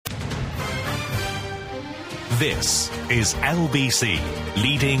This is LBC,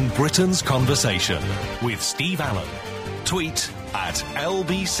 leading Britain's conversation with Steve Allen. Tweet at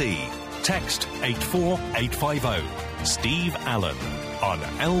LBC. Text 84850. Steve Allen on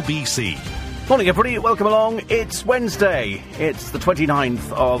LBC. Morning, everybody. Welcome along. It's Wednesday. It's the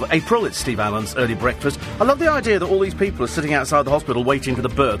 29th of April. It's Steve Allen's early breakfast. I love the idea that all these people are sitting outside the hospital waiting for the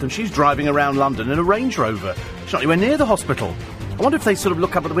birth, and she's driving around London in a Range Rover. She's not anywhere near the hospital. I wonder if they sort of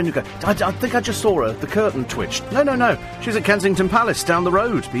look up at the window and go, I think I just saw her. The curtain twitched. No. She's at Kensington Palace down the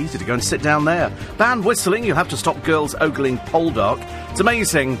road. It'd be easy to go and sit down there. Band whistling. You'll have to stop girls ogling Poldark. It's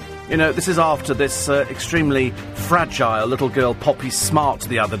amazing. You know, this is after this extremely fragile little girl, Poppy Smart,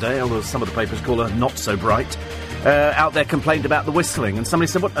 the other day, although some of the papers call her not so bright, out there complained about the whistling. And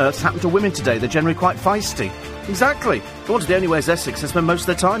somebody said, what earth's happened to women today? They're generally quite feisty. Exactly. The one today only wears Essex. They spend most of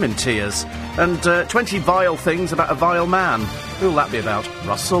their time in tears. And 20 vile things about a vile man. Who'll that be about?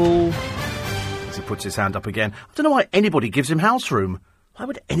 Russell. As he puts his hand up again. I don't know why anybody gives him house room. Why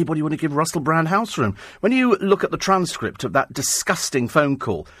would anybody want to give Russell Brand house room? When you look at the transcript of that disgusting phone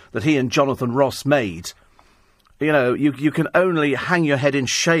call that he and Jonathan Ross made, you know, you can only hang your head in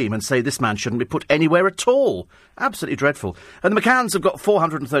shame and say this man shouldn't be put anywhere at all. Absolutely dreadful. And the McCanns have got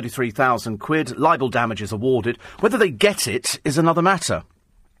 433,000 quid, libel damages awarded. Whether they get it is another matter.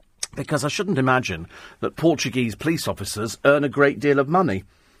 Because I shouldn't imagine that Portuguese police officers earn a great deal of money.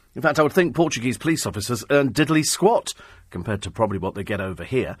 In fact, I would think Portuguese police officers earn diddly squat compared to probably what they get over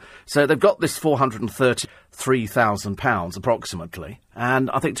here. So they've got this £433,000 approximately,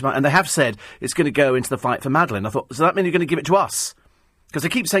 and I think and they have said it's going to go into the fight for Madeleine. I thought, does that mean you're going to give it to us? Because they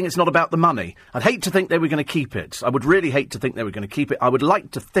keep saying it's not about the money. I'd hate to think they were going to keep it. I would really hate to think they were going to keep it. I would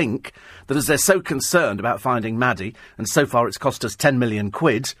like to think that as they're so concerned about finding Maddie, and so far it's cost us 10 million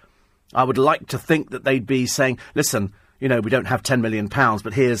quid, I would like to think that they'd be saying, listen, you know, we don't have £10 million,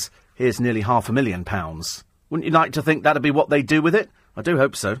 but here's nearly £500,000. Wouldn't you like to think that'd be what they do with it? I do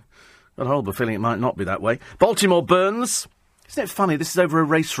hope so. Got a horrible feeling it might not be that way. Baltimore burns. Isn't it funny? This is over a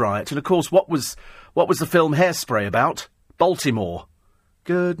race riot. And, of course, what was the film Hairspray about? Baltimore.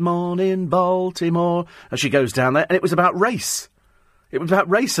 Good morning, Baltimore. As she goes down there. And it was about race. It was about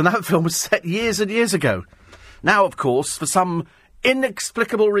race, and that film was set years and years ago. Now, of course, for some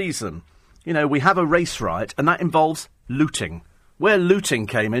inexplicable reason, you know, we have a race riot, and that involves looting. Where looting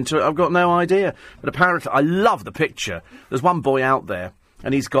came into it, I've got no idea. But apparently, I love the picture. There's one boy out there,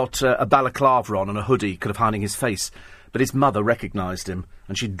 and he's got a balaclava on and a hoodie, kind of hiding his face. But his mother recognised him,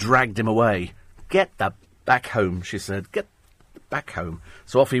 and she dragged him away. Get the back home, she said. Get back home.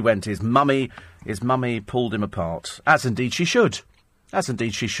 So off he went. His mummy pulled him apart. As indeed she should. As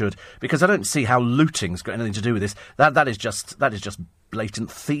indeed she should. Because I don't see how looting's got anything to do with this. That is just blatant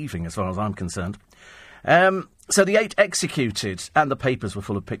thieving, as far as I'm concerned. So the 8 executed, and the papers were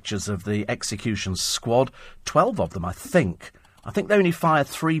full of pictures of the execution squad. 12 of them, I think. I think they only fired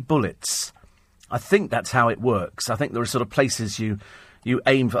 3 bullets. I think that's how it works. I think there are sort of places you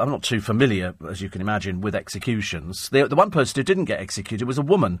aim for. I'm not too familiar, as you can imagine, with executions. The one person who didn't get executed was a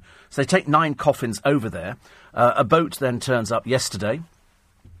woman. So they take 9 coffins over there. A boat then turns up yesterday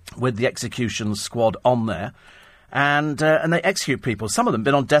with the execution squad on there. And they execute people. Some of them have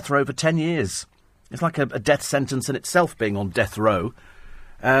been on death row for 10 years. It's like a death sentence in itself, being on death row.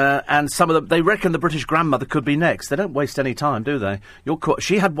 And some of them, they reckon the British grandmother could be next. They don't waste any time, do they?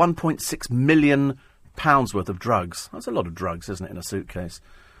 She had £1.6 million worth of drugs. That's a lot of drugs, isn't it, in a suitcase?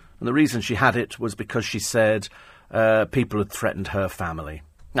 And the reason she had it was because she said people had threatened her family.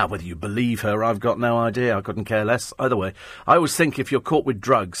 Now, whether you believe her, I've got no idea. I couldn't care less. Either way, I always think if you're caught with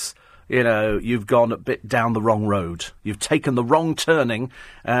drugs, you know, you've gone a bit down the wrong road. You've taken the wrong turning,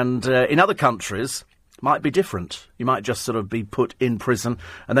 and in other countries, it might be different. You might just sort of be put in prison,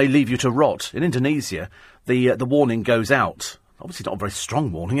 and they leave you to rot. In Indonesia, the warning goes out. Obviously not a very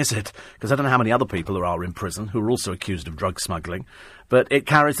strong warning, is it? Because I don't know how many other people there are in prison who are also accused of drug smuggling, but it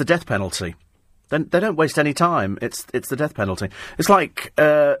carries the death penalty. Then they don't waste any time. It's the death penalty. It's like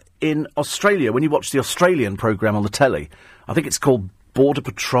in Australia, when you watch the Australian programme on the telly, I think it's called Border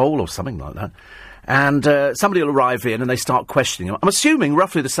Patrol or something like that, and somebody will arrive in and they start questioning them. I'm assuming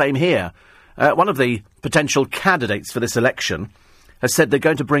roughly the same here. One of the potential candidates for this election has said they're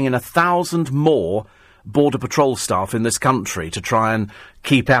going to bring in 1,000 more Border Patrol staff in this country to try and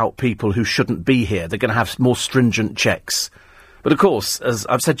keep out people who shouldn't be here. They're going to have more stringent checks. But of course, as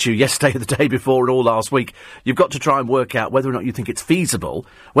I've said to you yesterday, the day before and all last week, you've got to try and work out whether or not you think it's feasible,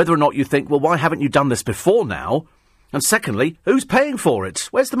 whether or not you think, well, why haven't you done this before now? And secondly, who's paying for it?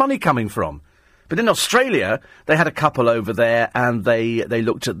 Where's the money coming from? But in Australia, they had a couple over there, and they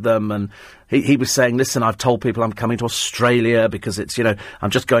looked at them, and he was saying, listen, I've told people I'm coming to Australia because it's, I'm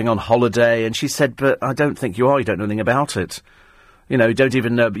just going on holiday. And she said, but I don't think you are. You don't know anything about it. You don't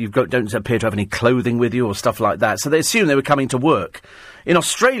even know, don't appear to have any clothing with you or stuff like that. So they assumed they were coming to work. In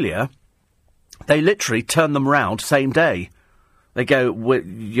Australia, they literally turn them round same day. They go,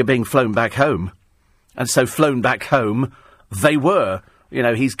 you're being flown back home. And so flown back home, they were.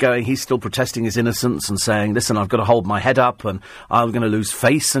 He's still protesting his innocence and saying, listen, I've got to hold my head up and I'm going to lose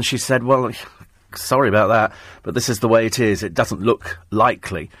face. And she said, well, sorry about that, but this is the way it is. It doesn't look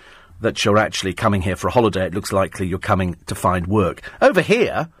likely that you're actually coming here for a holiday. It looks likely you're coming to find work. Over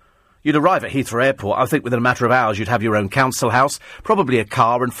here, you'd arrive at Heathrow Airport. I think within a matter of hours you'd have your own council house, probably a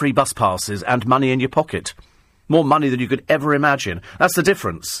car and free bus passes and money in your pocket. More money than you could ever imagine. That's the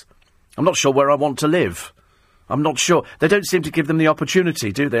difference. I'm not sure where I want to live. I'm not sure. They don't seem to give them the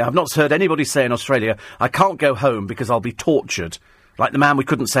opportunity, do they? I've not heard anybody say in Australia, I can't go home because I'll be tortured. Like the man we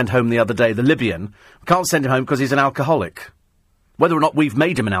couldn't send home the other day, the Libyan. We can't send him home because he's an alcoholic. Whether or not we've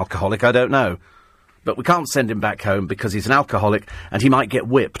made him an alcoholic, I don't know. But we can't send him back home because he's an alcoholic and he might get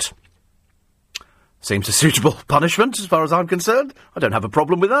whipped. Seems a suitable punishment as far as I'm concerned. I don't have a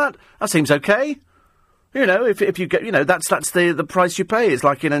problem with that. That seems okay. If you get, that's the price you pay. It's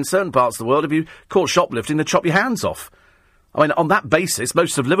like in certain parts of the world, if you caught shoplifting, they chop your hands off. I mean, on that basis,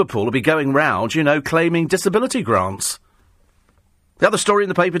 most of Liverpool will be going round, claiming disability grants. The other story in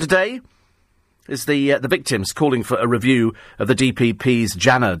the paper today is the victims calling for a review of the DPP's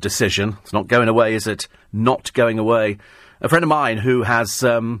Janner decision. It's not going away, is it? Not going away. A friend of mine who has,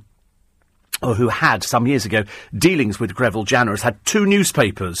 who had some years ago dealings with Greville Janner has had 2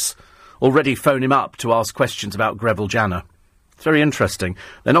 newspapers already phone him up to ask questions about Greville Janner. It's very interesting.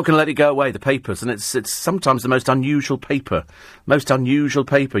 They're not going to let it go away, the papers, and it's sometimes the most unusual paper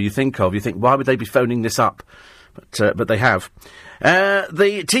you think of. You think, why would they be phoning this up? But they have.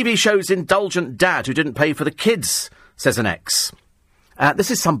 The TV show's indulgent dad who didn't pay for the kids, says an ex.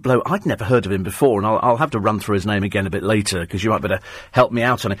 This is some bloke, I'd never heard of him before, and I'll have to run through his name again a bit later, because you might better help me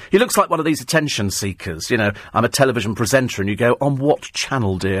out on it. He looks like one of these attention seekers, I'm a television presenter, and you go, on what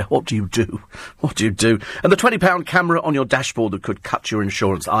channel, dear? What do you do? What do you do? And the £20 camera on your dashboard that could cut your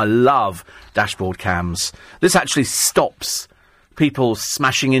insurance. I love dashboard cams. This actually stops people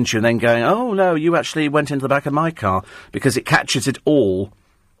smashing into you and then going, oh, no, you actually went into the back of my car, because it catches it all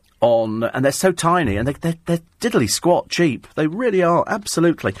on, and they're so tiny, and they're diddly squat cheap. They really are,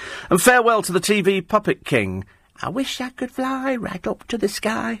 absolutely. And farewell to the TV puppet king. I wish I could fly right up to the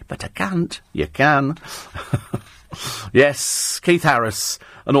sky, but I can't. You can. Yes, Keith Harris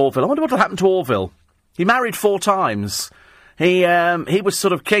and Orville. I wonder what will happen to Orville. He married 4 times. He was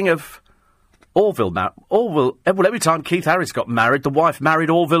sort of king of Orville. Well, every time Keith Harris got married, the wife married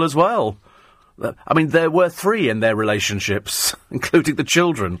Orville as well. I mean, there were 3 in their relationships, including the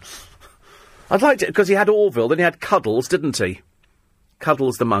children. I'd like to, because he had Orville, then he had Cuddles, didn't he?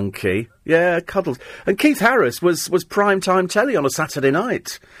 Cuddles the monkey. Yeah, Cuddles. And Keith Harris was prime-time telly on a Saturday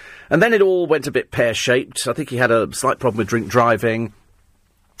night. And then it all went a bit pear-shaped. I think he had a slight problem with drink driving.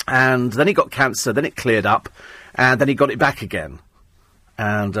 And then he got cancer, then it cleared up, and then he got it back again.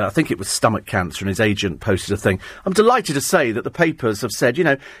 And I think it was stomach cancer, and his agent posted a thing. I'm delighted to say that the papers have said,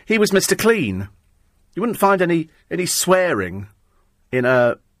 he was Mr. Clean. You wouldn't find any swearing in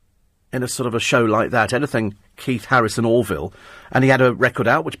a sort of a show like that. Anything Keith Harris and Orville. And he had a record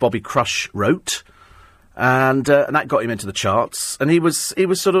out, which Bobby Crush wrote. And that got him into the charts. And he was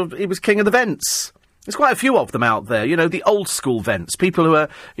king of the vents. There's quite a few of them out there, the old school vents. People who are,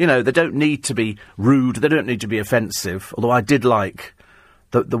 they don't need to be rude, they don't need to be offensive. Although I did like...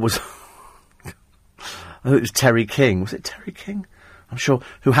 There was... I think it was Terry King. Was it Terry King? I'm sure.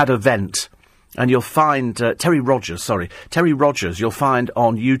 Who had a vent. And you'll find... Terry Rogers, you'll find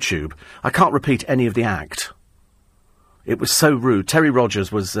on YouTube. I can't repeat any of the act. It was so rude. Terry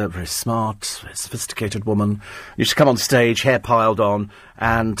Rogers was a very smart, very sophisticated woman. Used to come on stage, hair piled on,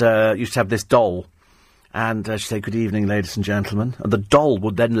 and used to have this doll. And she'd say, good evening, ladies and gentlemen. And the doll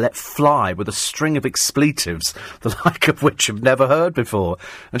would then let fly with a string of expletives, the like of which you've never heard before.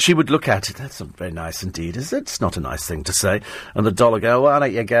 And she would look at it. That's not very nice indeed, is it? It's not a nice thing to say. And the doll would go, why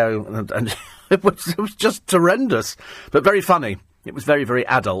don't you go? And it was just horrendous, but very funny. It was very, very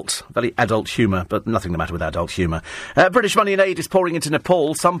adult humour, but nothing the matter with adult humour. British money and aid is pouring into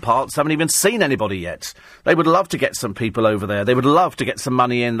Nepal. Some parts haven't even seen anybody yet. They would love to get some people over there. They would love to get some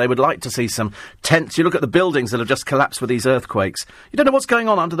money in. They would like to see some tents. You look at the buildings that have just collapsed with these earthquakes. You don't know what's going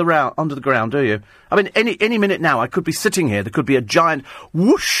on under the ground, do you? I mean, any minute now, I could be sitting here. There could be a giant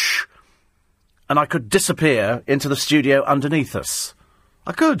whoosh, and I could disappear into the studio underneath us.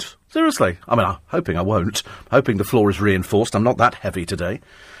 I could. Seriously. I mean, I'm hoping I won't. I'm hoping the floor is reinforced. I'm not that heavy today.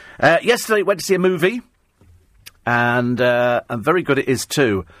 Yesterday, went to see a movie. And very good it is,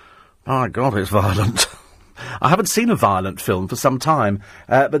 too. My God, it's violent. I haven't seen a violent film for some time.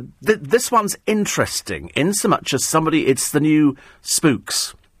 But this one's interesting, in so much as it's the new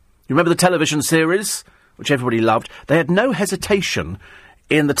Spooks. You remember the television series, which everybody loved? They had no hesitation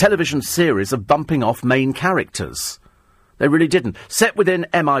in the television series of bumping off main characters. They really didn't. Set within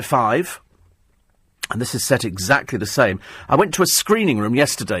MI5, and this is set exactly the same. I went to a screening room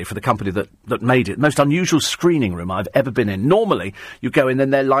yesterday for the company that made it. Most unusual screening room I've ever been in. Normally, you go in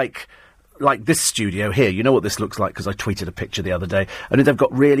and they're like this studio here. You know what this looks like because I tweeted a picture the other day. Only they've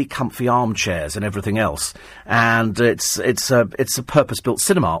got really comfy armchairs and everything else. And it's a purpose-built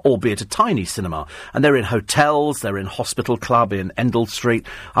cinema, albeit a tiny cinema. And they're in hotels, they're in Hospital Club in Endell Street.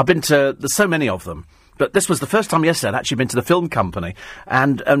 There's so many of them. But this was the first time yesterday I'd actually been to the film company,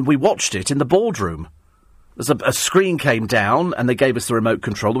 and we watched it in the boardroom. There's a screen came down, and they gave us the remote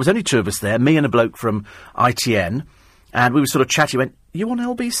control. There was only two of us there, me and a bloke from ITN, and we were sort of chatty. Went, "You on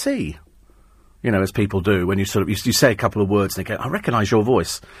LBC?" You know, as people do when you say a couple of words, and they go, "I recognise your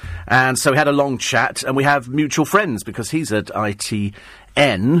voice." And so we had a long chat, and we have mutual friends because he's at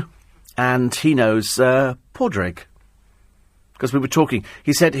ITN, and he knows Padraig. Because we were talking,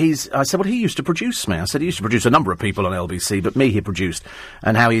 I said, well, he used to produce me. I said, he used to produce a number of people on LBC, but me he produced.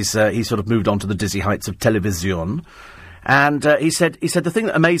 And how he's sort of moved on to the dizzy heights of television. And he said, the thing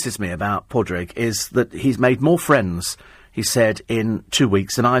that amazes me about Padraig is that he's made more friends, he said, in 2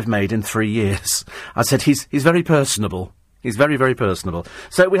 weeks than I've made in 3 years. I said, he's very personable. He's very, very personable.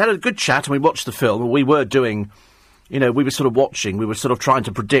 So we had a good chat and we watched the film. We were doing... You know, we were sort of watching, we were sort of trying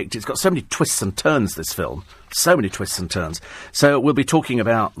to predict. It's got so many twists and turns, this film. So many twists and turns. So we'll be talking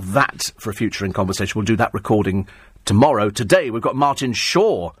about that for a future in conversation. We'll do that recording tomorrow. Today, we've got Martin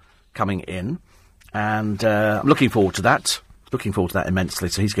Shaw coming in. And I'm looking forward to that. Looking forward to that immensely.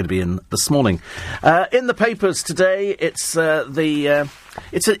 So he's going to be in this morning. In the papers today, it's a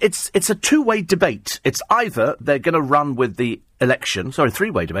two-way debate. It's either they're going to run with the election,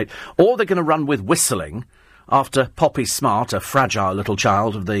 three-way debate, or they're going to run with whistling after Poppy Smart, a fragile little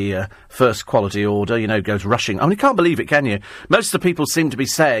child of the first quality order, goes rushing. I mean, you can't believe it, can you? Most of the people seem to be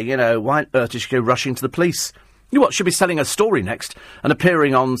saying, why on earth did she go rushing to the police? You know what, she'll be selling a story next and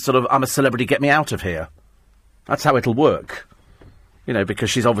appearing on sort of, I'm a celebrity, get me out of here. That's how it'll work. Because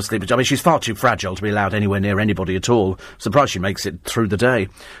she's she's far too fragile to be allowed anywhere near anybody at all. Surprised she makes it through the day.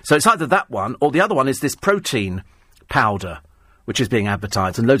 So it's either that one, or the other one is this protein powder, which is being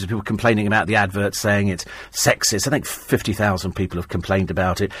advertised, and loads of people complaining about the advert, saying it's sexist. I think 50,000 people have complained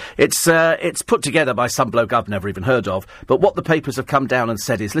about it. It's put together by some bloke I've never even heard of, but what the papers have come down and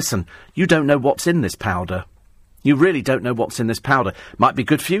said is, listen, you don't know what's in this powder. You really don't know what's in this powder. Might be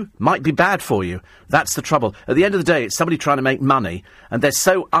good for you, might be bad for you. That's the trouble. At the end of the day, it's somebody trying to make money, and they're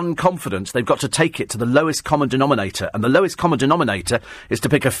so unconfident they've got to take it to the lowest common denominator, and the lowest common denominator is to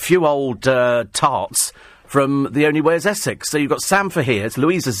pick a few old tarts from The Only Way is Essex. So you've got Sam Fahir,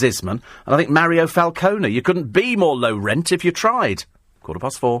 Louisa Zisman, and I think Mario Falcone. You couldn't be more low rent if you tried.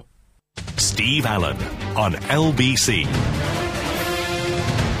 4:15. Steve Allen on LBC.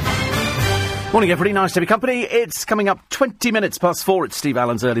 Morning, everybody. Nice to have your company. It's coming up 20 minutes past 4. It's Steve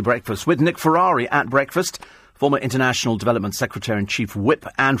Allen's Early Breakfast with Nick Ferrari at breakfast. Former International Development Secretary and Chief Whip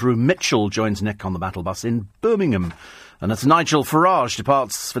Andrew Mitchell joins Nick on the battle bus in Birmingham. And as Nigel Farage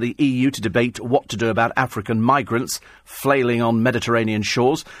departs for the EU to debate what to do about African migrants flailing on Mediterranean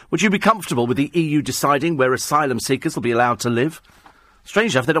shores, would you be comfortable with the EU deciding where asylum seekers will be allowed to live?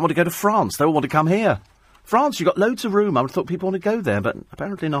 Strange enough, they don't want to go to France. They all want to come here. France, you've got loads of room. I would have thought people want to go there, but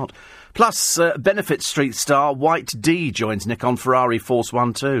apparently not. Plus, Benefit Street star White D joins Nick on Ferrari Force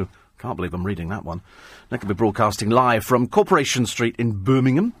 1-2. Can't believe I'm reading that one. Nick will be broadcasting live from Corporation Street in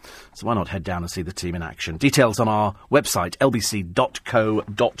Birmingham, so why not head down and see the team in action? Details on our website, lbc.co.uk.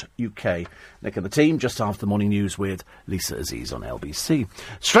 Nick and the team, just after the morning news with Lisa Aziz on LBC.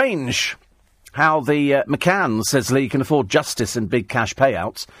 Strange how the McCann, says Lee, can afford justice and big cash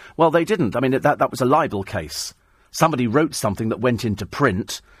payouts. Well, they didn't. I mean, that was a libel case. Somebody wrote something that went into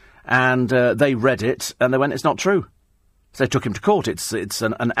print, and they read it, and they went, it's not true. So they took him to court. It's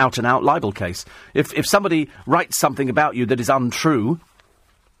an out-and-out libel case. If somebody writes something about you that is untrue,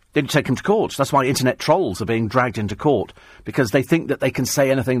 then you take him to court. That's why internet trolls are being dragged into court, because they think that they can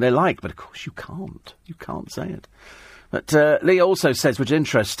say anything they like. But, of course, you can't. You can't say it. But Lee also says, which is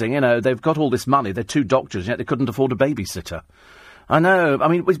interesting, they've got all this money. They're two doctors, yet they couldn't afford a babysitter. I know. I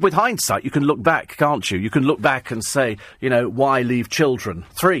mean, with hindsight, you can look back, can't you? You can look back and say, why leave children?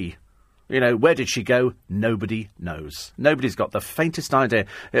 3. Where did she go? Nobody knows. Nobody's got the faintest idea.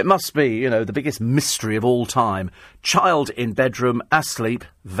 It must be, the biggest mystery of all time. Child in bedroom, asleep,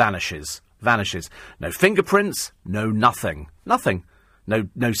 vanishes. No fingerprints, no nothing. Nothing. No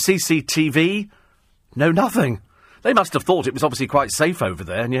CCTV, no nothing. They must have thought it was obviously quite safe over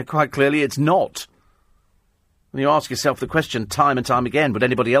there, and yet quite clearly it's not. And you ask yourself the question time and time again, would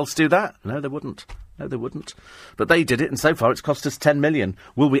anybody else do that? No, they wouldn't. But they did it, and so far it's cost us 10 million.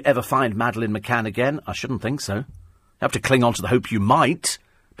 Will we ever find Madeleine McCann again? I shouldn't think so. You have to cling on to the hope you might,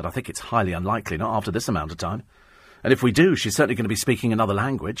 but I think it's highly unlikely, not after this amount of time. And if we do, she's certainly going to be speaking another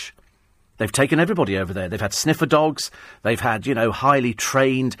language. They've taken everybody over there. They've had sniffer dogs. They've had, highly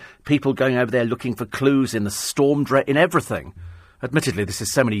trained people going over there looking for clues in the storm in everything. Admittedly, this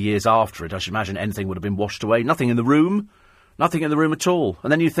is so many years after it, I should imagine anything would have been washed away. Nothing in the room. Nothing in the room at all.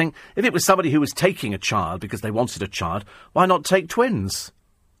 And then you think, if it was somebody who was taking a child because they wanted a child, why not take twins?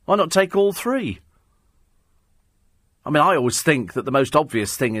 Why not take all three? I mean, I always think that the most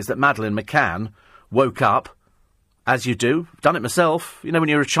obvious thing is that Madeleine McCann woke up, as you do. I've done it myself. When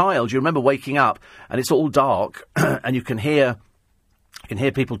you're a child, you remember waking up and it's all dark and you can hear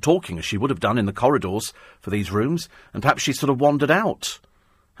people talking, as she would have done in the corridors for these rooms, and perhaps she sort of wandered out.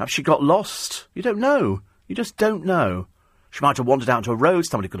 Perhaps she got lost. You don't know. You just don't know. She might have wandered out to a road,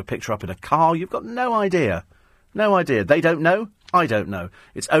 somebody could have picked her up in a car. You've got no idea. No idea. They don't know. I don't know.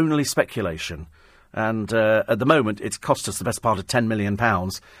 It's only speculation. And at the moment, it's cost us the best part of £10 million.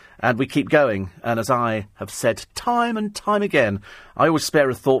 And we keep going. And as I have said time and time again, I always spare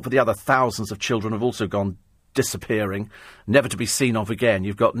a thought for the other thousands of children who have also gone disappearing, never to be seen of again.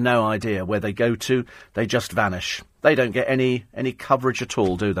 You've got no idea where they go to. They just vanish. They don't get any coverage at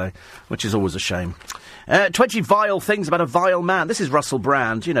all, do they? Which is always a shame. 20 vile things about a vile man. This is Russell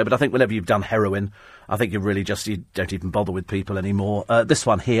Brand, but I think whenever you've done heroin, I think you don't even bother with people anymore. This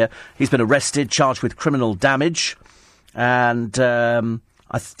one here, he's been arrested, charged with criminal damage. And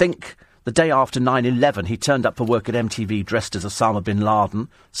I think the day after 9/11, he turned up for work at MTV dressed as Osama bin Laden,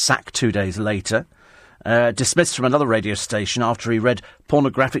 sacked 2 days later. Dismissed from another radio station after he read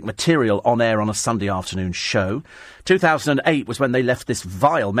pornographic material on air on a Sunday afternoon show. 2008 was when they left this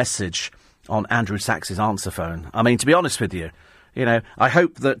vile message on Andrew Sachs's answer phone. I mean, to be honest with you, I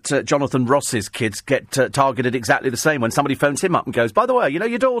hope that Jonathan Ross's kids get targeted exactly the same when somebody phones him up and goes, by the way,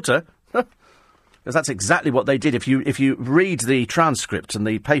 your daughter? Because that's exactly what they did. If you read the transcript, and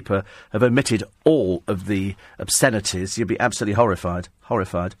the paper have omitted all of the obscenities, you'd be absolutely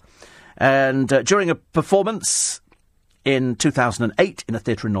horrified. And during a performance in 2008 in a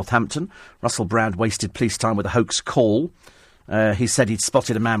theatre in Northampton, Russell Brand wasted police time with a hoax call. He said he'd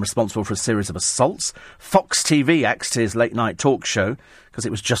spotted a man responsible for a series of assaults. Fox TV axed his late-night talk show because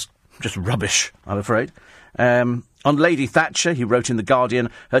it was just rubbish, I'm afraid. On Lady Thatcher, he wrote in The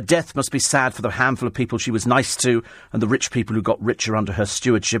Guardian, her death must be sad for the handful of people she was nice to and the rich people who got richer under her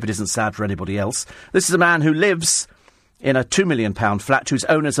stewardship. It isn't sad for anybody else. This is a man who lives in a £2 million flat whose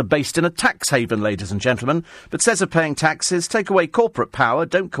owners are based in a tax haven, ladies and gentlemen, but says of paying taxes, take away corporate power,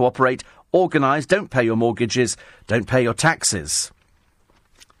 don't cooperate, organise, don't pay your mortgages, don't pay your taxes.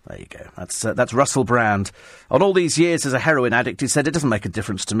 There you go. That's Russell Brand. On all these years as a heroin addict, he said, it doesn't make a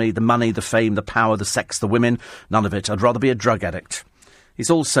difference to me, the money, the fame, the power, the sex, the women, none of it. I'd rather be a drug addict.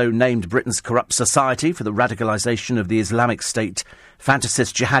 He's also named Britain's Corrupt Society for the radicalisation of the Islamic State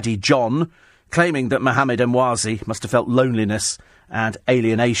fantasist jihadi John, claiming that Mohammed Emwazi must have felt loneliness and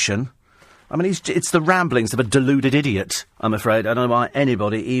alienation. I mean, it's the ramblings of a deluded idiot, I'm afraid. I don't know why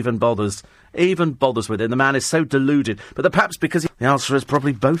anybody even bothers with him. The man is so deluded. But perhaps because the answer is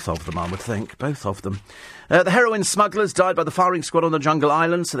probably both of them, I would think. Both of them. The heroin smugglers died by the firing squad on the Jungle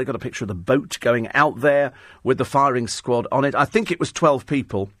Island, so they got a picture of the boat going out there with the firing squad on it. I think it was 12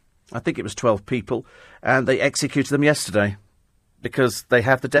 people. And they executed them yesterday, because they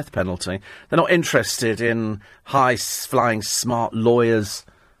have the death penalty. They're not interested in high-flying smart lawyers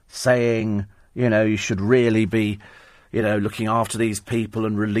saying, you should really be, looking after these people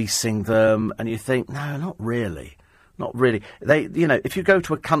and releasing them. And you think, no, not really. Not really. If you go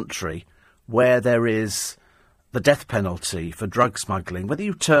to a country where there is the death penalty for drug smuggling, whether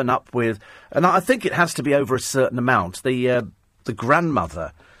you turn up with... And I think it has to be over a certain amount. The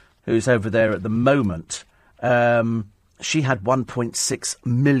grandmother who's over there at the moment... she had £1.6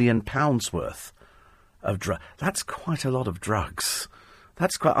 million worth of drugs. That's quite a lot of drugs.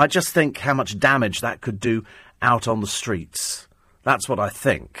 I just think how much damage that could do out on the streets. That's what I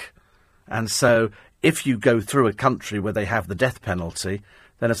think. And so, if you go through a country where they have the death penalty,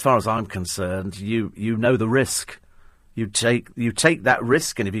 then as far as I'm concerned, you know the risk. You take that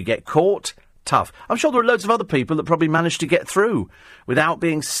risk, and if you get caught, tough. I'm sure there are loads of other people that probably managed to get through without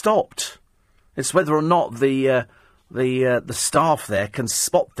being stopped. It's whether or not the staff there can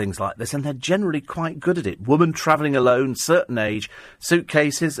spot things like this, and they're generally quite good at it. Woman travelling alone, certain age,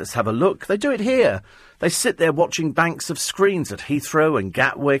 suitcases, let's have a look. They do it here. They sit there watching banks of screens at Heathrow and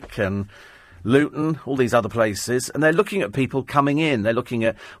Gatwick and Luton, all these other places, and they're looking at people coming in. They're looking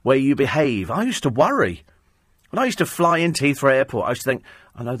at where you behave. I used to worry. When I used to fly into Heathrow Airport, I used to think,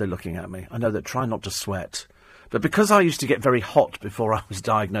 I know they're looking at me. I know they're trying not to sweat. But because I used to get very hot before I was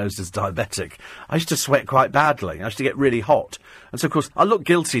diagnosed as diabetic, I used to sweat quite badly. I used to get really hot. And so, of course, I looked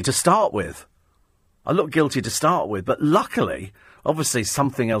guilty to start with. But luckily, obviously,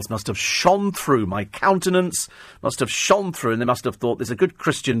 something else must have shone through. My countenance must have shone through, and they must have thought, there's a good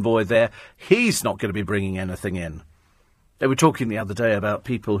Christian boy there. He's not going to be bringing anything in. They were talking the other day about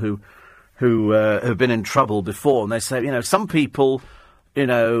people who have been in trouble before, and they say, some people,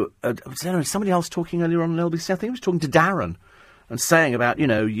 somebody else talking earlier on LBC, I think he was talking to Darren, and saying about,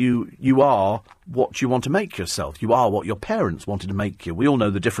 you are what you want to make yourself. You are what your parents wanted to make you. We all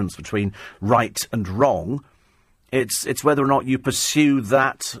know the difference between right and wrong. It's whether or not you pursue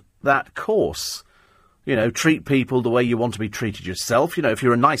that course. Treat people the way you want to be treated yourself. If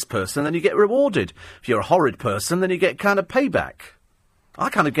you're a nice person, then you get rewarded. If you're a horrid person, then you get kind of payback. I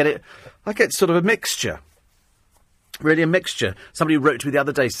kind of get it. I get sort of a mixture. Really a mixture. Somebody wrote to me the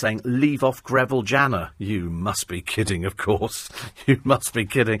other day saying, leave off Greville Janner. You must be kidding, of course. You must be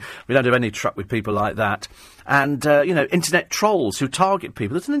kidding. We don't have any truck with people like that. And, internet trolls who target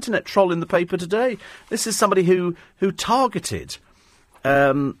people. There's an internet troll in the paper today. This is somebody who targeted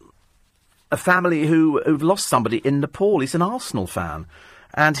a family who've lost somebody in Nepal. He's an Arsenal fan.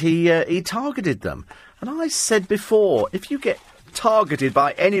 And he targeted them. And I said before, if you get targeted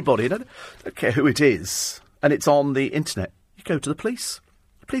by anybody, I don't care who it is, and it's on the internet, you go to the police.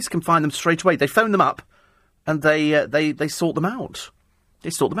 The police can find them straight away. They phone them up, and they sort them out. They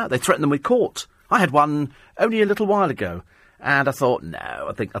threaten them with court. I had one only a little while ago, and I thought, no,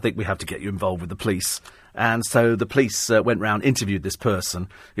 I think we have to get you involved with the police. And so the police went round, interviewed this person.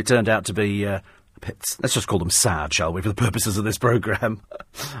 It turned out to be let's just call them sad, shall we, for the purposes of this programme.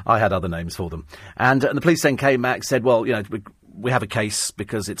 I had other names for them. And the police then came back, said, well, we have a case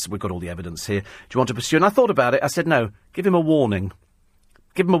because we've got all the evidence here. Do you want to pursue? And I thought about it. I said, no, give him a warning.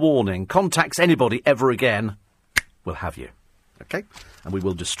 Give him a warning. Contacts anybody ever again, we'll have you. Okay? And we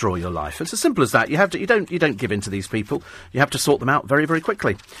will destroy your life. It's as simple as that. You don't give in to these people. You have to sort them out very, very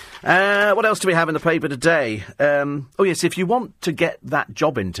quickly. What else do we have in the paper today? Yes, if you want to get that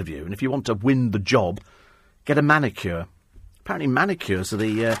job interview, and if you want to win the job, get a manicure. Apparently manicures are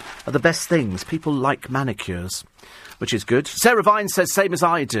the best things. People like manicures, which is good. Sarah Vine says, same as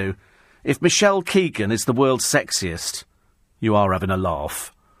I do, if Michelle Keegan is the world's sexiest, you are having a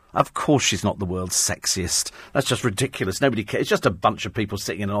laugh. Of course she's not the world's sexiest. That's just ridiculous. Nobody cares. It's just a bunch of people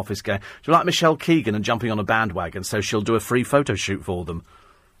sitting in an office going, do you like Michelle Keegan, and jumping on a bandwagon so she'll do a free photo shoot for them.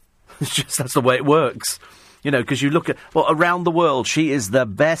 That's the way it works. Because you look at, around the world, she is the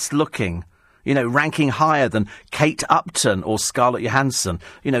best looking. Ranking higher than Kate Upton or Scarlett Johansson.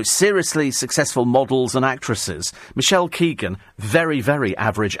 Seriously successful models and actresses. Michelle Keegan, very, very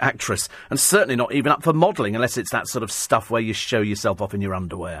average actress. And certainly not even up for modelling, unless it's that sort of stuff where you show yourself off in your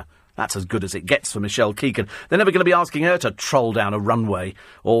underwear. That's as good as it gets for Michelle Keegan. They're never going to be asking her to troll down a runway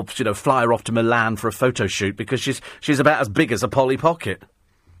or, fly her off to Milan for a photo shoot because she's about as big as a Polly Pocket.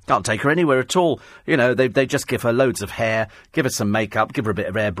 Can't take her anywhere at all. They just give her loads of hair, give her some makeup, give her a bit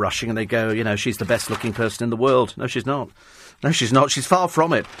of airbrushing, and they go, she's the best looking person in the world. No, she's not. No, she's not. She's far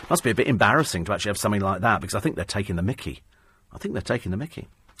from it. Must be a bit embarrassing to actually have something like that, because I think they're taking the mickey.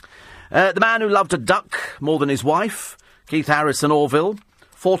 The man who loved a duck more than his wife, Keith Harrison Orville,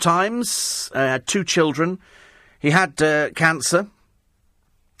 4 times, had 2 children. He had cancer,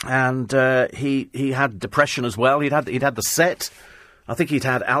 and he had depression as well. He'd had the set. I think he'd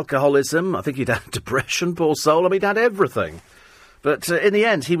had alcoholism. I think he'd had depression, poor soul. He'd had everything. But in the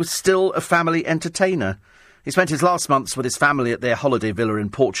end, he was still a family entertainer. He spent his last months with his family at their holiday villa in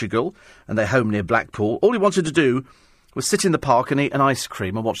Portugal and their home near Blackpool. All he wanted to do was sit in the park and eat an ice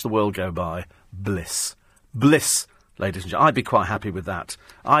cream and watch the world go by. Bliss. Bliss, ladies and gentlemen. I'd be quite happy with that.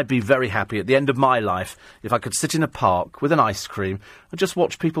 I'd be very happy at the end of my life if I could sit in a park with an ice cream and just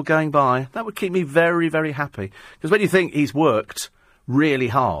watch people going by. That would keep me very, very happy. Because when you think he's worked really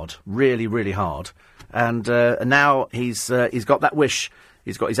hard, really, really hard, and now he's got that wish.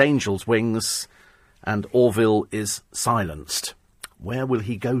 He's got his angel's wings, and Orville is silenced. Where will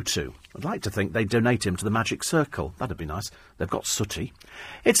he go to? I'd like to think they donate him to the Magic Circle. That'd be nice. They've got Sooty.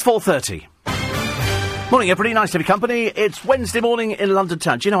 It's 4:30. Morning, everybody. Nice to have your company. It's Wednesday morning in London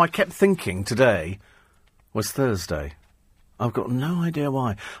town. Do you know, I kept thinking today was Thursday. I've got no idea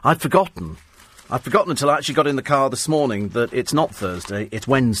why. I'd forgotten I'd forgotten until I actually got in the car this morning that it's not Thursday, it's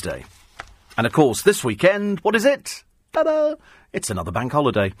Wednesday. And, of course, this weekend, what is it? Ta-da! It's another bank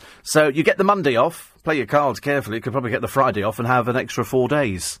holiday. So you get the Monday off, play your cards carefully, you could probably get the Friday off and have an extra 4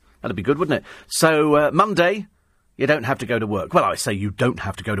 days. That'd be good, wouldn't it? So, Monday, you don't have to go to work. Well, I say you don't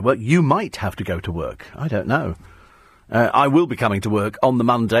have to go to work. You might have to go to work. I don't know. I will be coming to work on the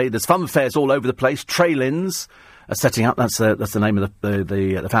Monday. There's fun fairs all over the place. Trail-ins are setting up. That's the name of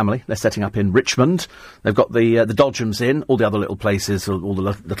the family. They're setting up in Richmond. They've got the Dodgems in. All the other little places, all the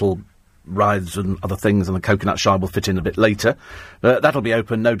little rides and other things, and the Coconut Shy will fit in a bit later. That'll be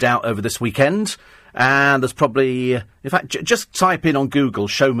open, no doubt, over this weekend. And there's probably... in fact, just type in on Google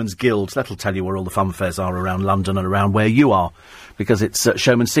Showman's Guild. That'll tell you where all the fun fairs are around London and around where you are, because it's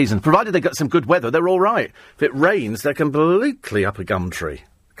showman's season. Provided they've got some good weather, they're all right. If it rains, they're completely up a gum tree.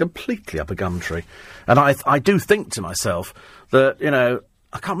 Completely up a gum tree. And I do think to myself that, you know,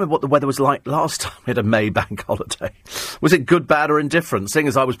 I can't remember what the weather was like last time we had a May bank holiday. Was it good, bad or indifferent? Seeing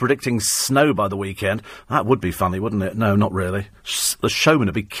as I was predicting snow by the weekend, that would be funny, wouldn't it? No, not really. The showman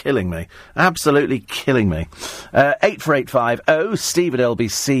would be killing me. Absolutely killing me. 84850 steve at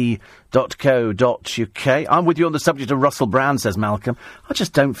lbc.co.uk. I'm with you on the subject of Russell Brand, says Malcolm. I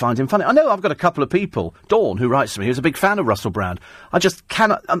just don't find him funny. I know I've got a couple of people, Dawn, who writes to me, who's a big fan of Russell Brand. I just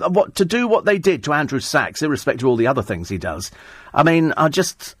cannot... to do what they did to Andrew Sachs, irrespective of all the other things he does, I mean, I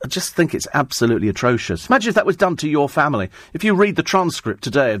just think it's absolutely atrocious. Imagine if that was done to your family. If you read the transcript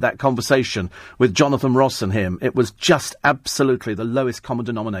today of that conversation with Jonathan Ross and him, it was just absolutely the lowest common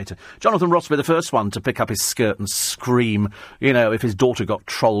denominator. Jonathan Ross would be the first one to pick up his skirt and scream, you know, if his daughter got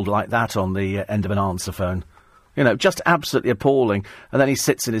trolled like that on the end of an answer phone. You know, just absolutely appalling. And then he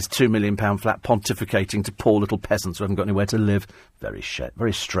sits in his £2 million flat pontificating to poor little peasants who haven't got anywhere to live. Very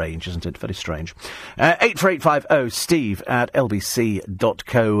strange, isn't it? Very strange. 84850 steve at lbc.co.uk.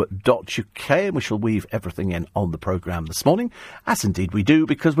 And we shall weave everything in on the programme this morning, as indeed we do,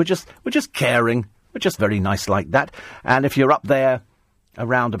 because we're just caring. We're just very nice like that. And if you're up there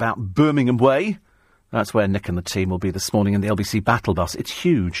around about Birmingham Way, that's where Nick and the team will be this morning in the LBC Battle Bus. It's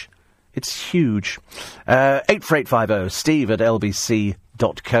huge. It's huge. 84850 steve at lbc.co.uk.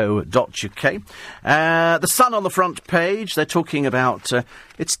 The Sun on the front page, they're talking about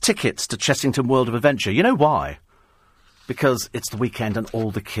its tickets to Chessington World of Adventure. You know why? Because it's the weekend and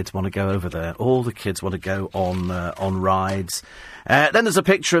all the kids want to go over there. All the kids want to go on rides. Then there's a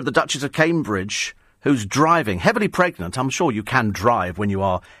picture of the Duchess of Cambridge, who's driving, heavily pregnant. I'm sure you can drive when you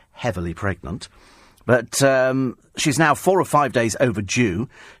are heavily pregnant. But she's now 4 or 5 days overdue.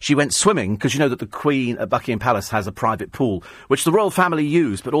 She went swimming, because you know that the Queen at Buckingham Palace has a private pool, which the royal family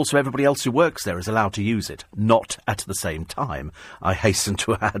use, but also everybody else who works there is allowed to use it. Not at the same time, I hasten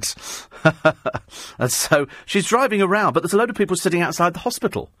to add. And so she's driving around, but there's a load of people sitting outside the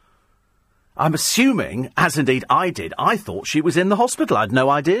hospital. I'm assuming, as indeed I did, I thought she was in the hospital. I had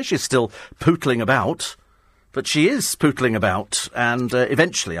no idea. She's still pootling about. But she is pootling about, and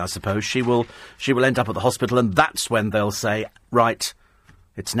eventually, I suppose, she will end up at the hospital, and that's when they'll say, right,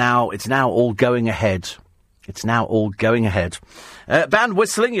 it's now all going ahead. It's now all going ahead. Band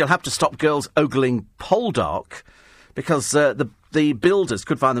whistling, you'll have to stop girls ogling Poldark, because the builders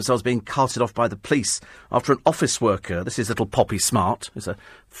could find themselves being carted off by the police after an office worker, this is little Poppy Smart, who's a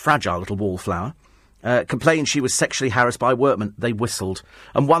fragile little wallflower, complained she was sexually harassed by workmen. They whistled,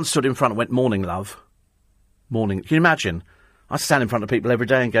 and one stood in front and went, "Morning, love." Morning. Can you imagine? I stand in front of people every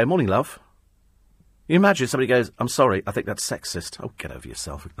day and go, "Morning, love." Can you imagine somebody goes, "I'm sorry, I think that's sexist." Oh, get over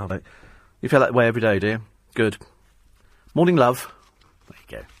yourself. You feel that way every day, do you? Good. "Morning, love." There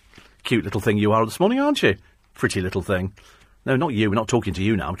you go. Cute little thing you are this morning, aren't you? Pretty little thing. No, not you. We're not talking to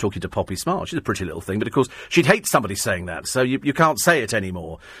you now. I'm talking to Poppy Smart. She's a pretty little thing, but of course she'd hate somebody saying that, so you can't say it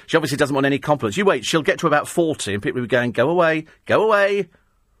anymore. She obviously doesn't want any compliments. You wait, she'll get to about 40 and people will be going, "Go away, go away."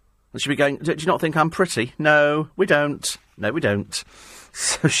 And she'll be going, "Do you not think I'm pretty?" "No, we don't. No, we don't."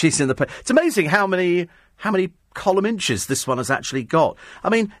 So she's in the... It's amazing how many column inches this one has actually got. I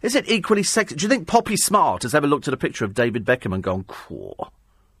mean, is it equally sexy? Do you think Poppy Smart has ever looked at a picture of David Beckham and gone, "Quaw"?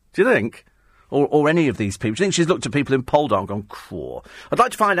 Do you think? Or any of these people? Do you think she's looked at people in Poldark and gone, "Quaw"? I'd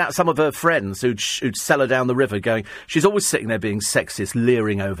like to find out some of her friends who'd sell her down the river going, she's always sitting there being sexist,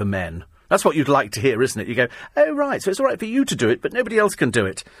 leering over men. That's what you'd like to hear, isn't it? You go, "Oh, right, so it's all right for you to do it, but nobody else can do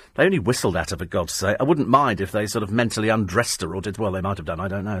it." They only whistled at her, for God's sake. I wouldn't mind if they sort of mentally undressed her or did... Well, they might have done, I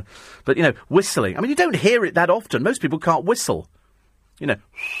don't know. But, you know, whistling. I mean, you don't hear it that often. Most people can't whistle. You know.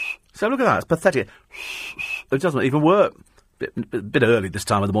 So look at that. It's pathetic. It doesn't even work. Bit early this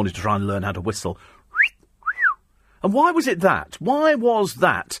time of the morning to try and learn how to whistle. And why was it that? Why was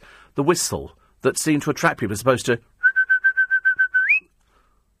that the whistle that seemed to attract people as opposed to...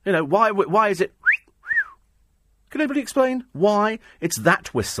 You know, why is it... Can anybody explain why it's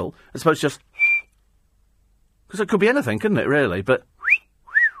that whistle as opposed to just... Because it could be anything, couldn't it, really? But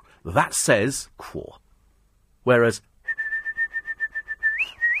that says quaw. Whereas,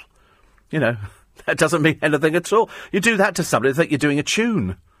 you know, that doesn't mean anything at all. You do that to somebody, they think you're doing a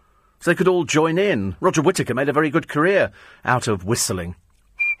tune. So they could all join in. Roger Whittaker made a very good career out of whistling.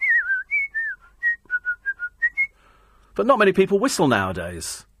 But not many people whistle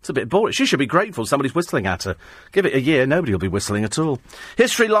nowadays. It's a bit boring. She should be grateful somebody's whistling at her. Give it a year, nobody will be whistling at all.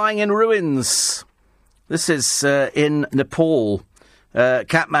 History lying in ruins. This is in Nepal.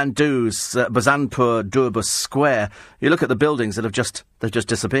 Kathmandu's Bazanpur Durbus Square. You look at the buildings that they've just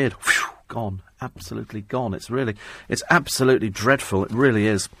disappeared. Whew, gone. Absolutely gone. It's absolutely dreadful. It really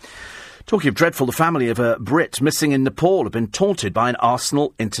is. Talking of dreadful, the family of a Brit missing in Nepal have been taunted by an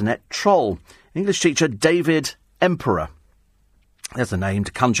Arsenal internet troll. English teacher David Emperor, there's a name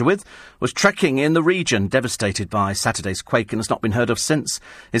to conjure with, was trekking in the region, devastated by Saturday's quake, and has not been heard of since.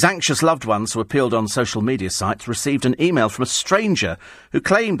 His anxious loved ones, who appealed on social media sites, received an email from a stranger who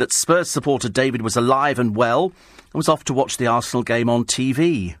claimed that Spurs supporter David was alive and well and was off to watch the Arsenal game on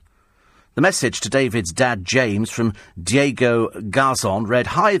TV. The message to David's dad, James, from Diego Garzon read,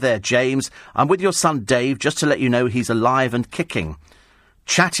 "Hi there, James. I'm with your son, Dave, just to let you know he's alive and kicking.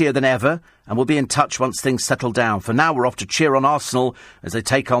 Chattier than ever, and we'll be in touch once things settle down. For now, we're off to cheer on Arsenal as they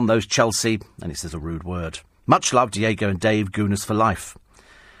take on those Chelsea," and he says a rude word. "Much love, Diego and Dave, Gooners for life."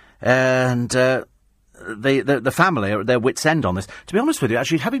 And the family are at their wits' end on this. To be honest with you,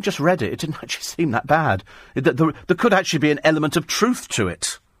 actually, having just read it, it didn't actually seem that bad. There could actually be an element of truth to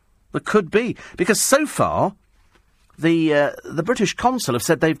it. There could be. Because so far, the British consul have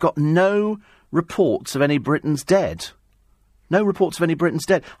said they've got no reports of any Britons dead. No reports of any Britons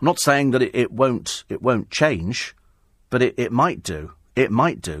dead. I'm not saying that it won't change, but it might do. It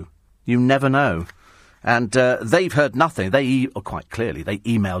might do. You never know. And they've heard nothing. Quite clearly, they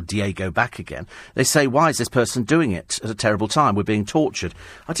emailed Diego back again. They say, why is this person doing it at a terrible time? We're being tortured.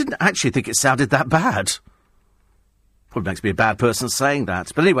 I didn't actually think it sounded that bad. Probably makes me a bad person saying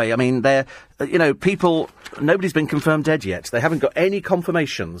that. But anyway, I mean, nobody's been confirmed dead yet. They haven't got any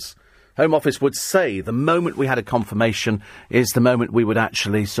confirmations. Home Office would say the moment we had a confirmation is the moment we would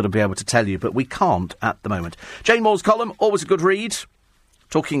actually sort of be able to tell you, but we can't at the moment. Jane Moore's column, always a good read,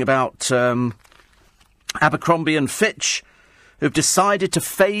 talking about Abercrombie and Fitch, who've decided to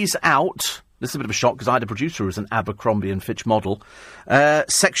phase out, this is a bit of a shock because I had a producer who was an Abercrombie and Fitch model,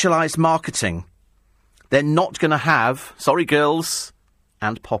 sexualised marketing. They're not going to have, sorry girls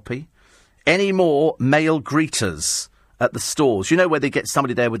and Poppy, any more male greeters at the stores. You know where they get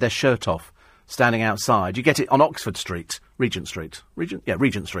somebody there with their shirt off, standing outside. You get it on Oxford Street, Regent Street.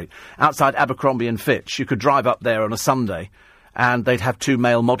 Regent Street. Outside Abercrombie and Fitch. You could drive up there on a Sunday and they'd have two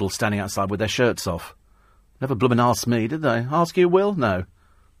male models standing outside with their shirts off. Never bloomin' asked me, did they? Ask you, Will? No.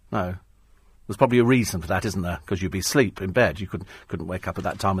 There's probably a reason for that, isn't there? Because you'd be asleep in bed. You couldn't wake up at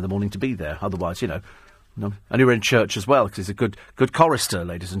that time in the morning to be there. Otherwise, and you were in church as well, because he's a good chorister,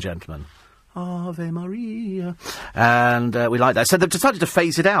 ladies and gentlemen. Ave Maria. And we like that. So they've decided to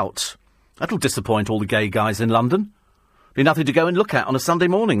phase it out. That'll disappoint all the gay guys in London. Be nothing to go and look at on a Sunday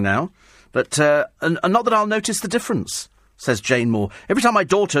morning now. But, and not that I'll notice the difference, says Jane Moore. Every time my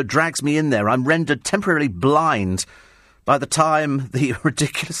daughter drags me in there, I'm rendered temporarily blind by the time the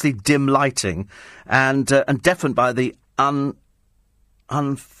ridiculously dim lighting and deafened by the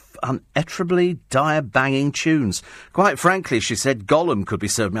unutterably dire-banging tunes. Quite frankly, she said, Gollum could be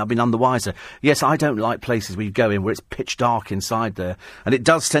served me. I've been none the wiser. Yes, I don't like places where you go in where it's pitch dark inside there. And it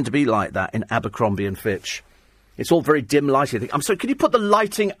does tend to be like that in Abercrombie and Fitch. It's all very dim lighting. I'm sorry, can you put the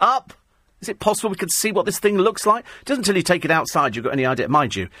lighting up? Is it possible we could see what this thing looks like? It doesn't until you take it outside you've got any idea.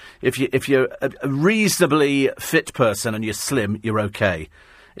 Mind you, if you're a reasonably fit person and you're slim, you're okay.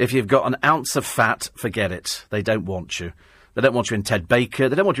 If you've got an ounce of fat, forget it. They don't want you. They don't want you in Ted Baker.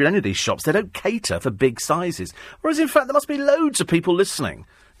 They don't want you in any of these shops. They don't cater for big sizes. Whereas, in fact, there must be loads of people listening.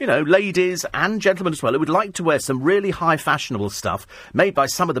 Ladies and gentlemen as well, who would like to wear some really high fashionable stuff made by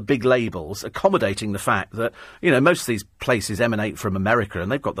some of the big labels, accommodating the fact that, most of these places emanate from America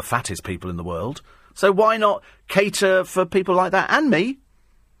and they've got the fattest people in the world. So why not cater for people like that? And me.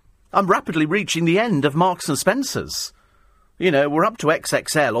 I'm rapidly reaching the end of Marks and Spencer's. We're up to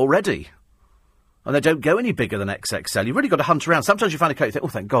XXL already. And they don't go any bigger than XXL. You've really got to hunt around. Sometimes you find a coat, you think, oh,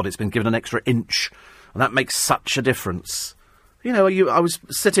 thank God, it's been given an extra inch. And that makes such a difference. I was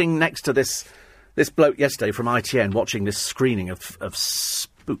sitting next to this bloke yesterday from ITN watching this screening of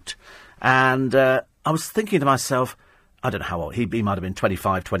Spooked. And I was thinking to myself, I don't know how old, he might have been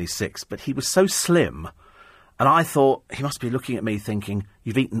 25, 26, but he was so slim. And I thought, he must be looking at me thinking,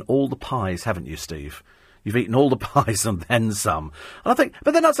 you've eaten all the pies, haven't you, Steve? You've eaten all the pies and then some. And I think,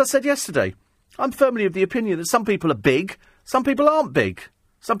 but then as I said yesterday, I'm firmly of the opinion that some people are big, some people aren't big.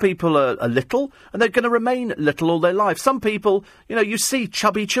 Some people are little, and they're going to remain little all their life. Some people, you see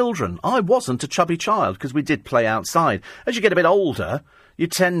chubby children. I wasn't a chubby child, because we did play outside. As you get a bit older, you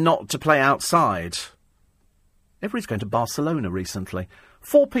tend not to play outside. Everybody's going to Barcelona recently.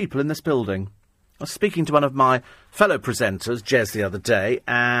 4 people in this building. I was speaking to one of my fellow presenters, Jez, the other day,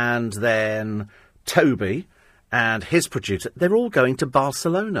 and then Toby and his producer. They're all going to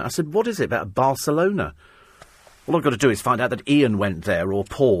Barcelona. I said, what is it about Barcelona? All I've got to do is find out that Ian went there, or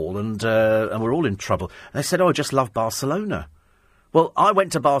Paul, and we're all in trouble. And they said, I just love Barcelona. Well, I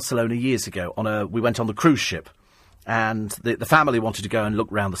went to Barcelona years ago. We went on the cruise ship, and the family wanted to go and look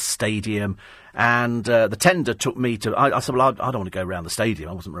round the stadium, and the tender took me to... I said, well, I don't want to go round the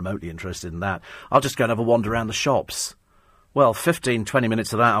stadium. I wasn't remotely interested in that. I'll just go and have a wander around the shops. Well, 15, 20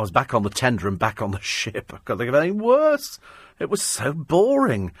 minutes of that, I was back on the tender and back on the ship. I can't think of anything worse. It was so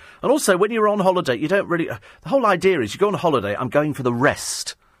boring. And also, when you're on holiday, you don't really... the whole idea is you go on holiday, I'm going for the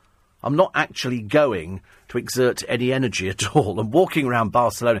rest. I'm not actually going to exert any energy at all. I'm walking around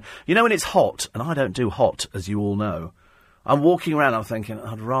Barcelona. When it's hot, and I don't do hot, as you all know, I'm walking around, I'm thinking,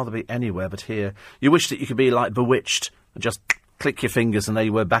 I'd rather be anywhere but here. You wish that you could be like Bewitched and just click your fingers and there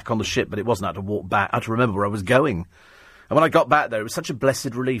you were back on the ship, but it wasn't. I had to walk back. I had to remember where I was going. And when I got back there, it was such a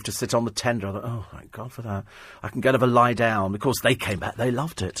blessed relief to sit on the tender. I thought, oh, thank God for that. I can go and have a lie down. Of course, they came back. They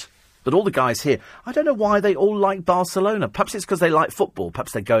loved it. But all the guys here, I don't know why they all like Barcelona. Perhaps it's because they like football.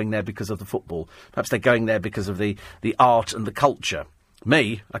 Perhaps they're going there because of the football. Perhaps they're going there because of the art and the culture.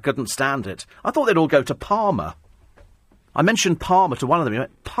 Me, I couldn't stand it. I thought they'd all go to Palma. I mentioned Palma to one of them. He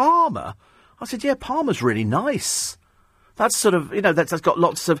went, Palma? I said, yeah, Palma's really nice. That's sort of, that's got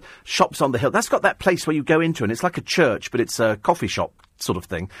lots of shops on the hill. That's got that place where you go into, and it's like a church, but it's a coffee shop sort of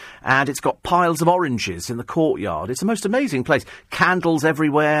thing. And it's got piles of oranges in the courtyard. It's the most amazing place. Candles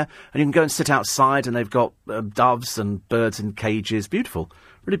everywhere, and you can go and sit outside, and they've got doves and birds in cages. Beautiful.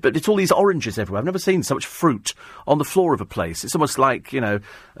 Really, but it's all these oranges everywhere. I've never seen so much fruit on the floor of a place. It's almost like, a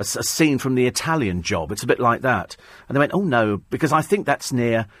scene from the Italian Job. It's a bit like that. And they went, oh no, because I think that's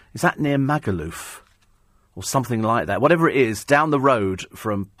near Magaluf? Or something like that. Whatever it is, down the road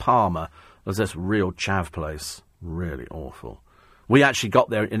from Palma, there's this real chav place. Really awful. We actually got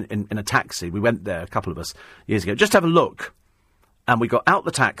there in a taxi. We went there, a couple of us, years ago, just to have a look. And we got out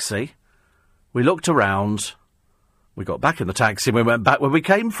the taxi, we looked around, we got back in the taxi, and we went back where we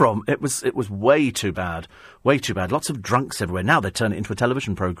came from. It was way too bad. Way too bad. Lots of drunks everywhere. Now they turn it into a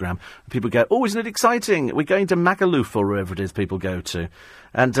television programme. People go, oh, isn't it exciting? We're going to Magaluf, or wherever it is people go to.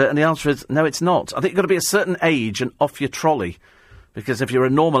 And the answer is, no, it's not. I think you've got to be a certain age and off your trolley. Because if you're a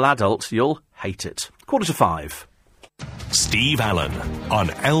normal adult, you'll hate it. 4:45. Steve Allen on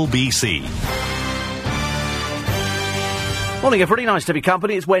LBC. Morning, everybody. Nice to be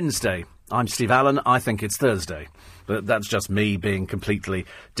company. It's Wednesday. I'm Steve Allen. I think it's Thursday. But that's just me being completely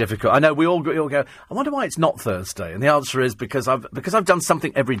difficult. I know we all go, I wonder why it's not Thursday. And the answer is because I've done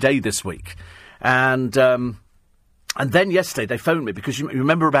something every day this week. And then yesterday they phoned me because you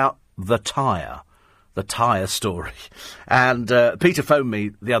remember about the tyre story. And Peter phoned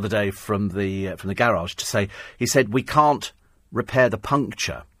me the other day from the garage to say, he said, we can't repair the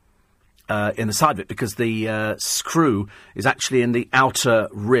puncture in the side of it because the screw is actually in the outer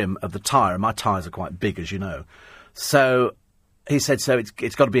rim of the tyre. And my tyres are quite big, as you know. So he said, so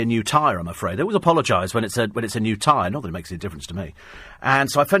it's got to be a new tyre, I'm afraid. I always apologise when it's a new tyre. Not that it makes any difference to me. And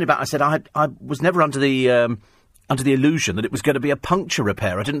so I phoned him back. I said, I was never under the illusion that it was going to be a puncture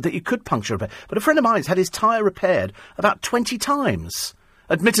repair. I didn't think you could puncture repair. But a friend of mine's had his tyre repaired about 20 times.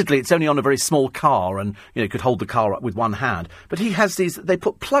 Admittedly, it's only on a very small car and, you could hold the car up with one hand. But he has these, they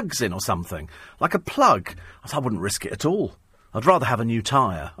put plugs in or something, like a plug. I wouldn't risk it at all. I'd rather have a new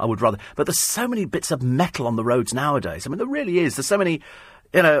tyre. I would rather. But there's so many bits of metal on the roads nowadays. I mean, there really is. There's so many,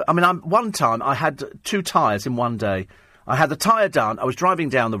 one time I had 2 tyres in one day. I had the tyre done. I was driving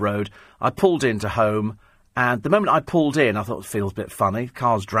down the road. I pulled into home. And the moment I pulled in, I thought it feels a bit funny.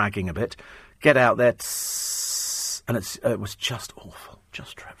 Car's dragging a bit. Get out there. And it was just awful.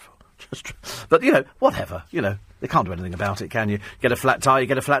 Just dreadful. But, whatever. They can't do anything about it, can you? Get a flat tyre, you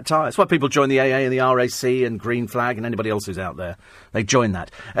get a flat tyre. That's why people join the AA and the RAC and Green Flag and anybody else who's out there. They join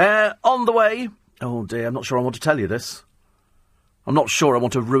that. On the way... Oh, dear, I'm not sure I want to tell you this. I'm not sure I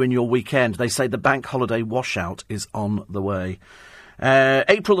want to ruin your weekend. They say the bank holiday washout is on the way.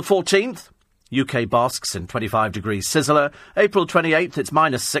 April the 14th, UK basks in 25 degrees sizzler. April 28th, it's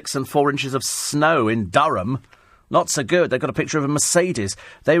 -6 and 4 inches of snow in Durham. Not so good. They've got a picture of a Mercedes.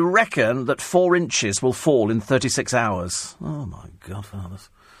 They reckon that 4 inches will fall in 36 hours. Oh, my God, fathers.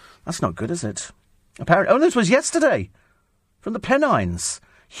 That's not good, is it? Apparently, this was yesterday, from the Pennines.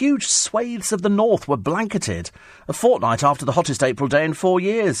 Huge swathes of the north were blanketed a fortnight after the hottest April day in 4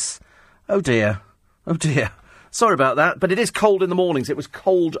 years. Oh dear. Oh dear. Sorry about that, but it is cold in the mornings. It was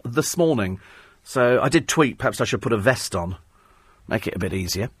cold this morning. So I did tweet, perhaps I should put a vest on. Make it a bit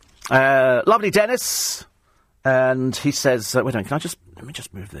easier. Lovely Dennis. And he says, wait a minute, let me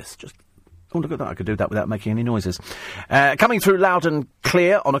just move this. Oh, look at that, I could do that without making any noises. Coming through loud and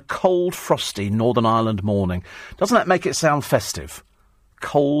clear on a cold, frosty Northern Ireland morning. Doesn't that make it sound festive?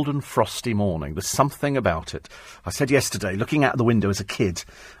 Cold and frosty morning. There's something about it. I said yesterday, looking out the window as a kid,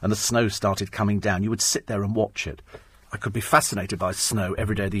 and the snow started coming down, you would sit there and watch it. I could be fascinated by snow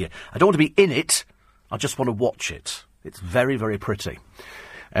every day of the year. I don't want to be in it, I just want to watch it. It's very, very pretty.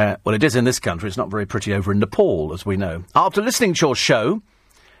 Well, it is in this country. It's not very pretty over in Nepal, as we know. After listening to your show,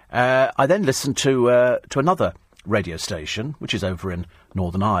 I then listened to another radio station, which is over in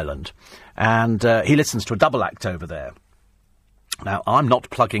Northern Ireland, and he listens to a double act over there. Now, I'm not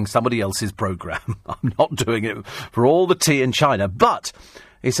plugging somebody else's programme. I'm not doing it for all the tea in China. But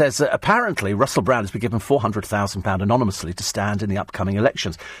he says that apparently Russell Brand has been given £400,000 anonymously to stand in the upcoming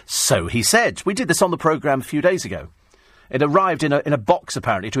elections. So he said. We did this on the programme a few days ago. It arrived in a box,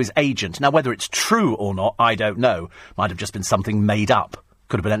 apparently, to his agent. Now, whether it's true or not, I don't know. Might have just been something made up.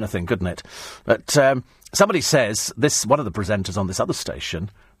 Could have been anything, couldn't it? But somebody says, one of the presenters on this other station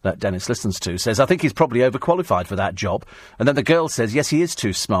that Dennis listens to, says, I think he's probably overqualified for that job. And then the girl says, yes, he is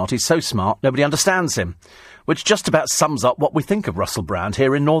too smart. He's so smart, nobody understands him. Which just about sums up what we think of Russell Brand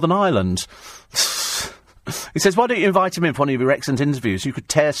here in Northern Ireland. He says, why don't you invite him in for one of your excellent interviews? You could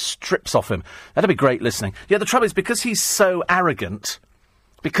tear strips off him. That'd be great listening. Yeah, the trouble is, because he's so arrogant,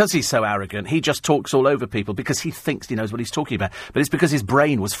 he just talks all over people because he thinks he knows what he's talking about. But it's because his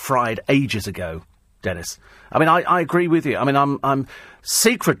brain was fried ages ago, Dennis. I mean, I agree with you. I mean, I'm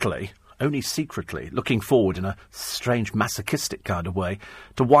only secretly, looking forward in a strange masochistic kind of way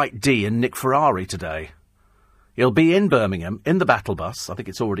to White D and Nick Ferrari today. He'll be in Birmingham, in the battle bus. I think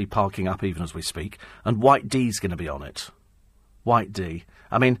it's already parking up even as we speak. And White D's going to be on it. White D.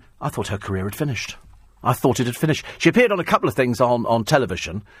 I mean, I thought her career had finished. I thought it had finished. She appeared on a couple of things on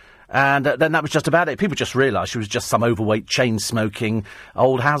television, and then that was just about it. People just realised she was just some overweight, chain-smoking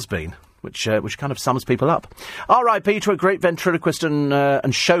old has-been, which kind of sums people up. R.I.P. to a great ventriloquist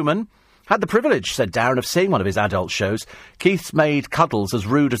and showman. Had the privilege, said Darren, of seeing one of his adult shows. Keith made cuddles as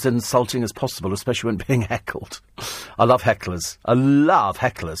rude as insulting as possible, especially when being heckled. I love hecklers. I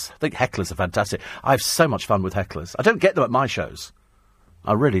think hecklers are fantastic. I have so much fun with hecklers. I don't get them at my shows.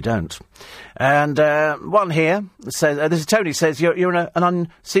 I really don't. And one here says, this is Tony, says, you're in an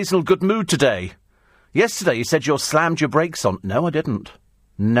unseasonal good mood today. Yesterday you said you slammed your brakes on. No, I didn't.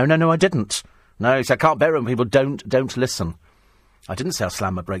 No, I didn't. No, he said, I can't bear it when people don't listen. I didn't say I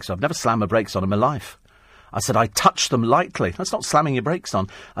slammed my brakes on. I've never slammed my brakes on in my life. I said I touched them lightly. That's not slamming your brakes on.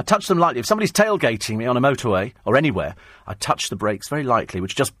 I touched them lightly. If somebody's tailgating me on a motorway or anywhere, I touch the brakes very lightly,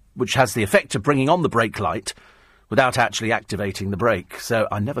 which has the effect of bringing on the brake light without actually activating the brake. So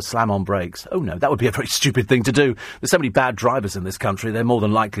I never slam on brakes. Oh, no, that would be a very stupid thing to do. There's so many bad drivers in this country, they're more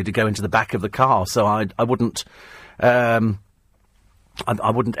than likely to go into the back of the car. So I wouldn't...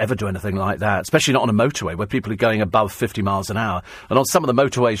 I wouldn't ever do anything like that, especially not on a motorway where people are going above 50 miles an hour. And on some of the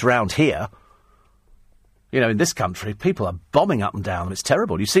motorways round here, in this country, people are bombing up and down them. It's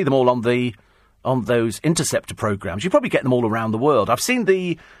terrible. You see them all on those interceptor programmes. You probably get them all around the world. I've seen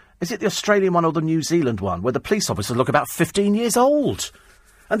is it the Australian one or the New Zealand one, where the police officers look about 15 years old.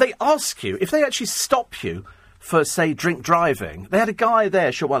 And they ask you, if they actually stop you for, say, drink driving. They had a guy there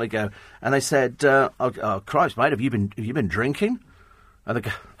a short while ago, and they said, oh Christ, mate, have you been drinking? And the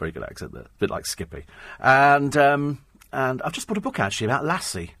guy, very good accent there, a bit like Skippy. And I've just bought a book, actually, about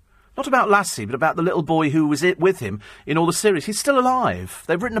Lassie. Not about Lassie, but about the little boy who was with him in all the series. He's still alive.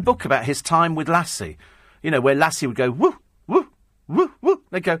 They've written a book about his time with Lassie. Where Lassie would go, woo, woo, woo, woo.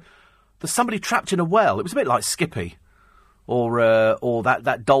 They'd go, there's somebody trapped in a well. It was a bit like Skippy. Or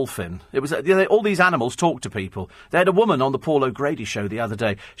that dolphin. It was all these animals talk to people. They had a woman on the Paul O'Grady show the other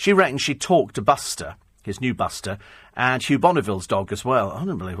day. She reckoned she talked to Buster, his new Buster, and Hugh Bonneville's dog as well. I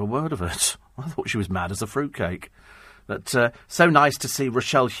didn't believe a word of it. I thought she was mad as a fruitcake. But so nice to see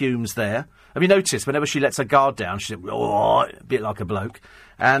Rochelle Humes there. Have you noticed, whenever she lets her guard down, she's a bit like a bloke.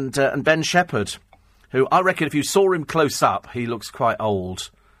 And Ben Shepherd, who I reckon if you saw him close up, he looks quite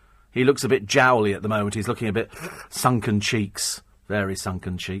old. He looks a bit jowly at the moment. He's looking a bit sunken cheeks. Very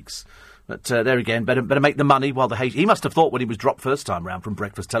sunken cheeks. But there again, better make the money while the hate... He must have thought when he was dropped first time round from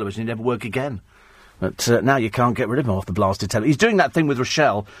breakfast television he'd never work again. But now you can't get rid of him off the blasted telly. He's doing that thing with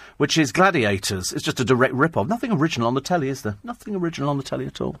Rochelle, which is Gladiators. It's just a direct rip-off. Nothing original on the telly, is there? Nothing original on the telly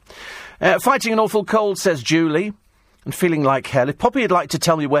at all. Fighting an awful cold, says Julie, and feeling like hell. If Poppy had liked to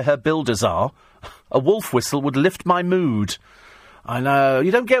tell me where her builders are, a wolf whistle would lift my mood. I know. You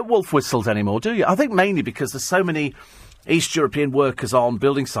don't get wolf whistles anymore, do you? I think mainly because there's so many East European workers on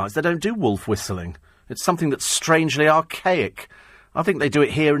building sites, they don't do wolf whistling. It's something that's strangely archaic. I think they do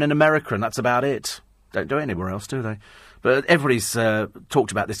it here and in America, and that's about it. Don't do it anywhere else, do they? But everybody's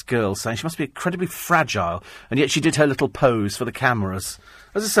talked about this girl, saying she must be incredibly fragile, and yet she did her little pose for the cameras.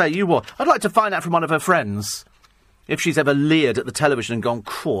 As I say, you what? I'd like to find out from one of her friends if she's ever leered at the television and gone,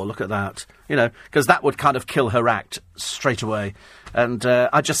 "Cool, look at that." You know, because that would kind of kill her act straight away. And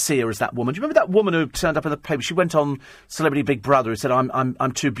I just see her as that woman. Do you remember that woman who turned up in the paper? She went on Celebrity Big Brother and said,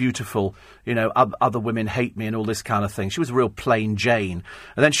 I'm too beautiful, you know, other women hate me and all this kind of thing. She was a real plain Jane.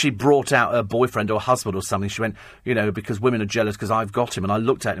 And then she brought out her boyfriend or husband or something. She went, you know, because women are jealous because I've got him. And I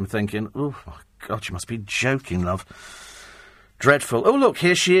looked at him thinking, oh, my God, you must be joking, love. Dreadful. Oh, look,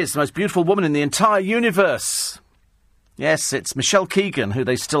 here she is, the most beautiful woman in the entire universe. Yes, it's Michelle Keegan, who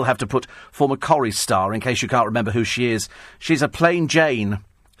they still have to put former Corrie star, in case you can't remember who she is. She's a plain Jane.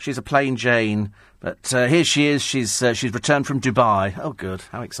 She's a plain Jane. But here she is. She's returned from Dubai. Oh, good.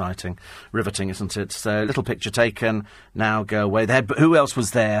 How exciting. Riveting, isn't it? So, little picture taken. Now go away. But who else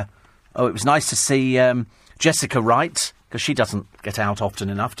was there? Oh, it was nice to see Jessica Wright, because she doesn't get out often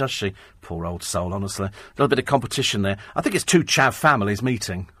enough, does she? Poor old soul, honestly. A little bit of competition there. I think it's two chav families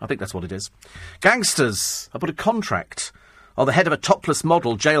meeting. I think that's what it is. Gangsters. I put a contract on the head of a topless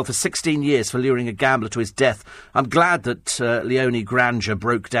model, jailed for 16 years for luring a gambler to his death. I'm glad that Leonie Granger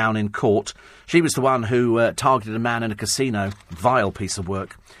broke down in court. She was the one who targeted a man in a casino. Vile piece of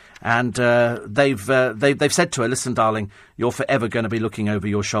work. And they've said to her, listen, darling, you're forever going to be looking over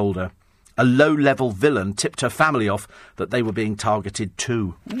your shoulder. A low-level villain tipped her family off that they were being targeted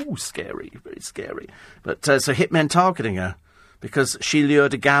too. Ooh, scary, very scary. But so hitmen targeting her because she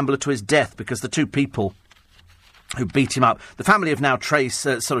lured a gambler to his death, because the two people who beat him up, the family have now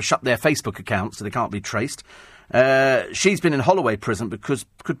sort of shut their Facebook accounts so they can't be traced. She's been in Holloway prison because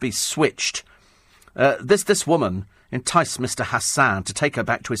could be switched. This woman enticed Mr. Hassan to take her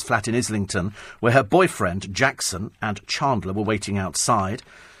back to his flat in Islington, where her boyfriend, Jackson, and Chandler were waiting outside.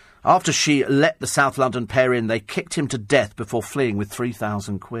 After she let the South London pair in, they kicked him to death before fleeing with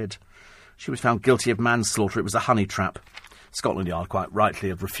 £3,000. She was found guilty of manslaughter. It was a honey trap. Scotland Yard, quite rightly,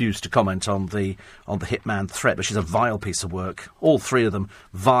 have refused to comment on the hitman threat, but she's a vile piece of work. All three of them,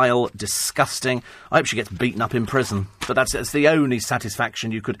 vile, disgusting. I hope she gets beaten up in prison, but that's the only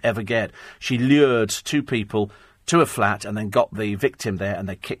satisfaction you could ever get. She lured two people to a flat and then got the victim there and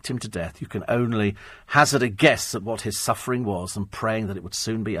they kicked him to death. You can only hazard a guess at what his suffering was and praying that it would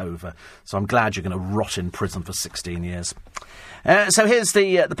soon be over. So I'm glad you're going to rot in prison for 16 years. So here's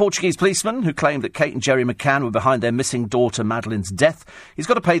the Portuguese policeman who claimed that Kate and Jerry McCann were behind their missing daughter Madeleine's death. He's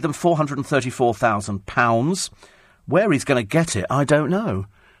got to pay them £434,000. Where he's going to get it, I don't know.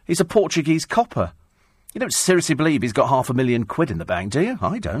 He's a Portuguese copper. You don't seriously believe he's got £500,000 in the bank, do you?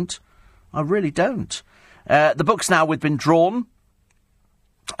 I don't. I really don't. The book's now been drawn,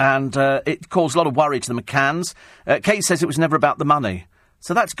 and it caused a lot of worry to the McCanns. Kate says it was never about the money,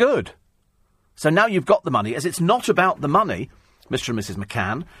 so that's good. So now you've got the money. As it's not about the money, Mr. and Mrs.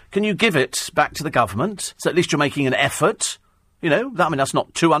 McCann, can you give it back to the government? So at least you're making an effort. You know, that's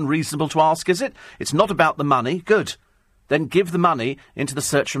not too unreasonable to ask, is it? It's not about the money. Good. Then give the money into the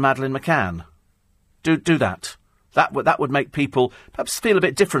search for Madeleine McCann. Do that. That would make people perhaps feel a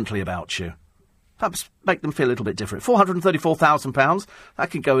bit differently about you. Perhaps make them feel a little bit different. £434,000, that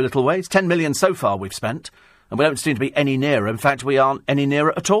could go a little way. It's 10 million so far we've spent, and we don't seem to be any nearer. In fact, we aren't any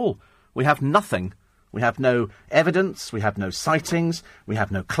nearer at all. We have nothing. We have no evidence, we have no sightings, we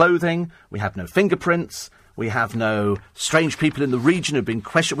have no clothing, we have no fingerprints, we have no strange people in the region who've been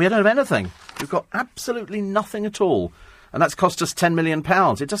questioned. We don't have anything. We've got absolutely nothing at all. And that's cost us £10 million.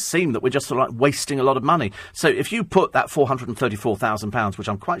 It does seem that we're just sort of like wasting a lot of money. So if you put that £434,000, which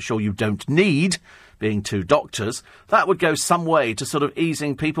I'm quite sure you don't need, being two doctors, that would go some way to sort of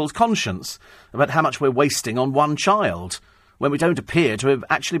easing people's conscience about how much we're wasting on one child, when we don't appear to have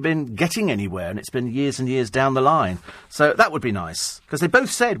actually been getting anywhere, and it's been years and years down the line. So that would be nice, because they both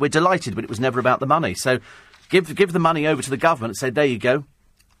said we're delighted, but it was never about the money. So give the money over to the government and say, there you go.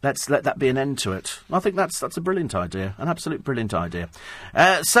 Let's let that be an end to it. I think that's a brilliant idea, an absolute brilliant idea.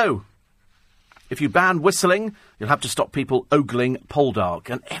 So, If you ban whistling, you'll have to stop people ogling Poldark.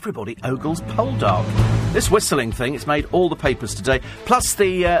 And everybody ogles Poldark. This whistling thing, it's made all the papers today. Plus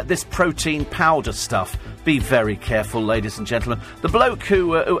this protein powder stuff. Be very careful, ladies and gentlemen. The bloke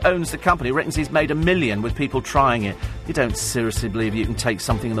who owns the company reckons he's made $1 million with people trying it. You don't seriously believe you can take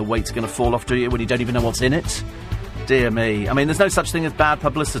something and the weight's going to fall off, do you, when you don't even know what's in it? Dear me. I mean, there's no such thing as bad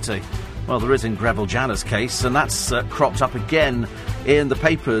publicity. Well, there is in Greville Janner's case, and that's cropped up again in the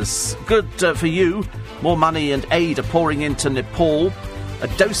papers. Good for you. More money and aid are pouring into Nepal. A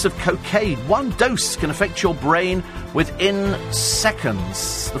dose of cocaine. One dose can affect your brain within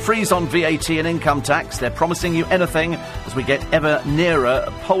seconds. The freeze on VAT and income tax. They're promising you anything as we get ever nearer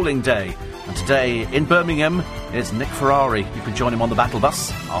polling day. And today in Birmingham is Nick Ferrari. You can join him on the battle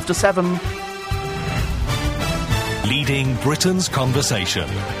bus after 7. Leading Britain's conversation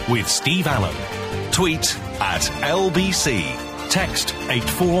with Steve Allen. Tweet at LBC. Text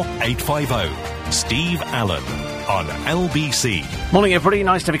 84850. Steve Allen on LBC. Morning, everybody.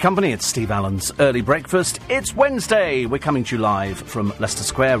 Nice to have your company. It's Steve Allen's Early Breakfast. It's Wednesday. We're coming to you live from Leicester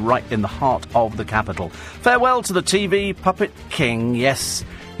Square, right in the heart of the capital. Farewell to the TV puppet king. Yes,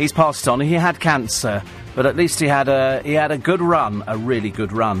 he's passed on. He had cancer. But at least he had a good run, a really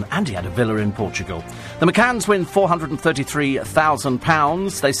good run, and he had a villa in Portugal. The McCanns win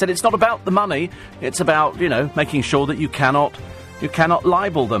 £433,000. They said it's not about the money, it's about, making sure that you cannot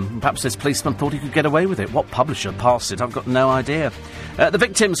libel them. Perhaps this policeman thought he could get away with it. What publisher passed it? I've got no idea. The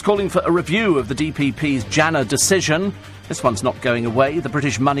victims calling for a review of the DPP's Janner decision. This one's not going away. The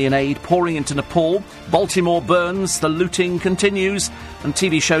British money and aid pouring into Nepal. Baltimore burns. The looting continues. And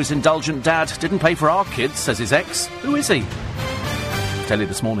TV show's indulgent dad didn't pay for our kids, says his ex. Who is he? Tell you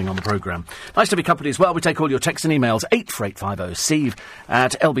this morning on the programme. Nice to be company as well. We take all your texts and emails. 84850 steve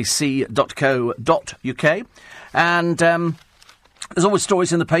at lbc.co.uk. And there's always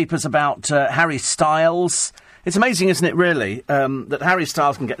stories in the papers about Harry Styles. It's amazing, isn't it, really, that Harry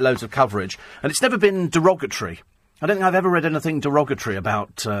Styles can get loads of coverage. And it's never been derogatory. I don't think I've ever read anything derogatory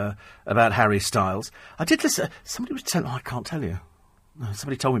about Harry Styles. I did listen. Somebody was telling. I can't tell you.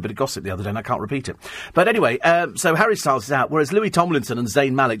 Somebody told me a bit of gossip the other day, and I can't repeat it. But anyway, so Harry Styles is out, whereas Louis Tomlinson and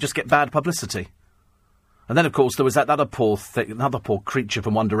Zayn Malik just get bad publicity. And then, of course, there was that other poor creature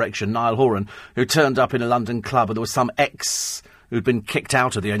from One Direction, Niall Horan, who turned up in a London club, and there was some ex who'd been kicked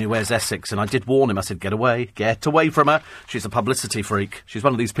out of the Only Wears Essex, and I did warn him. I said, get away from her. She's a publicity freak. She's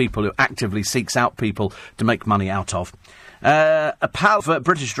one of these people who actively seeks out people to make money out of. A pal of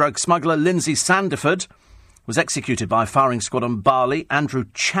British drug smuggler Lindsay Sandiford was executed by a firing squad on Bali. Andrew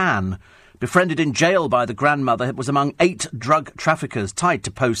Chan, befriended in jail by the grandmother, was among 8 drug traffickers tied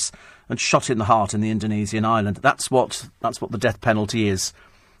to posts and shot in the heart in the Indonesian island. That's what the death penalty is.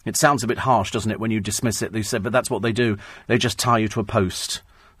 It sounds a bit harsh, doesn't it, when you dismiss it? They said, but that's what they do. They just tie you to a post.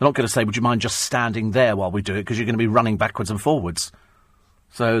 They're not going to say, would you mind just standing there while we do it, because you're going to be running backwards and forwards.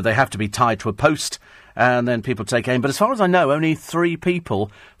 So they have to be tied to a post, and then people take aim. But as far as I know, only 3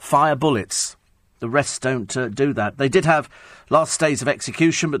 people fire bullets. The rest don't do that. They did have last days of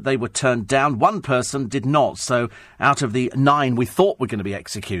execution, but they were turned down. 1 person did not. So out of the 9 we thought were going to be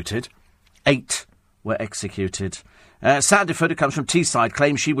executed, 8 were executed. Sandiford, who comes from Teesside,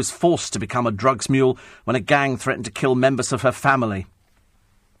 claims she was forced to become a drugs mule when a gang threatened to kill members of her family.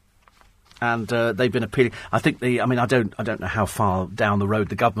 And they've been appealing. I think I don't know how far down the road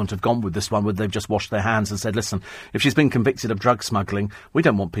the government have gone with this one, whether they've just washed their hands and said, listen, if she's been convicted of drug smuggling, we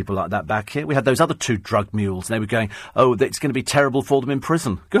don't want people like that back here. We had those other 2 drug mules, and they were going, oh, it's going to be terrible for them in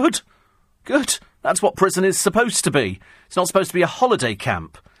prison. Good. That's what prison is supposed to be. It's not supposed to be a holiday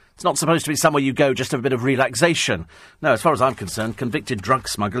camp. It's not supposed to be somewhere you go just to have a bit of relaxation. No, as far as I'm concerned, convicted drug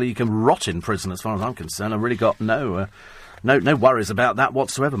smuggler, you can rot in prison as far as I'm concerned. I've really got no worries about that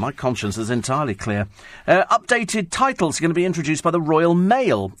whatsoever. My conscience is entirely clear. Updated titles are going to be introduced by the Royal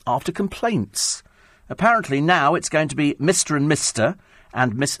Mail after complaints. Apparently now it's going to be Mr. and Mr.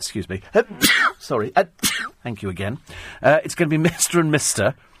 and Miss... Excuse me. Sorry. Thank you again. It's going to be Mr. and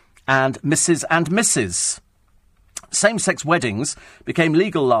Mr. and Mrs. and Mrs. Same-sex weddings became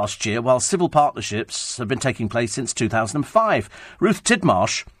legal last year, while civil partnerships have been taking place since 2005. Ruth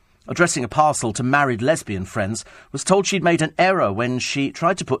Tidmarsh, addressing a parcel to married lesbian friends, was told she'd made an error when she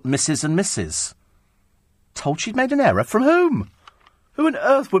tried to put Mrs. and Mrs. Told she'd made an error? From whom? Who on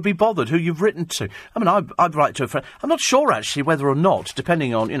earth would be bothered who you've written to? I mean, I'd write to a friend. I'm not sure, actually, whether or not,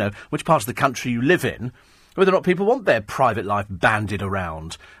 depending on, which part of the country you live in, whether or not people want their private life banded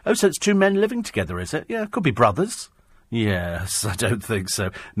around. Oh, so it's 2 men living together, is it? Yeah, could be brothers. Yes, I don't think so.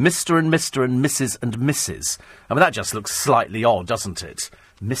 Mr. and Mr. and Mrs. and Mrs. I mean, that just looks slightly odd, doesn't it?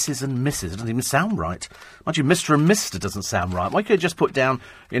 Mrs. and Mrs. It doesn't even sound right. Mind you, Mr. and Mr. doesn't sound right. Why can't you just put down,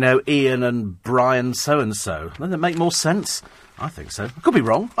 Ian and Brian so-and-so? Doesn't it make more sense? I think so. I could be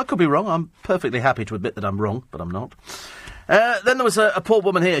wrong. I'm perfectly happy to admit that I'm wrong, but I'm not. Then there was a poor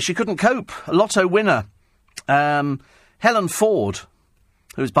woman here. She couldn't cope. A lotto winner. Helen Ford,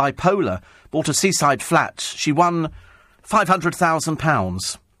 who's bipolar, bought a seaside flat. She won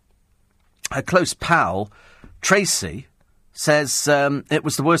 £500,000. Her close pal, Tracy, says it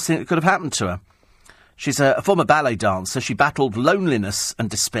was the worst thing that could have happened to her. She's a former ballet dancer. She battled loneliness and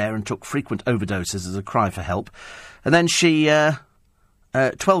despair and took frequent overdoses as a cry for help. And then she,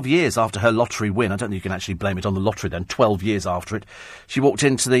 12 years after her lottery win, I don't think you can actually blame it on the lottery then, 12 years after it, she walked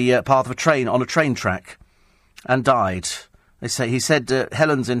into the path of a train on a train track and died. He said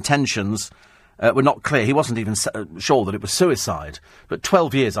Helen's intentions were not clear. He wasn't even sure that it was suicide. But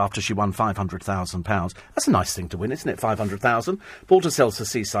 12 years after she won £500,000, that's a nice thing to win, isn't it, 500,000? Bought herself a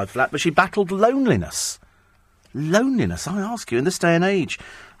seaside flat, but she battled loneliness. Loneliness, I ask you, in this day and age.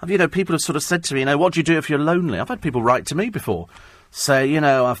 People have sort of said to me, what do you do if you're lonely? I've had people write to me before. Say,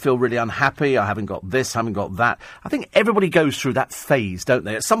 I feel really unhappy, I haven't got this, haven't got that. I think everybody goes through that phase, don't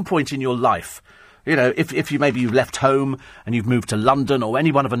they? At some point in your life, if you've left home and you've moved to London or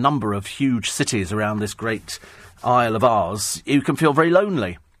any one of a number of huge cities around this great isle of ours, you can feel very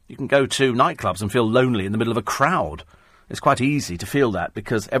lonely. You can go to nightclubs and feel lonely in the middle of a crowd. It's quite easy to feel that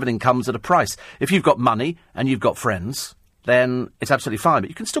because everything comes at a price. If you've got money and you've got friends, then it's absolutely fine. But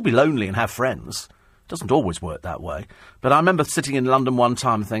you can still be lonely and have friends. It doesn't always work that way. But I remember sitting in London one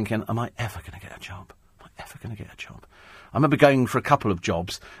time thinking, am I ever going to get a job? I remember going for a couple of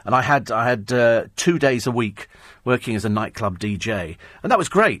jobs, and I had 2 days a week working as a nightclub DJ, and that was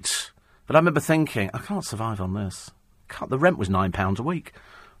great. But I remember thinking, I can't survive on this. The rent was £9 a week.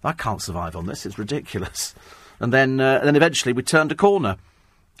 I can't survive on this. It's ridiculous. And then eventually we turned a corner,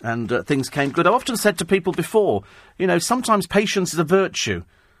 and things came good. I've often said to people before, sometimes patience is a virtue.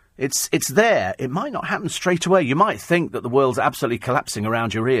 It's there. It might not happen straight away. You might think that the world's absolutely collapsing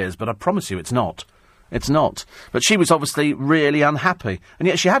around your ears, but I promise you it's not. It's not. But she was obviously really unhappy. And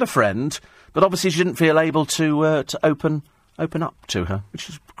yet she had a friend, but obviously she didn't feel able to open up to her, which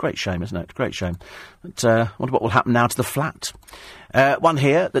is a great shame, isn't it? Great shame. But I wonder what will happen now to the flat. One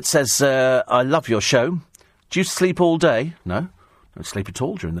here that says, I love your show. Do you sleep all day? No. I don't sleep at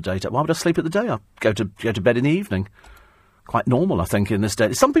all during the daytime. Why would I sleep at the day? I go to bed in the evening. Quite normal, I think, in this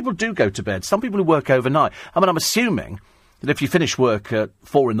day. Some people do go to bed. Some people who work overnight. I mean, I'm assuming that if you finish work at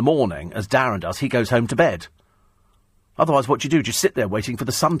 4 a.m, as Darren does, he goes home to bed. Otherwise, what do? Do you sit there waiting for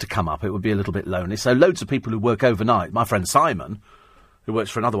the sun to come up? It would be a little bit lonely. So loads of people who work overnight, my friend Simon, who works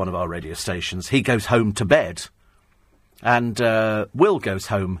for another one of our radio stations, he goes home to bed. And Will goes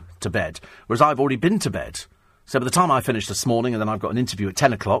home to bed, whereas I've already been to bed. So by the time I finish this morning, and then I've got an interview at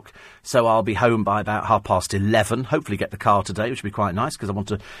 10 o'clock, so I'll be home by about 11:30, hopefully get the car today, which would be quite nice, because I want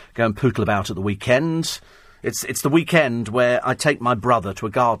to go and pootle about at the weekend. It's the weekend where I take my brother to a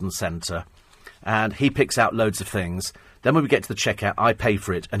garden centre, and he picks out loads of things. Then when we get to the checkout, I pay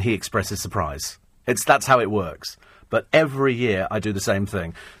for it, and he expresses surprise. That's how it works. But every year I do the same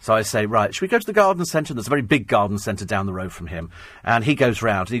thing. So I say, right, should we go to the garden centre? There's a very big garden centre down the road from him. And he goes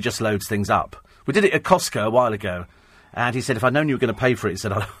round and he just loads things up. We did it at Costco a while ago. And he said, if I'd known you were going to pay for it, he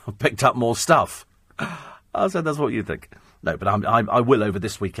said, I'd have picked up more stuff. I said, that's what you think. No, but I will over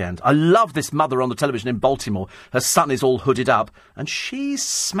this weekend. I love this mother on the television in Baltimore. Her son is all hooded up, and she's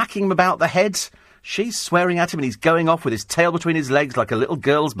smacking him about the head. She's swearing at him, and he's going off with his tail between his legs like a little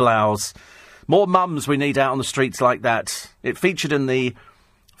girl's blouse. More mums we need out on the streets like that. It featured in the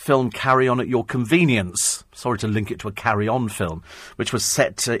film Carry On at Your Convenience. Sorry to link it to a Carry On film, which was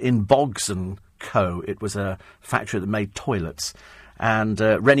set in Boggs and Co. It was a factory that made toilets. And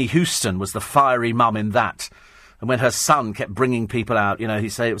Rennie Houston was the fiery mum in that. And when her son kept bringing people out, he'd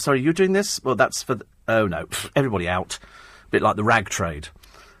say, sorry, you're doing this? Well, that's for... Oh, no, everybody out. A bit like the rag trade.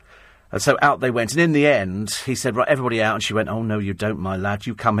 And so out they went. And in the end, he said, right, everybody out. And she went, oh, no, you don't, my lad.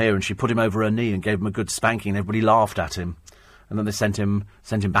 You come here. And she put him over her knee and gave him a good spanking. And everybody laughed at him. And then they sent him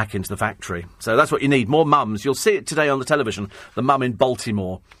back into the factory. So that's what you need. More mums. You'll see it today on the television. The mum in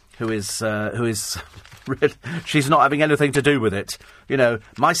Baltimore who is she's not having anything to do with it.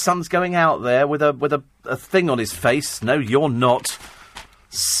 My son's going out there with a thing on his face. No, you're not.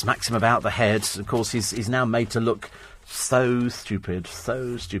 Smacks him about the head. Of course, he's now made to look so stupid.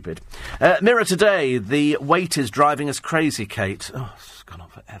 Mirror today, the wait is driving us crazy, Kate. Oh, it's gone on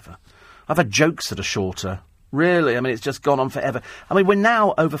forever. I've had jokes that are shorter. Really, it's just gone on forever. We're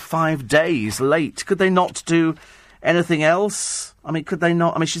now over 5 days late. Could they not do anything else? Could they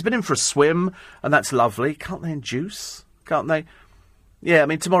not? She's been in for a swim, and that's lovely. Can't they induce? Can't they? Yeah, I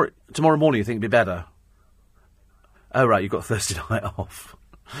mean, tomorrow morning you think it'd be better? Oh, right, you've got Thursday night off.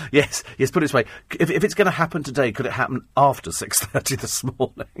 Yes, put it this way. If it's going to happen today, could it happen after 6:30 this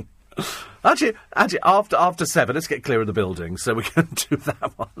morning? Actually, after 7, let's get clear of the building so we can do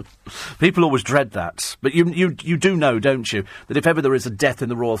that one. People always dread that. But you do know, don't you, that if ever there is a death in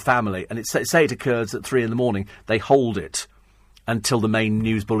the royal family, and say it occurs at 3 in the morning, they hold it until the main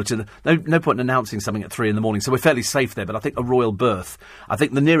news bulletin. No point in announcing something at 3 in the morning, so we're fairly safe there. But I think a royal birth, I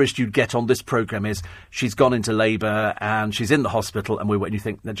think the nearest you'd get on this programme is she's gone into labour and she's in the hospital, and you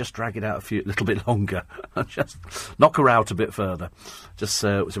think, no, just drag it out a little bit longer, just knock her out a bit further, just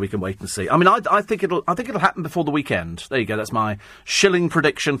so we can wait and see. I mean, I think it'll happen before the weekend. There you go. That's my shilling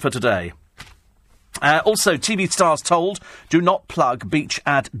prediction for today. Also, TV stars told, do not plug beach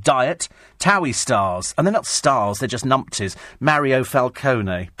ad diet. Towie stars. And they're not stars, they're just numpties. Mario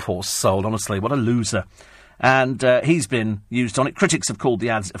Falcone. Poor soul, honestly, what a loser. And he's been used on it. Critics have called the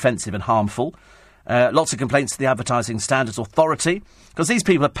ads offensive and harmful. Lots of complaints to the Advertising Standards Authority, because these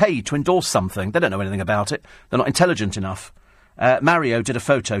people are paid to endorse something. They don't know anything about it. They're not intelligent enough. Mario did a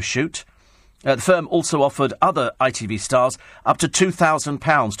photo shoot. The firm also offered other ITV stars up to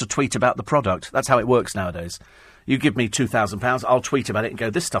 £2,000 to tweet about the product. That's how it works nowadays. You give me £2,000, I'll tweet about it and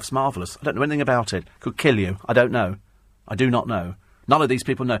go, this stuff's marvellous. I don't know anything about it. Could kill you. I don't know. I do not know. None of these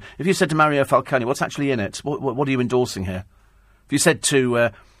people know. If you said to Mario Falcone, what's actually in it? What are you endorsing here? If you said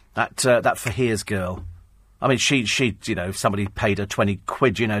to that Fahir's girl, I mean, she if somebody paid her 20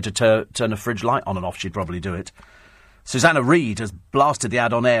 quid, to turn a fridge light on and off, she'd probably do it. Susanna Reid has blasted the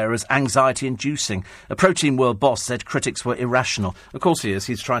ad on air as anxiety-inducing. A Protein World boss said critics were irrational. Of course he is.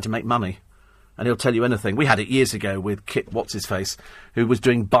 He's trying to make money. And he'll tell you anything. We had it years ago with Kit What's-His-Face, who was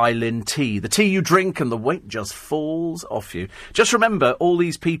doing Bailin tea. The tea you drink and the weight just falls off you. Just remember, all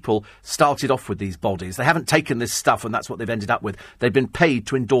these people started off with these bodies. They haven't taken this stuff and that's what they've ended up with. They've been paid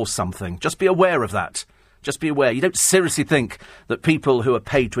to endorse something. Just be aware of that. Just be aware. You don't seriously think that people who are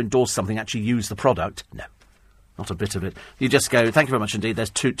paid to endorse something actually use the product. No. Not a bit of it. You just go, thank you very much indeed, there's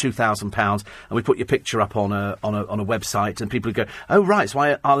 £2,000, and we put your picture up on a website, and people go, oh, right,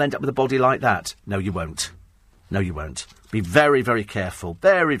 so I'll end up with a body like that. No, you won't. No, you won't. Be very, very careful.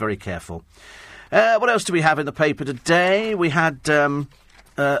 Very, very careful. What else do we have in the paper today? We had,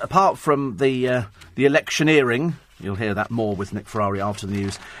 apart from the electioneering, you'll hear that more with Nick Ferrari after the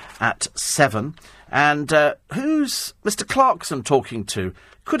news at 7. And who's Mr Clarkson talking to?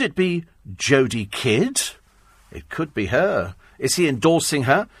 Could it be Jodie Kidd? It could be her. Is he endorsing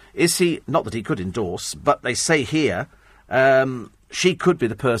her? Is he... Not that he could endorse, but they say here she could be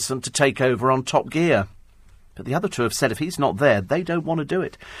the person to take over on Top Gear. But the other two have said if he's not there, they don't want to do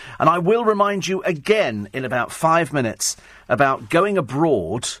it. And I will remind you again in about 5 minutes about going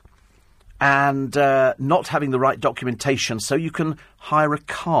abroad and not having the right documentation so you can hire a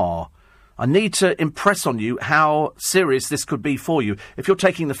car. I need to impress on you how serious this could be for you. If you're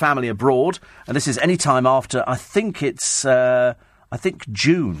taking the family abroad, and this is any time after, I think it's,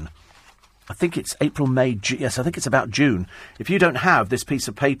 June. I think it's April, May, yes, I think it's about June. If you don't have this piece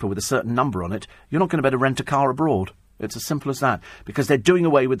of paper with a certain number on it, you're not going to be able to rent a car abroad. It's as simple as that. Because they're doing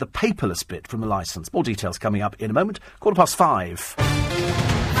away with the paperless bit from the licence. More details coming up in a moment. 5:15.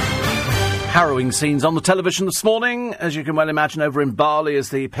 Harrowing scenes on the television this morning, as you can well imagine, over in Bali,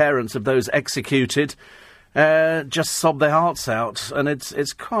 as the parents of those executed just sob their hearts out, and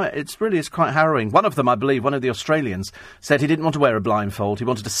it's quite harrowing. One of them, I believe, one of the Australians, said he didn't want to wear a blindfold. He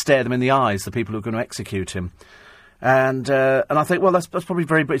wanted to stare them in the eyes, the people who were going to execute him. And I think, well, that's probably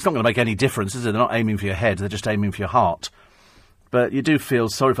very. It's not going to make any difference, is it? They're not aiming for your head; they're just aiming for your heart. But you do feel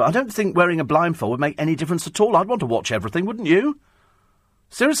sorry for. I don't think wearing a blindfold would make any difference at all. I'd want to watch everything, wouldn't you?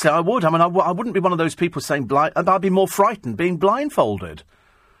 Seriously, I would. I mean, I wouldn't be one of those people saying blind. I'd be more frightened being blindfolded.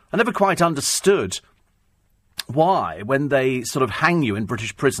 I never quite understood why, when they sort of hang you in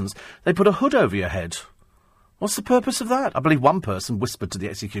British prisons, they put a hood over your head. What's the purpose of that? I believe one person whispered to the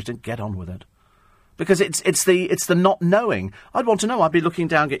executioner, "Get on with it," because it's the not knowing. I'd want to know. I'd be looking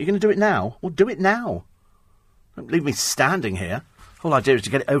down. You're going to do it now? Well, do it now. Don't leave me standing here. The whole idea is to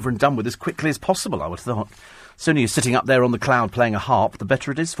get it over and done with as quickly as possible, I would have thought. Sooner you're sitting up there on the cloud playing a harp, the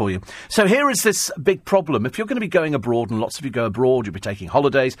better it is for you. So here is this big problem. If you're going to be going abroad, and lots of you go abroad, you'll be taking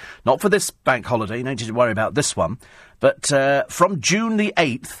holidays, not for this bank holiday, you don't need to worry about this one, but from June the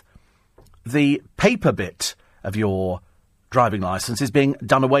 8th, the paper bit of your driving licence is being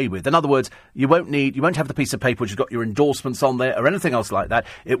done away with. In other words, you won't have the piece of paper which has got your endorsements on there or anything else like that.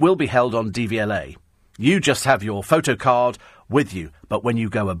 It will be held on DVLA. You just have your photo card with you. But when you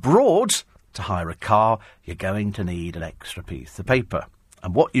go abroad to hire a car, you're going to need an extra piece of paper.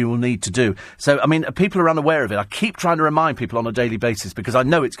 And what you will need to do. So, I mean, people are unaware of it. I keep trying to remind people on a daily basis because I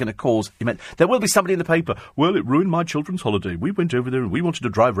know it's going to cause... There will be somebody in the paper, well, it ruined my children's holiday. We went over there and we wanted to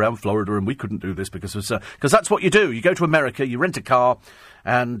drive around Florida and we couldn't do this because that's what you do. You go to America, you rent a car,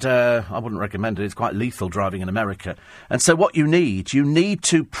 and I wouldn't recommend it. It's quite lethal driving in America. And so what you need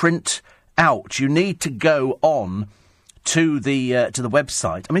to print out. You need to go on to the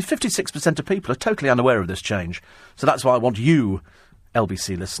website. I mean, 56% of people are totally unaware of this change. So that's why I want you...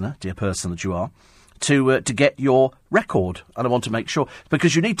 LBC listener, dear person that you are, to get your record. And I want to make sure,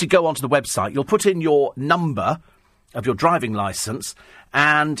 because you need to go onto the website, you'll put in your number of your driving licence,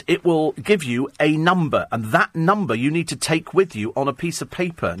 and it will give you a number. And that number you need to take with you on a piece of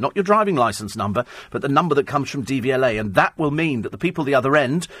paper. Not your driving licence number, but the number that comes from DVLA. And that will mean that the people at the other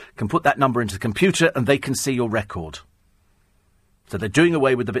end can put that number into the computer and they can see your record. So they're doing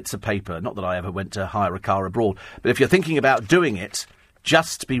away with the bits of paper. Not that I ever went to hire a car abroad. But if you're thinking about doing it...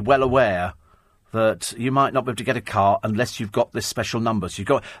 just be well aware that you might not be able to get a car unless you've got this special number. So you've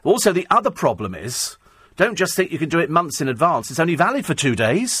got... Also, the other problem is, don't just think you can do it months in advance. It's only valid for 2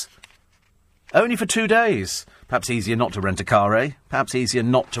 days. Only for 2 days. Perhaps easier not to rent a car, eh? Perhaps easier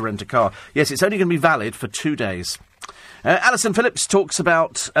not to rent a car. Yes, it's only going to be valid for 2 days. Alison Phillips talks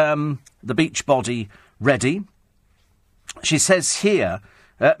about the beach body ready. She says here...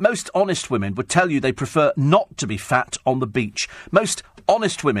 most honest women would tell you they prefer not to be fat on the beach. Most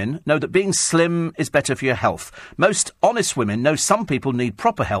honest women know that being slim is better for your health. Most honest women know some people need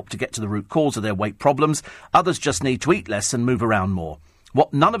proper help to get to the root cause of their weight problems. Others just need to eat less and move around more.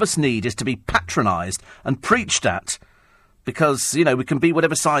 What none of us need is to be patronised and preached at, because, you know, we can be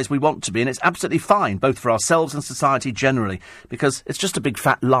whatever size we want to be, and it's absolutely fine, both for ourselves and society generally, because it's just a big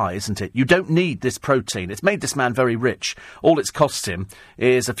fat lie, isn't it? You don't need this protein. It's made this man very rich. All it's cost him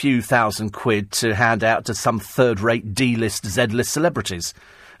is a few £1,000 to hand out to some third-rate D-list, Z-list celebrities.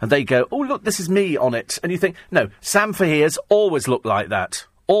 And they go, oh, look, this is me on it. And you think, no, Sam Fahir's always looked like that.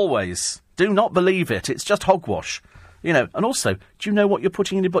 Always. Do not believe it. It's just hogwash. You know, and also, do you know what you're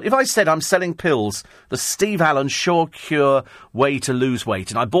putting in your body? If I said I'm selling pills, the Steve Allen Sure Cure way to lose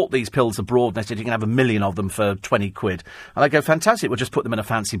weight, and I bought these pills abroad, and they said you can have 1 million of them for 20 quid. And I go, fantastic, we'll just put them in a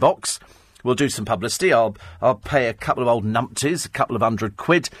fancy box. We'll do some publicity. I'll pay a couple of old numpties, a couple of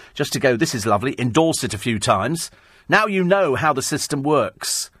 £100 just to go, this is lovely, endorse it a few times. Now you know how the system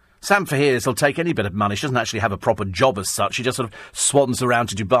works. Sam Fahir's will take any bit of money. She doesn't actually have a proper job as such. She just sort of swans around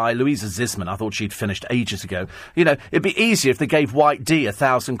to Dubai. Louisa Zisman, I thought she'd finished ages ago. You know, it'd be easier if they gave White D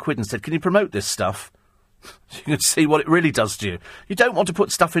 £1,000 and said, can you promote this stuff? You can see what it really does to you. You don't want to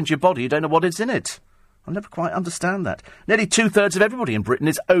put stuff into your body. You don't know what is in it. I'll never quite understand that. Nearly 2/3 of everybody in Britain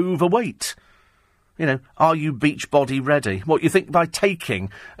is overweight. You know, are you beach body ready? What, you think by taking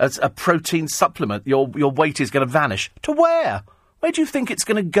a protein supplement your weight is going to vanish? To where? Where do you think it's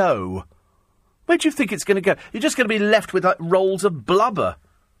going to go? Where do you think it's going to go? You're just going to be left with, like, rolls of blubber.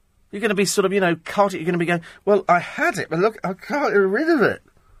 You're going to be sort of, you know, you're going to be going, well, I had it, but look, I can't get rid of it.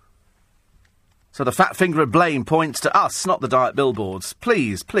 So the fat finger of blame points to us, not the diet billboards.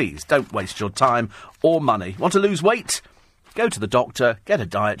 Please, please, don't waste your time or money. Want to lose weight? Go to the doctor, get a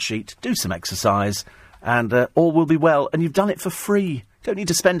diet sheet, do some exercise, and all will be well. And you've done it for free. Don't need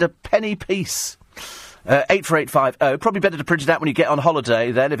to spend a penny piece. 84850. Probably better to print it out when you get on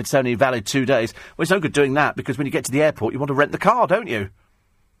holiday then, if it's only valid 2 days. Well, it's no good doing that, because when you get to the airport, you want to rent the car, don't you?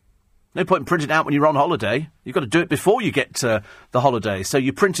 No point in printing it out when you're on holiday. You've got to do it before you get to the holiday. So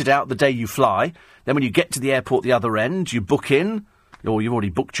you print it out the day you fly. Then when you get to the airport the other end, you book in, or you've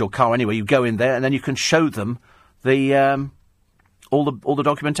already booked your car anyway, you go in there, and then you can show them the all the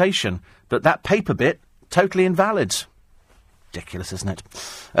documentation. But that paper bit, totally invalid. Ridiculous, isn't it?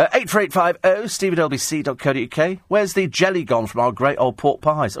 84850 steve@lbc.co.uk. Where's the jelly gone from our great old pork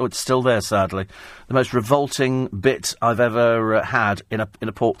pies? Oh, it's still there, sadly. The most revolting bit I've ever had in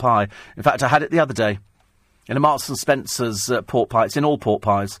a pork pie. In fact, I had it the other day in a Marks and Spencer's pork pie. It's in all pork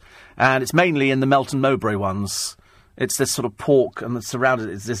pies, and it's mainly in the Melton Mowbray ones. It's this sort of pork, and surrounded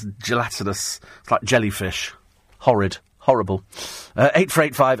it's this gelatinous, it's like jellyfish. Horrid. Horrible.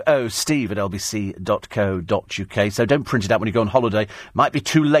 84850 steve@lbc.co.uk. So don't print it out when you go on holiday. Might be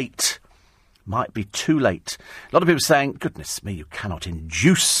too late. Might be too late. A lot of people saying, goodness me, you cannot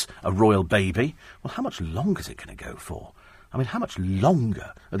induce a royal baby. Well, how much longer is it going to go for? I mean, how much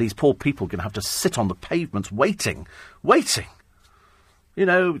longer are these poor people going to have to sit on the pavements waiting? You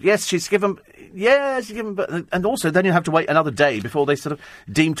know, yes, she's given... But, and also, then you have to wait another day before they sort of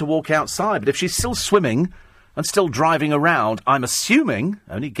deem to walk outside. But if she's still swimming... and still driving around, I'm assuming,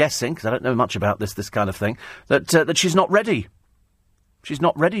 only guessing, because I don't know much about this kind of thing, that she's not ready. She's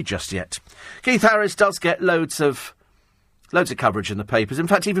not ready just yet. Keith Harris does get loads of Loads of coverage in the papers. In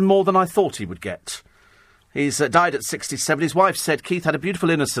fact, even more than I thought he would get. He's died at 67. His wife said Keith had a beautiful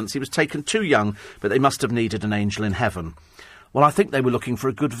innocence. He was taken too young, but they must have needed an angel in heaven. Well, I think they were looking for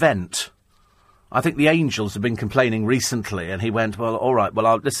a good vent. I think the angels have been complaining recently, and he went, well, all right,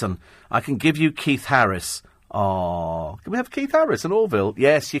 well, listen, I can give you Keith Harris. Oh, can we have Keith Harris in Orville?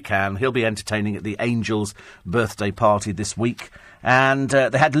 Yes, you can. He'll be entertaining at the Angels' birthday party this week. And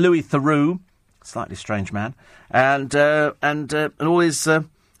they had Louis Theroux, slightly strange man, and all his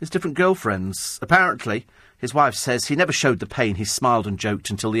different girlfriends. Apparently, his wife says he never showed the pain. He smiled and joked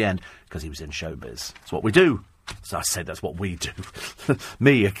until the end, because he was in showbiz. It's what we do. So I said that's what we do.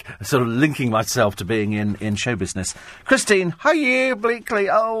 Me, sort of linking myself to being in show business. Christine, hiya, Bleakley.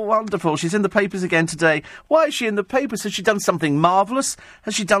 Oh, wonderful. She's in the papers again today. Why is she in the papers? Has she done something marvellous?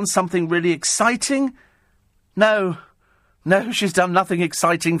 Has she done something really exciting? No, she's done nothing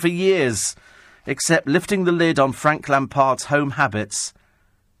exciting for years, except lifting the lid on Frank Lampard's home habits.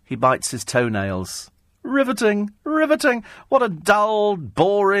 He bites his toenails. Riveting. What a dull,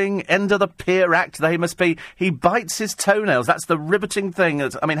 boring, end-of-the-pier act they must be. He bites his toenails. That's the riveting thing.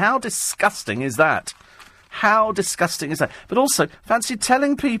 I mean, how disgusting is that? But also, fancy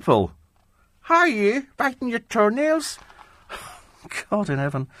telling people, "Are you biting your toenails?" God in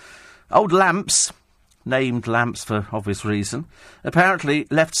heaven. Old Lamps, named Lamps for obvious reason, apparently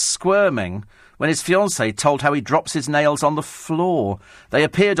left squirming when his fiancée told how he drops his nails on the floor. They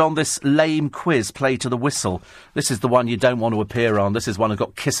appeared on this lame quiz, Play to the Whistle. This is the one you don't want to appear on. This is one that's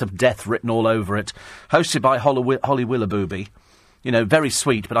got Kiss of Death written all over it. Hosted by Holly Willoughby. You know, very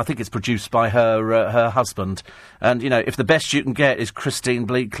sweet, but I think it's produced by her husband. And, you know, if the best you can get is Christine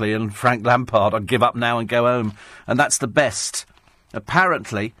Bleakley and Frank Lampard, I'd give up now and go home. And that's the best.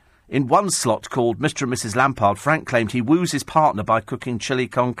 Apparently, in one slot called Mr. and Mrs. Lampard, Frank claimed he woos his partner by cooking chili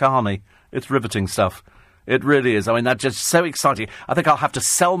con carne. It's riveting stuff. It really is. I mean, that's just so exciting. I think I'll have to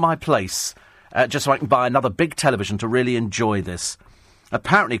sell my place just so I can buy another big television to really enjoy this.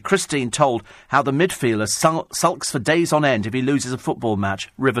 Apparently, Christine told how the midfielder sulks for days on end if he loses a football match.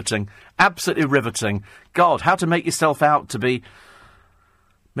 Riveting. Absolutely riveting. God, how to make yourself out to be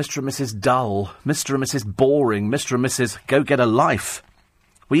Mr. and Mrs. Dull, Mr. and Mrs. Boring, Mr. and Mrs. Go Get a Life.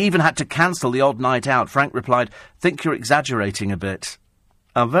 We even had to cancel the odd night out. Frank replied, "Think you're exaggerating a bit."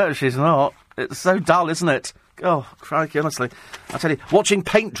 I bet she's not. It's so dull, isn't it? Oh, crikey, honestly. I tell you, watching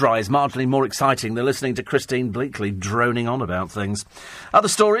paint dry is marginally more exciting than listening to Christine Bleakley droning on about things. Other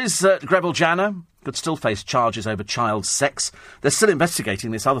stories, Greville Janner could still face charges over child sex. They're still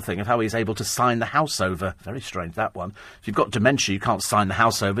investigating this other thing of how he's able to sign the house over. Very strange, that one. If you've got dementia, you can't sign the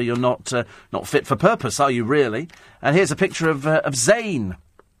house over. You're not fit for purpose, are you, really? And here's a picture of Zayn.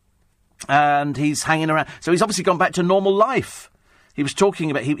 And he's hanging around. So he's obviously gone back to normal life. He was talking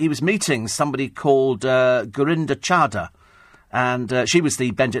about... He was meeting somebody called Gurinder Chadha, and she was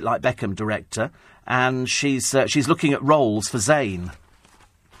the Bend It Like Beckham director, and she's looking at roles for Zayn.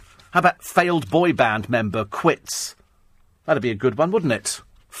 How about failed boy band member quits? That'd be a good one, wouldn't it?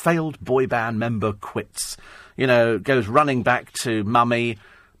 Failed boy band member quits. You know, goes running back to mummy,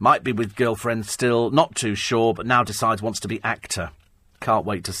 might be with girlfriend still, not too sure, but now decides wants to be actor. Can't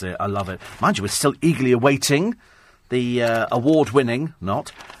wait to see it. I love it. Mind you, we're still eagerly awaiting the award-winning,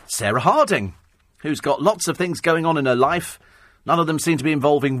 Sarah Harding, who's got lots of things going on in her life. None of them seem to be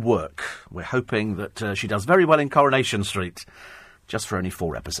involving work. We're hoping that she does very well in Coronation Street, just for only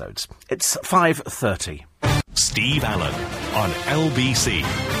 4 episodes. It's 5:30. Steve Allen on LBC.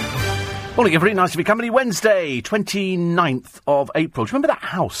 Morning, everybody. Nice to be company. Wednesday, 29th of April. Do you remember that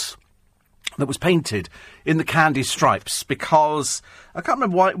house that was painted in the candy stripes? Because I can't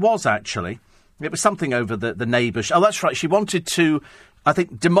remember why it was, actually. It was something over the neighbours. Oh, that's right. She wanted to, I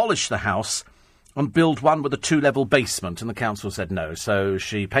think, demolish the house and build one with a 2-level basement, and the council said no. So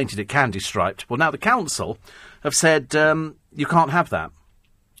she painted it candy-striped. Well, now the council have said you can't have that.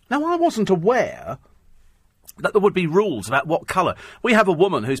 Now, I wasn't aware that there would be rules about what colour. We have a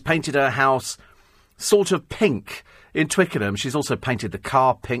woman who's painted her house sort of pink in Twickenham. She's also painted the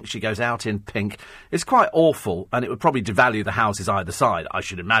car pink. She goes out in pink. It's quite awful, and it would probably devalue the houses either side, I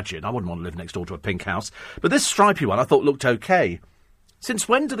should imagine. I wouldn't want to live next door to a pink house. But this stripy one I thought looked OK. Since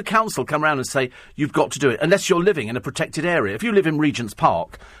when do the council come round and say you've got to do it? Unless you're living in a protected area. If you live in Regent's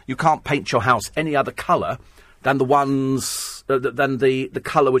Park, you can't paint your house any other colour than the ones... than the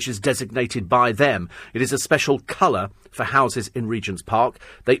colour which is designated by them. It is a special colour for houses in Regent's Park.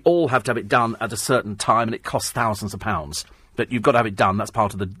 They all have to have it done at a certain time, and it costs thousands of pounds. But you've got to have it done. That's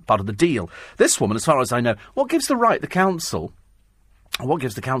part of the deal. This woman, as far as I know, what gives the council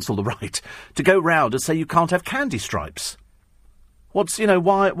the right to go round and say you can't have candy stripes?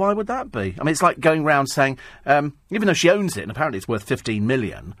 Why would that be? I mean, it's like going round saying, even though she owns it, and apparently it's worth 15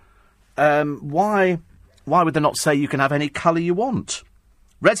 million, why would they not say you can have any colour you want?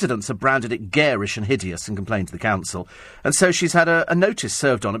 Residents have branded it garish and hideous and complained to the council, and so she's had a notice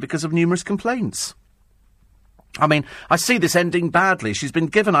served on her because of numerous complaints. I mean, I see this ending badly. She's been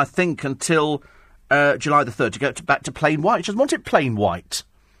given, I think, until July the 3rd to go back to plain white. She doesn't want it plain white.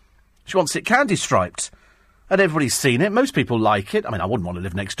 She wants it candy-striped. And everybody's seen it. Most people like it. I mean, I wouldn't want to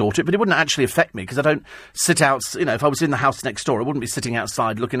live next door to it, but it wouldn't actually affect me because I don't sit out... if I was in the house next door, I wouldn't be sitting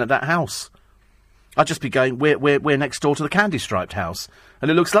outside looking at that house. I'd just be going, we're next door to the candy-striped house. And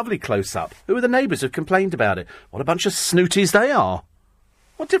it looks lovely close up. Who are the neighbours who've complained about it? What a bunch of snooties they are.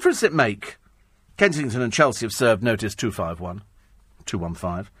 What difference does it make? Kensington and Chelsea have served notice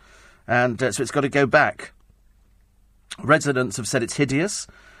 215. And so it's got to go back. Residents have said it's hideous.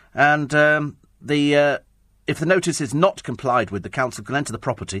 And if the notice is not complied with, the council can enter the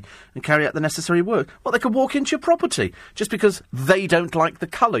property and carry out the necessary work. Well, they can walk into your property just because they don't like the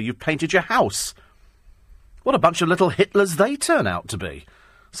colour you've painted your house. What a bunch of little Hitlers they turn out to be.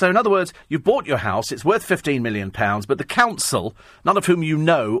 So, in other words, you've bought your house, it's worth £15 million, but the council, none of whom you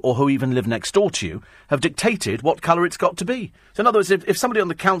know or who even live next door to you, have dictated what colour it's got to be. So, in other words, if somebody on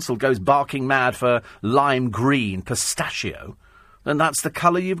the council goes barking mad for lime green pistachio, then that's the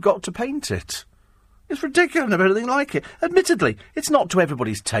colour you've got to paint it. It's ridiculous. I've never heard anything like it. Admittedly, it's not to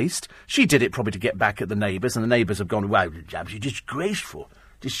everybody's taste. She did it probably to get back at the neighbours, and the neighbours have gone, wow, it's absolutely disgraceful.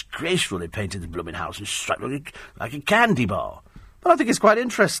 Disgraceful they painted the blooming house and struck like a candy bar. But I think it's quite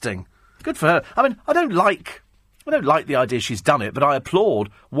interesting. Good for her. I mean, I don't like the idea she's done it, but I applaud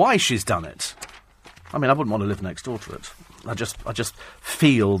why she's done it. I mean, I wouldn't want to live next door to it. I just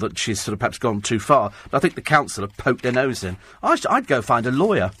feel that she's sort of perhaps gone too far. But I think the council have poked their nose in. I'd go find a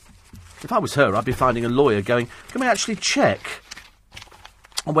lawyer. If I was her, I'd be finding a lawyer going, can we actually check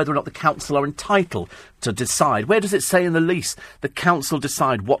on whether or not the council are entitled to decide? Where does it say in the lease the council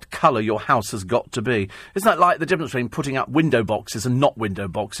decide what colour your house has got to be? Isn't that like the difference between putting up window boxes and not window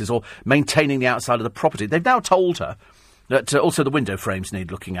boxes, or maintaining the outside of the property? They've now told her that also the window frames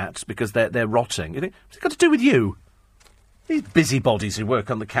need looking at because they're rotting. You think, what's it got to do with you? These busybodies who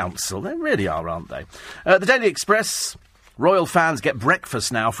work on the council, they really are, aren't they? The Daily Express, royal fans get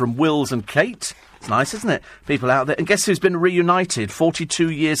breakfast now from Wills and Kate. It's nice, isn't it? People out there. And guess who's been reunited 42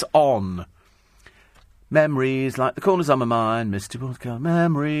 years on? Memories like the corners of my mind, misty postcard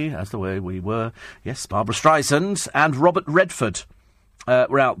memory, that's the way we were. Yes, Barbara Streisand and Robert Redford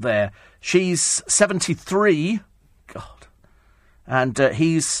were out there. She's 73. God. And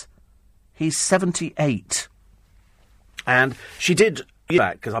he's 78. And she did...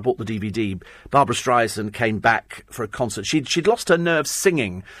 back, because I bought the DVD, Barbara Streisand came back for a concert. She'd lost her nerve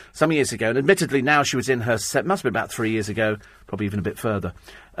singing some years ago, and admittedly now she was in her set, must have been about 3 years ago, probably even a bit further.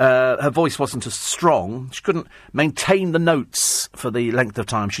 Her voice wasn't as strong. She couldn't maintain the notes for the length of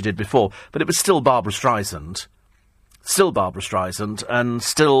time she did before, but it was still Barbara Streisand. Still Barbara Streisand, and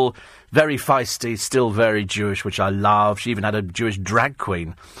still very feisty, still very Jewish, which I love. She even had a Jewish drag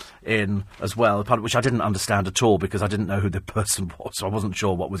queen in as well, which I didn't understand at all because I didn't know who the person was, so I wasn't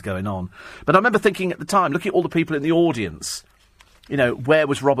sure what was going on. But I remember thinking at the time, looking at all the people in the audience, you know, where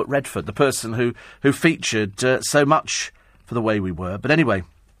was Robert Redford, the person who featured so much for The Way We Were? But anyway,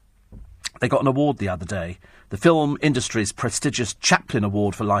 they got an award the other day, the film industry's prestigious Chaplin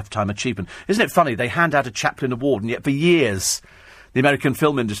Award for Lifetime Achievement. Isn't it funny? They hand out a Chaplin Award, and yet for years the American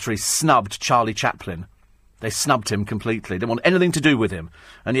film industry snubbed Charlie Chaplin. They snubbed him completely. They didn't want anything to do with him.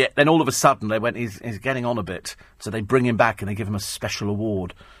 And yet, then all of a sudden, they went, he's getting on a bit. So they bring him back and they give him a special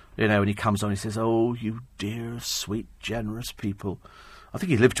award. You know, and he comes on and he says, oh, you dear, sweet, generous people. I think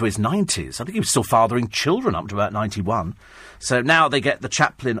he lived to his 90s. I think he was still fathering children up to about 91. So now they get the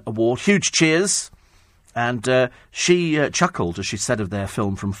Chaplin Award. Huge cheers. And she chuckled, as she said of their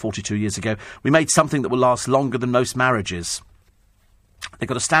film from 42 years ago, we made something that will last longer than most marriages. They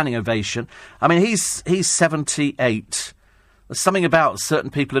got a standing ovation. I mean, he's 78. There's something about certain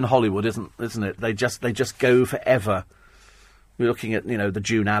people in Hollywood, isn't it? They just go forever. We're looking at, you know, the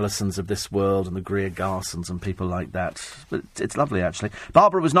June Allisons of this world and the Greer Garsons and people like that. But it's lovely, actually.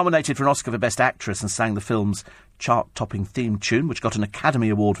 Barbara was nominated for an Oscar for Best Actress and sang the film's chart-topping theme tune, which got an Academy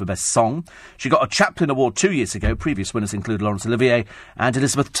Award for Best Song. She got a Chaplin Award 2 years ago. Previous winners include Laurence Olivier and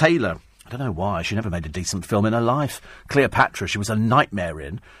Elizabeth Taylor. I don't know why. She never made a decent film in her life. Cleopatra, she was a nightmare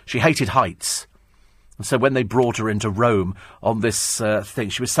in. She hated heights. And so when they brought her into Rome on this thing,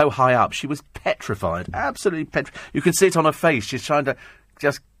 she was so high up, she was petrified. Absolutely petrified. You can see it on her face. She's trying to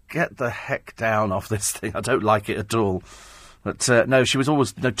just get the heck down off this thing. I don't like it at all. But no, she was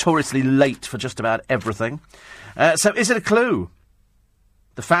always notoriously late for just about everything. So is it a clue?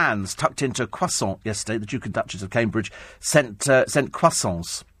 The fans, tucked into a croissant yesterday, the Duke and Duchess of Cambridge sent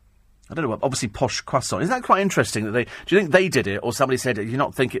croissants. I don't know, obviously posh croissant. Isn't that quite interesting? Do you think they did it, or somebody said, do you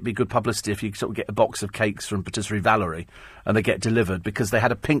not think it'd be good publicity if you sort of get a box of cakes from Patisserie Valerie and they get delivered because they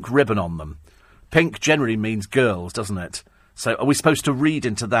had a pink ribbon on them? Pink generally means girls, doesn't it? So are we supposed to read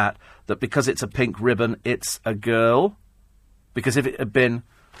into that because it's a pink ribbon, it's a girl? Because if it had been...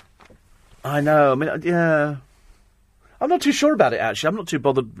 I know, I mean, yeah... I'm not too sure about it, actually. I'm not too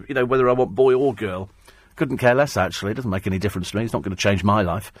bothered, whether I want boy or girl. Couldn't care less, actually. It doesn't make any difference to me. It's not going to change my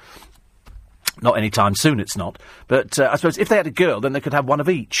life. Not any time soon, it's not. But I suppose if they had a girl, then they could have one of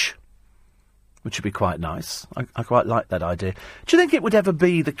each, which would be quite nice. I quite like that idea. Do you think it would ever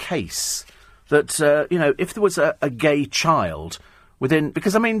be the case that, if there was a gay child within...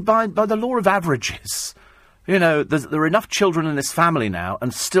 Because, I mean, by the law of averages, there are enough children in this family now,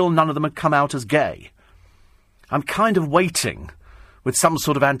 and still none of them had come out as gay. I'm kind of waiting with some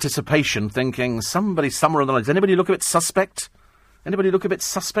sort of anticipation, thinking somebody somewhere on the line. Does anybody look a bit suspect? Anybody look a bit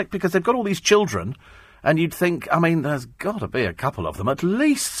suspect? Because they've got all these children, and you'd think, I mean, there's got to be a couple of them at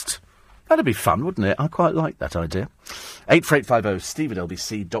least. That'd be fun, wouldn't it? I quite like that idea. 84850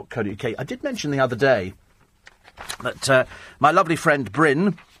 steve@lbc.co.uk. I did mention the other day that my lovely friend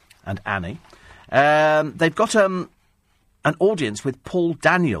Bryn and Annie, they've got an audience with Paul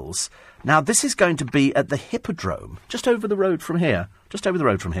Daniels. Now, this is going to be at the Hippodrome, just over the road from here,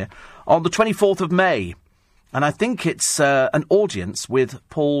 on the 24th of May. And I think it's an audience with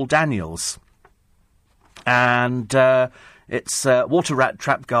Paul Daniels. And it's Water Rat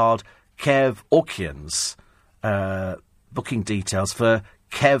Trap Guard Kev Orkians. Booking details for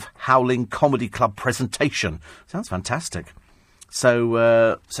Kev Howling Comedy Club presentation. Sounds fantastic.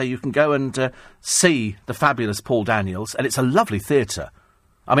 So you can go and see the fabulous Paul Daniels, and it's a lovely theatre.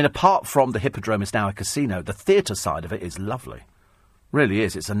 I mean, apart from the Hippodrome is now a casino, the theatre side of it is lovely. Really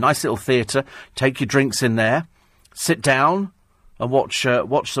is. It's a nice little theatre. Take your drinks in there, sit down and watch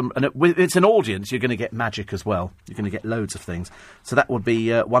some... And it's an audience, you're going to get magic as well. You're going to get loads of things. So that would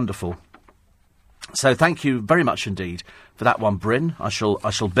be wonderful. So thank you very much indeed for that one, Bryn. I shall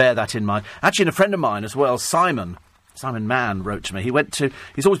bear that in mind. Actually, and a friend of mine as well, Simon Mann, wrote to me.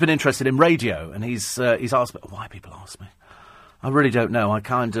 He's always been interested in radio, and he's asked me... Why people ask me? I really don't know. I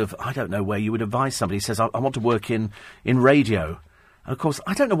don't know where you would advise somebody. He says, I want to work in radio. And of course,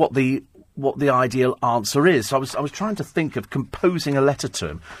 I don't know what the ideal answer is. So I was trying to think of composing a letter to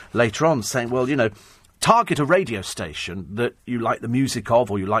him later on, saying, well, target a radio station that you like the music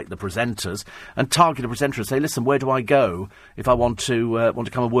of, or you like the presenters, and target a presenter and say, listen, where do I go if I want to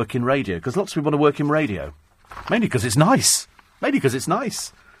come and work in radio? Because lots of people want to work in radio. Mainly because it's nice.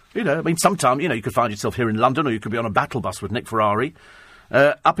 I mean, sometime, you could find yourself here in London, or you could be on a battle bus with Nick Ferrari,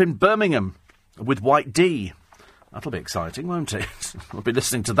 up in Birmingham with White D. That'll be exciting, won't it? We'll be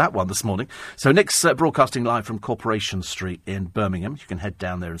listening to that one this morning. So Nick's broadcasting live from Corporation Street in Birmingham. You can head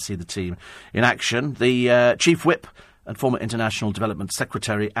down there and see the team in action. The Chief Whip and former International Development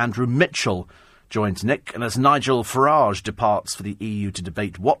Secretary Andrew Mitchell joins Nick, and as Nigel Farage departs for the EU to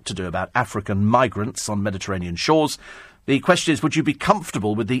debate what to do about African migrants on Mediterranean shores, the question is, would you be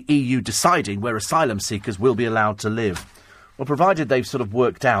comfortable with the EU deciding where asylum seekers will be allowed to live? Well, provided they've sort of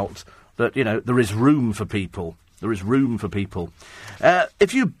worked out that, there is room for people.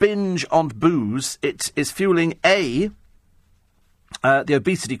 If you binge on booze, it is fueling, A, the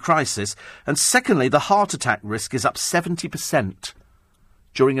obesity crisis, and secondly, the heart attack risk is up 70%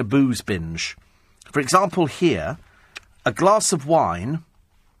 during a booze binge. For example, here, a glass of wine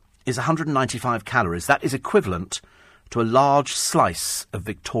is 195 calories. That is equivalent to a large slice of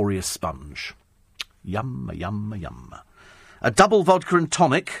Victoria sponge. Yum, yum, yum. A double vodka and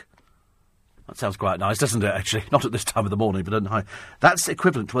tonic. That sounds quite nice, doesn't it, actually? Not at this time of the morning, but that's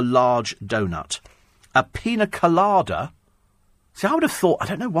equivalent to a large donut. A pina colada. See, I would have thought, I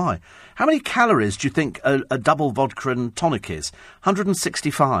don't know why. How many calories do you think a double vodka and tonic is?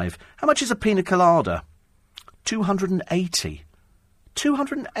 165. How much is a pina colada? 280.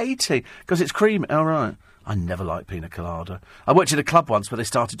 280. Because it's cream. All right. I never liked pina colada. I worked at a club once where they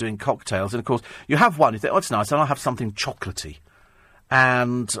started doing cocktails, and of course, you have one, you think, oh, it's nice, and I'll have something chocolatey.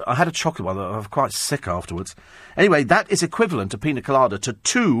 And I had a chocolate one that I was quite sick afterwards. Anyway, that is equivalent to pina colada to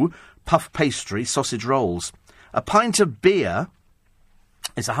 2 puff pastry sausage rolls. A pint of beer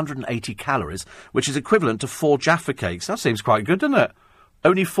is 180 calories, which is equivalent to 4 Jaffa cakes. That seems quite good, doesn't it?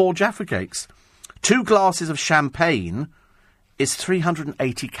 Only 4 Jaffa cakes. 2 glasses of champagne is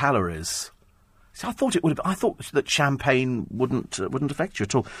 380 calories. See, I thought that champagne wouldn't affect you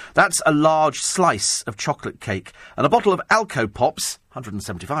at all. That's a large slice of chocolate cake. And a bottle of Alco Pops,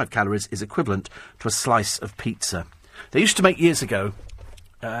 175 calories, is equivalent to a slice of pizza. They used to make years ago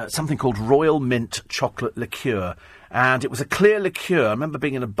something called Royal Mint Chocolate Liqueur. And it was a clear liqueur. I remember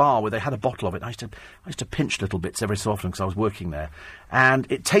being in a bar where they had a bottle of it. I used to pinch little bits every so often because I was working there. And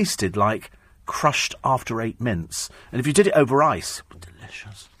it tasted like crushed after 8 mints. And if you did it over ice, it was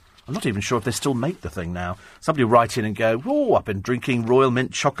delicious. I'm not even sure if they still make the thing now. Somebody will write in and go, oh, I've been drinking Royal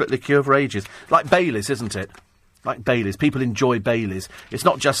Mint Chocolate Liqueur for ages. Like Baileys, isn't it? Like Baileys. People enjoy Baileys. It's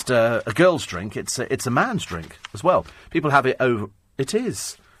not just a girl's drink, it's a man's drink as well. People have it over... It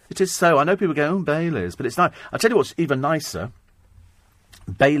is. It is so. I know people go, oh, Baileys, but it's nice. I'll tell you what's even nicer.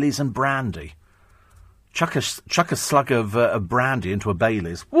 Baileys and brandy. Chuck a slug of brandy into a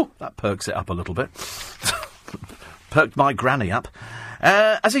Baileys. Woo, that perks it up a little bit. Perked my granny up.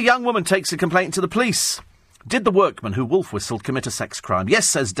 As a young woman takes a complaint to the police. Did the workman who wolf-whistled commit a sex crime? Yes,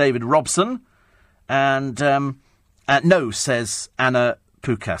 says David Robson. And no, says Anna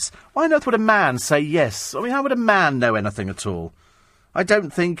Pukas. Why on earth would a man say yes? I mean, how would a man know anything at all? I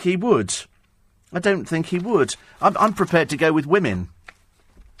don't think he would. I'm prepared to go with women.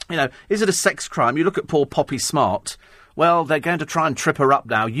 You know, is it a sex crime? You look at poor Poppy Smart. Well, they're going to try and trip her up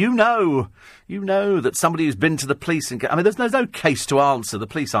now. You know that somebody who's been to the police and... I mean, there's no case to answer. The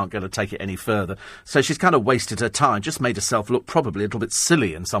police aren't going to take it any further. So she's kind of wasted her time, just made herself look probably a little bit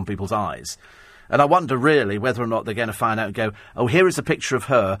silly in some people's eyes. And I wonder, really, whether or not they're going to find out and go, oh, here is a picture of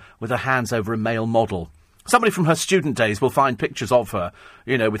her with her hands over a male model. Somebody from her student days will find pictures of her,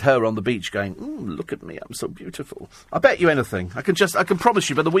 you know, with her on the beach going, look at me, I'm so beautiful. I bet you anything. I can promise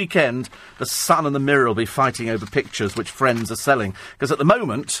you by the weekend, the Sun and the Mirror will be fighting over pictures which friends are selling. Because at the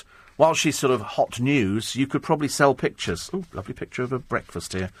moment, while she's sort of hot news, you could probably sell pictures. Oh, lovely picture of a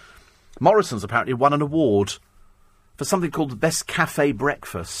breakfast here. Morrison's apparently won an award for something called the Best Cafe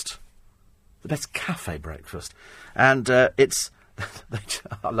Breakfast. The Best Cafe Breakfast. And it's...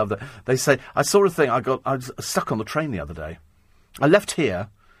 I love that. They say, I saw a thing, I was stuck on the train the other day. I left here,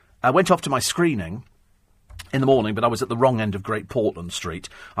 I went off to my screening in the morning, but I was at the wrong end of Great Portland Street.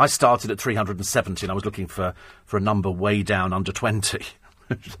 I started at 370 and I was looking for a number way down under 20.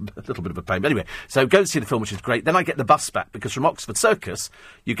 A little bit of a pain. But anyway, so go see the film, which is great. Then I get the bus back, because from Oxford Circus,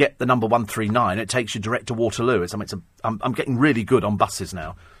 you get the number 139. It takes you direct to Waterloo. I'm getting really good on buses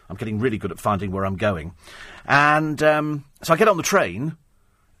now. I'm getting really good at finding where I'm going. And so I get on the train,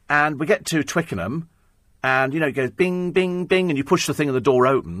 and we get to Twickenham, and, you know, it goes bing, bing, bing, and you push the thing and the door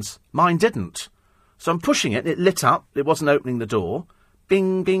opens. Mine didn't. So I'm pushing it, it lit up, it wasn't opening the door.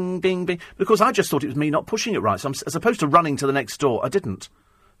 Bing, bing, bing, bing. Because I just thought it was me not pushing it right. So as opposed to running to the next door, I didn't.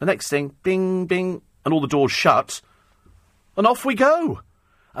 The next thing, bing, bing, and all the doors shut, and off we go.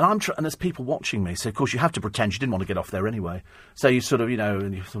 And and there's people watching me, so of course you have to pretend you didn't want to get off there anyway. So you sort of, you know,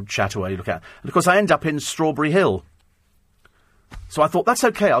 and you sort of chat away, you look at... And of course I end up in Strawberry Hill. So I thought, that's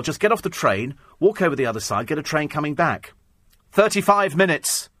okay, I'll just get off the train, walk over the other side, get a train coming back. 35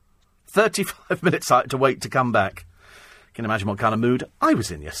 minutes. 35 minutes I had to wait to come back. You can imagine what kind of mood I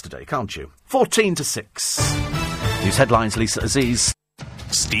was in yesterday, can't you? 14 to 6. News headlines, Lisa Aziz.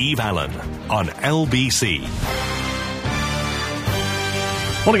 Steve Allen on LBC.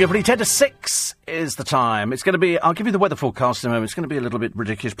 Morning, everybody. 10 to 6 is the time. It's going to be... I'll give you the weather forecast in a moment. It's going to be a little bit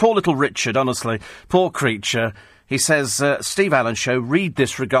ridiculous. Poor little Richard, honestly. Poor creature. He says, Steve Allen Show, read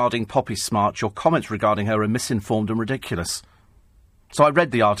this regarding Poppy Smart. Your comments regarding her are misinformed and ridiculous. So I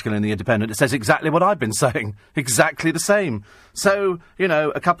read the article in The Independent. It says exactly what I've been saying. Exactly the same. So, you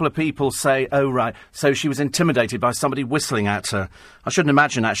know, a couple of people say, oh, right, so she was intimidated by somebody whistling at her. I shouldn't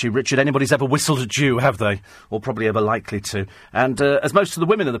imagine, actually, Richard, anybody's ever whistled at you, have they? Or probably ever likely to. And as most of the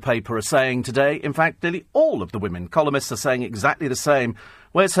women in the paper are saying today, in fact, nearly all of the women columnists are saying exactly the same.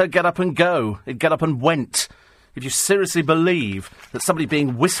 Where's her get up and go? It get up and went. If you seriously believe that somebody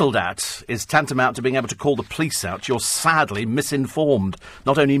being whistled at is tantamount to being able to call the police out, you're sadly misinformed.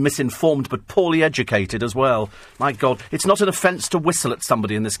 Not only misinformed, but poorly educated as well. My God, it's not an offence to whistle at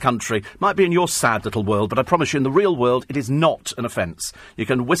somebody in this country. Might be in your sad little world, but I promise you, in the real world, it is not an offence. You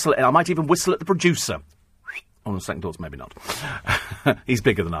can whistle, and I might even whistle at the producer. On the second thoughts, maybe not. He's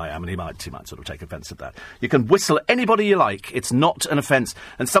bigger than I am, and he might sort of take offence at that. You can whistle at anybody you like. It's not an offence.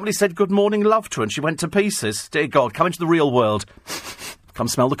 And somebody said good morning love to her, and she went to pieces. Dear God, come into the real world. Come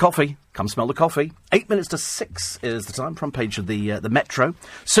smell the coffee. Come smell the coffee. 8 minutes to 6 is the time. Front page of the Metro.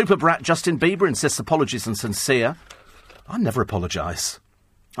 Super brat Justin Bieber insists apologies and sincere. I never apologise.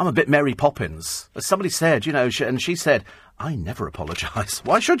 I'm a bit Mary Poppins. As somebody said, you know, and she said, I never apologise.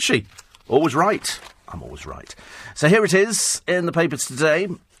 Why should she? Always right. I'm always right. So here it is in the papers today.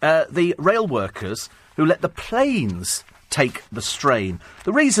 The rail workers who let the planes take the strain.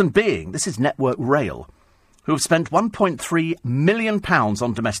 The reason being, this is Network Rail, who have spent £1.3 million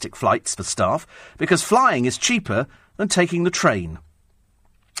on domestic flights for staff because flying is cheaper than taking the train.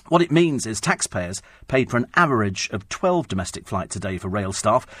 What it means is taxpayers paid for an average of 12 domestic flights a day for rail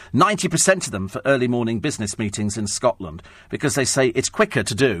staff, 90% of them for early morning business meetings in Scotland, because they say it's quicker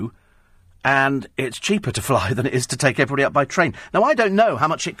to do and it's cheaper to fly than it is to take everybody up by train. Now, I don't know how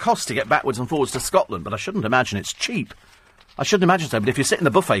much it costs to get backwards and forwards to Scotland, but I shouldn't imagine it's cheap. I shouldn't imagine so, but if you sit in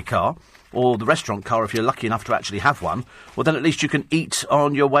the buffet car, or the restaurant car if you're lucky enough to actually have one, well, then at least you can eat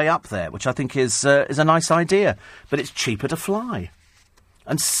on your way up there, which I think is a nice idea. But it's cheaper to fly.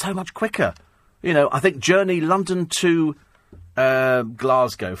 And so much quicker. You know, I think journey London to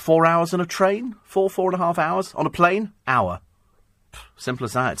Glasgow, 4 hours on a train? 4.5 hours on a plane? Hour. Simple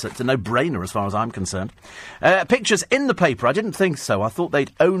as that. It's a no-brainer as far as I'm concerned. Pictures in the paper. I didn't think so. I thought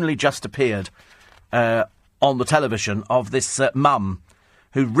they'd only just appeared on the television of this mum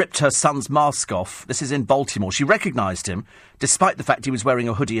who ripped her son's mask off. This is in Baltimore. She recognised him, despite the fact he was wearing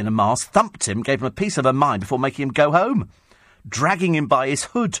a hoodie and a mask, thumped him, gave him a piece of her mind before making him go home. Dragging him by his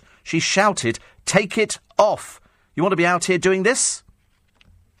hood, she shouted, "Take it off. You want to be out here doing this?"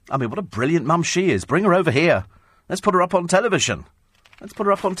 I mean, what a brilliant mum she is. Bring her over here. Let's put her up on television. There's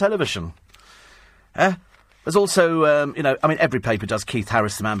also, every paper does. Keith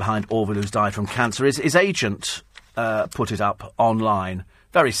Harris, the man behind Orville, who's died from cancer. His agent put it up online.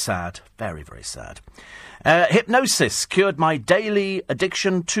 Very sad. Very, very sad. Hypnosis cured my daily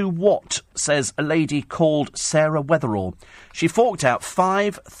addiction to what, says a lady called Sarah Weatherall. She forked out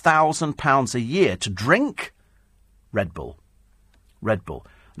 £5,000 a year to drink Red Bull.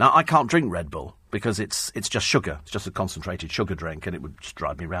 Now, I can't drink Red Bull because it's just sugar. It's just a concentrated sugar drink, and it would just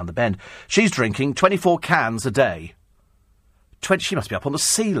drive me round the bend. She's drinking 24 cans a day. She must be up on the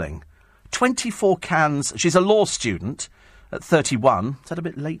ceiling. 24 cans. She's a law student at 31. Is that a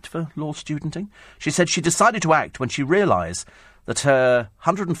bit late for law studenting? She said she decided to act when she realised that her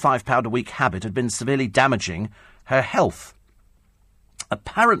 £105 a week habit had been severely damaging her health.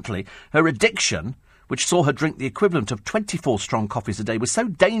 Apparently, her addiction, which saw her drink the equivalent of 24 strong coffees a day, was so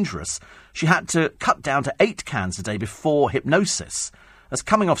dangerous she had to cut down to 8 cans a day before hypnosis, as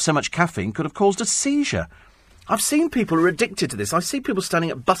coming off so much caffeine could have caused a seizure. I've seen people who are addicted to this. I see people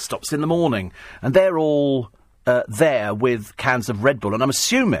standing at bus stops in the morning, and they're all there with cans of Red Bull, and I'm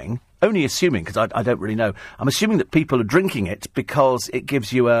only assuming, because I don't really know, I'm assuming that people are drinking it because it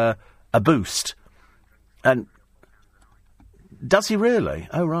gives you a boost. And does he really?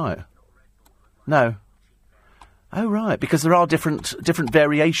 Oh, right. No. Oh, right, because there are different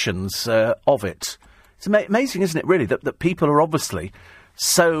variations of it. It's amazing, isn't it, really, that people are obviously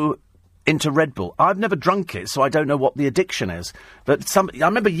so into Red Bull. I've never drunk it, so I don't know what the addiction is. But I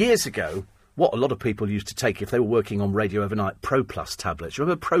remember years ago, what a lot of people used to take if they were working on radio overnight, Pro Plus tablets. You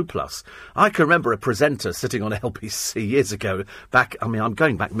remember Pro Plus? I can remember a presenter sitting on LBC years ago, I'm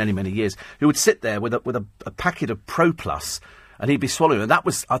going back many, many years, who would sit there with a packet of Pro Plus, and he'd be swallowing it.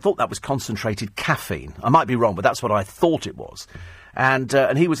 I thought that was concentrated caffeine. I might be wrong, but that's what I thought it was. And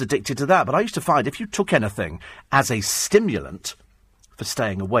he was addicted to that. But I used to find if you took anything as a stimulant for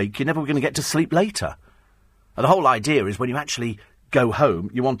staying awake, you're never going to get to sleep later. And the whole idea is when you actually go home,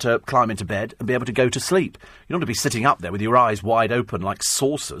 you want to climb into bed and be able to go to sleep. You don't want to be sitting up there with your eyes wide open like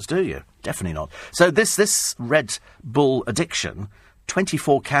saucers, do you? Definitely not. So this Red Bull addiction,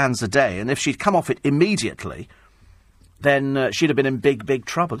 24 cans a day, and if she'd come off it immediately, then she'd have been in big, big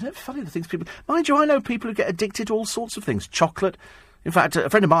trouble. Isn't it funny the things people... Mind you, I know people who get addicted to all sorts of things. Chocolate. In fact, a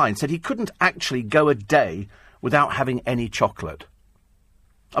friend of mine said he couldn't actually go a day without having any chocolate.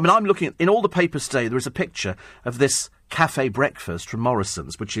 I mean, I'm looking at... In all the papers today, there is a picture of this cafe breakfast from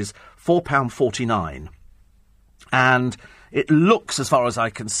Morrison's, which is £4.49. And it looks, as far as I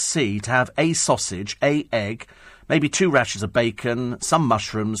can see, to have a sausage, a egg, maybe 2 rashers of bacon, some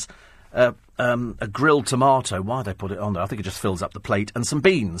mushrooms, a grilled tomato. Why they put it on there? I think it just fills up the plate, and some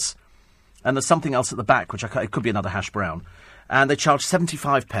beans. And there's something else at the back, which it could be another hash brown. And they charge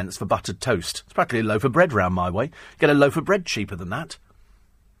 75 pence for buttered toast. It's practically a loaf of bread round my way. Get a loaf of bread cheaper than that.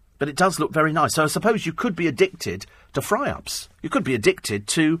 But it does look very nice. So I suppose you could be addicted to fry-ups. You could be addicted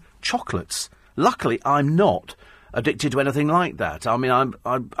to chocolates. Luckily, I'm not addicted to anything like that. I mean,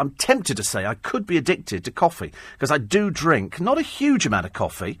 I'm tempted to say I could be addicted to coffee, because I do drink not a huge amount of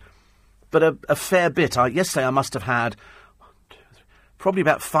coffee, but a fair bit. Yesterday I must have had probably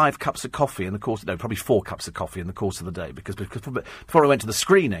about 5 cups of coffee in the course... No, probably 4 cups of coffee in the course of the day, because before I went to the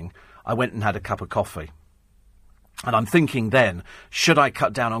screening, I went and had a cup of coffee. And I'm thinking then, should I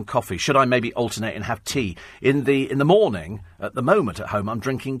cut down on coffee? Should I maybe alternate and have tea? In the morning, at the moment at home, I'm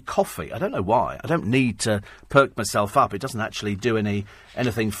drinking coffee. I don't know why. I don't need to perk myself up. It doesn't actually do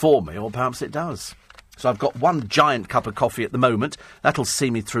anything for me, or perhaps it does. So I've got 1 giant cup of coffee at the moment. That'll see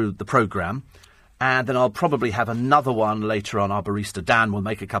me through the programme. And then I'll probably have another one later on. Our barista Dan will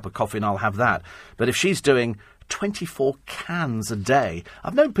make a cup of coffee and I'll have that. But if she's doing 24 cans a day,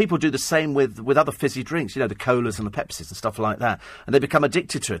 I've known people do the same with other fizzy drinks, the colas and the Pepsis and stuff like that. And they become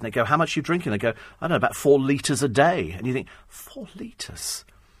addicted to it. And they go, how much are you drinking? They go, I don't know, about 4 litres a day. And you think, 4 litres?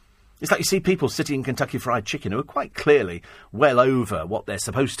 It's like you see people sitting in Kentucky Fried Chicken who are quite clearly well over what they're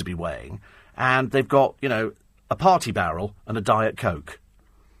supposed to be weighing. And they've got, a party barrel and a Diet Coke.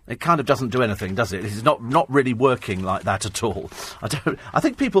 It kind of doesn't do anything, does it? It's not really working like that at all. I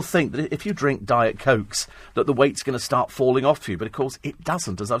think people think that if you drink Diet Cokes, that the weight's going to start falling off you. But, of course, it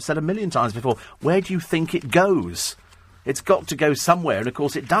doesn't. As I've said a million times before, where do you think it goes? It's got to go somewhere, and, of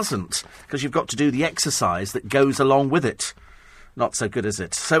course, it doesn't, because you've got to do the exercise that goes along with it. Not so good, is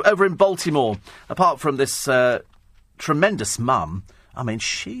it? So, over in Baltimore, apart from this tremendous mum, I mean,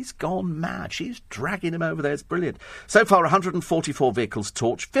 she's gone mad. She's dragging him over there. It's brilliant. So far, 144 vehicles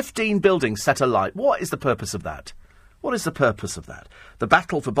torched, 15 buildings set alight. What is the purpose of that? What is the purpose of that? The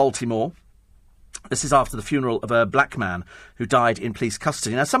battle for Baltimore. This is after the funeral of a black man who died in police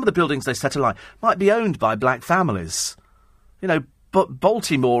custody. Now, some of the buildings they set alight might be owned by black families. But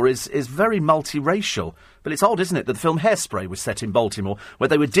Baltimore is very multiracial. But it's odd, isn't it, that the film Hairspray was set in Baltimore, where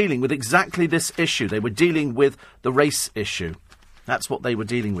they were dealing with exactly this issue. They were dealing with the race issue. That's what they were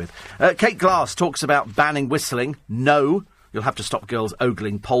dealing with. Kate Glass talks about banning whistling. No, you'll have to stop girls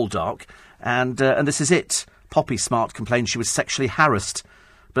ogling Poldark. And this is it. Poppy Smart complained she was sexually harassed.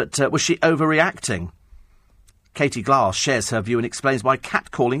 But was she overreacting? Katie Glass shares her view and explains why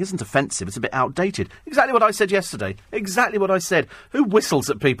catcalling isn't offensive. It's a bit outdated. Exactly what I said yesterday. Exactly what I said. Who whistles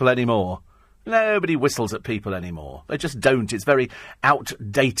at people anymore? Nobody whistles at people anymore. They just don't. It's very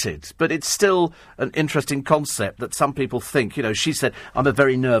outdated. But it's still an interesting concept that some people think, she said, I'm a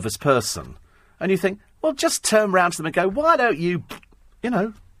very nervous person. And you think, well, just turn round to them and go, why don't you,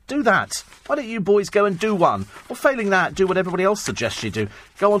 do that? Why don't you boys go and do one? Or failing that, do what everybody else suggests you do.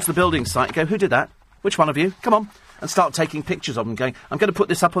 Go onto the building site and go, who did that? Which one of you? Come on. And start taking pictures of them going, I'm going to put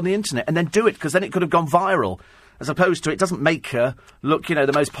this up on the internet, and then do it, because then it could have gone viral. As opposed to, it doesn't make her look,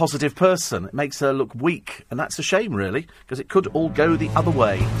 the most positive person. It makes her look weak. And that's a shame, really, because it could all go the other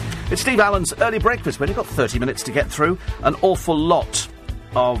way. It's Steve Allen's Early Breakfast. We've only got 30 minutes to get through. An awful lot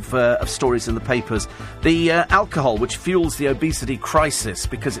of stories in the papers. The alcohol, which fuels the obesity crisis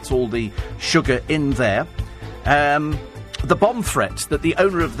because it's all the sugar in there. The bomb threat that the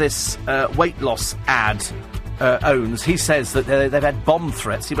owner of this weight loss ad owns. He says that they've had bomb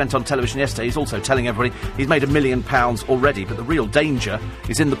threats. He went on television yesterday. He's also telling everybody he's made £1 million already, but the real danger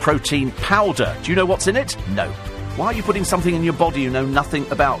is in the protein powder. Do you know what's in it? No. Why are you putting something in your body you know nothing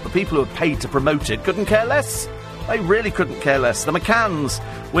about? The people who are paid to promote it couldn't care less. They really couldn't care less. The McCanns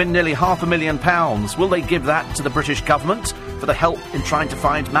win nearly £500,000. Will they give that to the British government for the help in trying to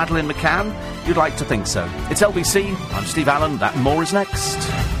find Madeleine McCann? You'd like to think so. It's LBC. I'm Steve Allen. That and more is next.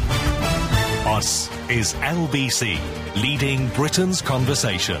 Us is LBC, leading Britain's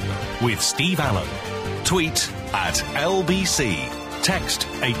conversation with Steve Allen. Tweet at LBC. Text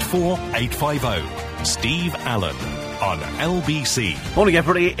 84850. Steve Allen on LBC. Morning,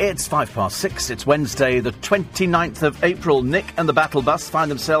 everybody. It's 6:05. It's Wednesday, the 29th of April. Nick and the Battle Bus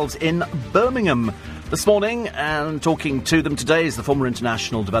find themselves in Birmingham this morning, and talking to them today is the former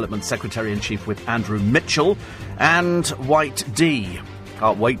International Development Secretary-in-Chief with Andrew Mitchell and White D.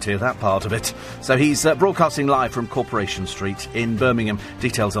 Can't wait to hear that part of it. So he's broadcasting live from Corporation Street in Birmingham.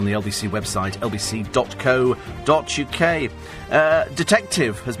 Details on the LBC website, lbc.co.uk.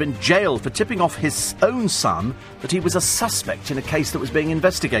 Detective has been jailed for tipping off his own son that he was a suspect in a case that was being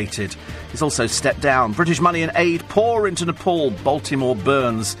investigated. He's also stepped down. British money and aid pour into Nepal. Baltimore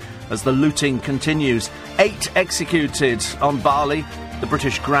burns as the looting continues. 8 executed on Bali. The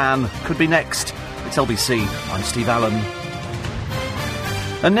British Gran could be next. It's LBC. I'm Steve Allen.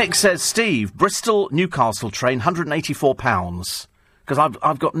 And Nick says, Steve, Bristol-Newcastle train, £184. Because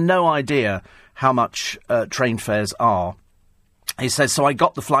I've got no idea how much train fares are. He says, so I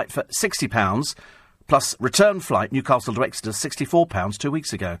got the flight for £60, plus return flight, Newcastle to Exeter, £64 2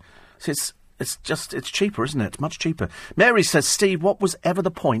 weeks ago. So it's cheaper, isn't it? Much cheaper. Mary says, Steve, what was ever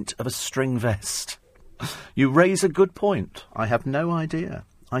the point of a string vest? You raise a good point. I have no idea.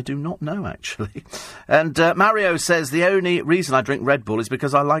 I do not know, actually. And Mario says, the only reason I drink Red Bull is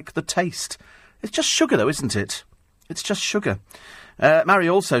because I like the taste. It's just sugar, though, isn't it? It's just sugar.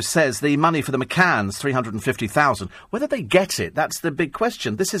 Mario also says the money for the McCanns, $350,000. Whether they get it, that's the big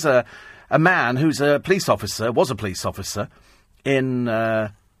question. This is a man who's was a police officer in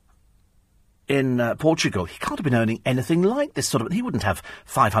in Portugal. He can't have been earning anything like this sort of... He wouldn't have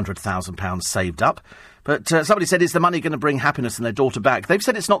 £500,000 saved up. But somebody said, is the money going to bring happiness and their daughter back? They've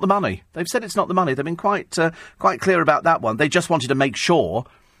said it's not the money. They've been quite clear about that one. They just wanted to make sure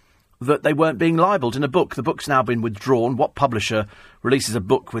that they weren't being libelled in a book. The book's now been withdrawn. What publisher releases a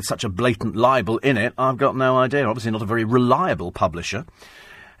book with such a blatant libel in it? I've got no idea. Obviously not a very reliable publisher.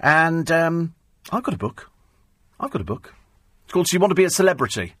 And I've got a book. It's called So You Want to Be a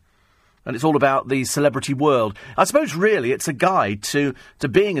Celebrity. And it's all about the celebrity world. I suppose, really, it's a guide to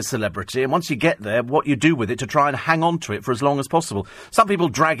being a celebrity, and once you get there, what you do with it to try and hang on to it for as long as possible. Some people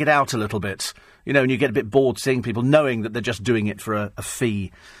drag it out a little bit, and you get a bit bored seeing people knowing that they're just doing it for a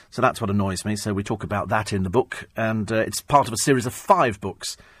fee. So that's what annoys me. So we talk about that in the book, and it's part of a series of 5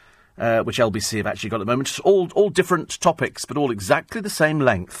 books, which LBC have actually got at the moment. All different topics, but all exactly the same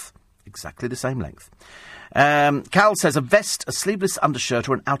length. Cal says a vest, a sleeveless undershirt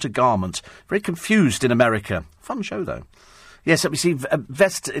or an outer garment. Very confused in America. Fun show, though. Yes, we see a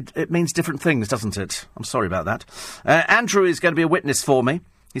vest, it means different things, doesn't it? I'm sorry about that. Andrew is going to be a witness for me.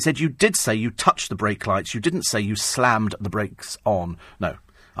 He said, you did say you touched the brake lights. You didn't say you slammed the brakes on. No.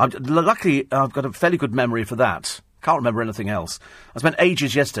 Luckily, I've got a fairly good memory for that. Can't remember anything else. I spent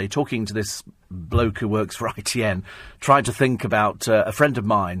ages yesterday talking to this bloke who works for ITN, trying to think about a friend of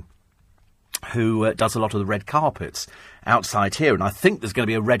mine who does a lot of the red carpets outside here. And I think there's going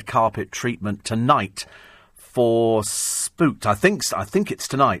to be a red carpet treatment tonight for Spooked. I think it's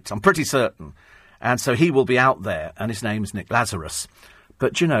tonight. I'm pretty certain. And so he will be out there, and his name's Nick Lazarus.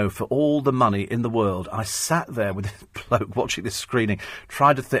 But, for all the money in the world, I sat there with this bloke watching this screening,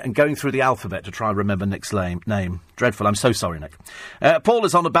 trying to and going through the alphabet to try and remember Nick's name. Dreadful. I'm so sorry, Nick. Paul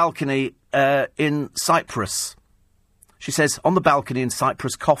is on a balcony in Cyprus. She says, on the balcony in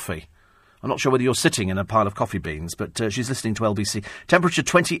Cyprus, coffee. I'm not sure whether you're sitting in a pile of coffee beans, but she's listening to LBC. Temperature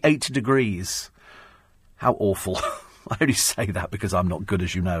 28 degrees. How awful. I only say that because I'm not good,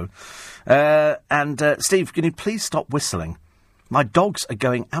 as you know. And Steve, can you please stop whistling? My dogs are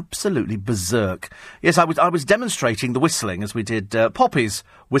going absolutely berserk. Yes, I was demonstrating the whistling as we did Poppy's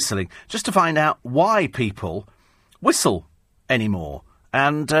whistling, just to find out why people whistle anymore.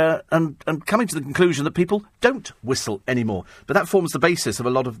 And coming to the conclusion that people don't whistle anymore. But that forms the basis of a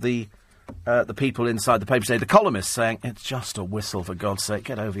lot of the people inside the paper today, the columnists saying, it's just a whistle, for God's sake,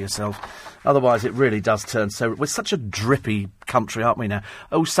 get over yourself. Otherwise, it really does turn so... We're such a drippy country, aren't we now?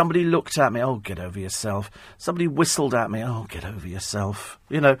 Oh, somebody looked at me. Oh, get over yourself. Somebody whistled at me. Oh, get over yourself.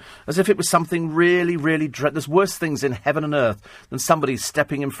 As if it was something really, really There's worse things in heaven and earth than somebody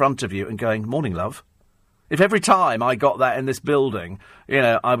stepping in front of you and going, morning, love. If every time I got that in this building,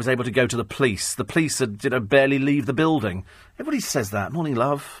 I was able to go to the police would, barely leave the building. Everybody says that. Morning,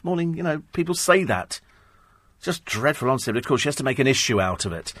 love. Morning, people say that. It's just dreadful, honestly. But, of course, she has to make an issue out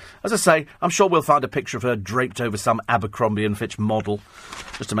of it. As I say, I'm sure we'll find a picture of her draped over some Abercrombie & Fitch model,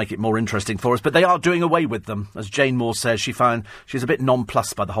 just to make it more interesting for us. But they are doing away with them. As Jane Moore says, she's a bit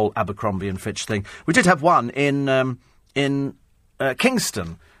nonplussed by the whole Abercrombie & Fitch thing. We did have one in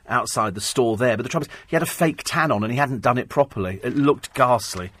Kingston, outside the store there, but the trouble is he had a fake tan on and he hadn't done it properly. It looked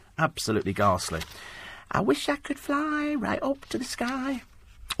ghastly, absolutely ghastly. I wish I could fly right up to the sky.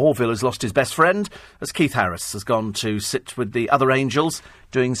 Orville has lost his best friend as Keith Harris has gone to sit with the other angels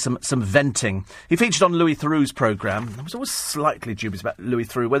doing some venting. He featured on Louis Theroux's programme. I was always slightly dubious about Louis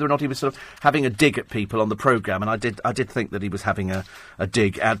Theroux, whether or not he was sort of having a dig at people on the programme, and I did think that he was having a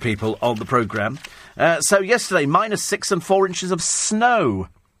dig at people on the programme. So yesterday, -6 and 4 inches of snow.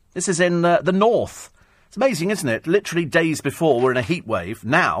 This is in the north. It's amazing, isn't it? Literally days before, we're in a heat wave.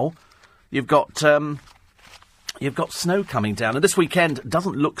 Now, you've got snow coming down. And this weekend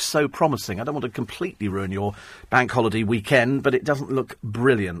doesn't look so promising. I don't want to completely ruin your bank holiday weekend, but it doesn't look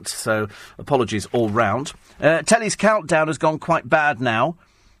brilliant. So, apologies all round. Telly's countdown has gone quite bad now.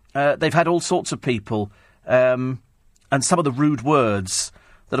 They've had all sorts of people, and some of the rude words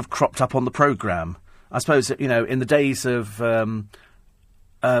that have cropped up on the programme. I suppose, in the days of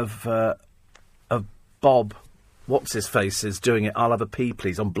Bob, what's-his-face, is doing it, I'll have a pee,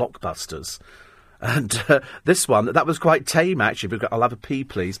 please, on Blockbusters. And this one, that was quite tame, actually. We've got, I'll have a pee,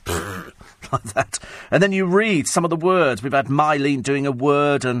 please, like that. And then you read some of the words. We've had Mylene doing a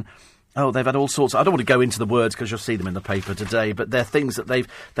word, and, they've had all sorts. I don't want to go into the words, because you'll see them in the paper today, but they're things that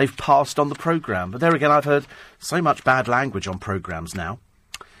they've passed on the programme. But there again, I've heard so much bad language on programmes now.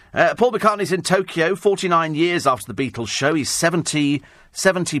 Paul McCartney's in Tokyo, 49 years after the Beatles show. He's 70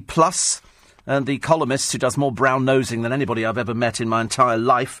 plus, and the columnist who does more brown nosing than anybody I've ever met in my entire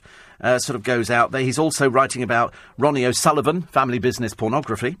life sort of goes out there. He's also writing about Ronnie O'Sullivan, family business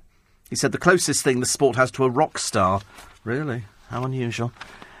pornography. He said the closest thing the sport has to a rock star. Really? How unusual.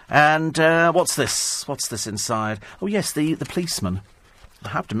 And what's this? What's this inside? Oh, yes, the policeman. I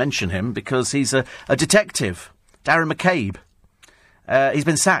have to mention him because he's a detective, Darren McCabe. He's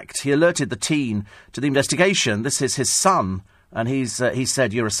been sacked. He alerted the teen to the investigation. This is his son, and he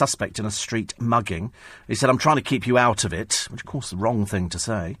said, you're a suspect in a street mugging. He said, I'm trying to keep you out of it, which, of course, is the wrong thing to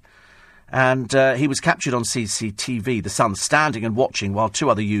say. And he was captured on CCTV, the son standing and watching while two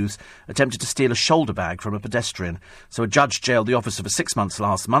other youths attempted to steal a shoulder bag from a pedestrian. So a judge jailed the officer for 6 months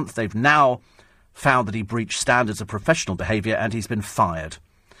last month. They've now found that he breached standards of professional behaviour and he's been fired.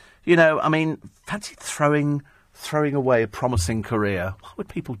 You know, I mean, fancy throwing away a promising career. Why would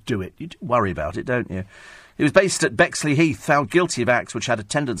people do it? You do worry about it, don't you? He was based at Bexley Heath, found guilty of acts which had a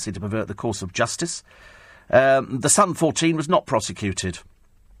tendency to pervert the course of justice. The son, 14, was not prosecuted.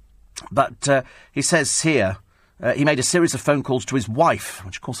 But he says here he made a series of phone calls to his wife,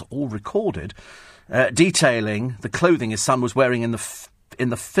 which of course are all recorded, detailing the clothing his son was wearing in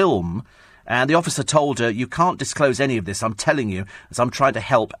the film. And the officer told her, you can't disclose any of this, I'm telling you, as I'm trying to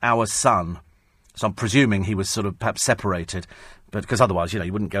help our son. So I'm presuming he was sort of perhaps separated, but because otherwise, you know,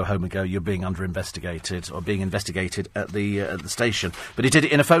 you wouldn't go home and go, you're being investigated at the station. But he did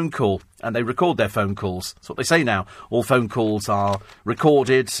it in a phone call, and they record their phone calls. That's what they say now. All phone calls are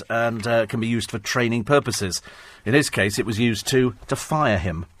recorded and can be used for training purposes. In his case, it was used to fire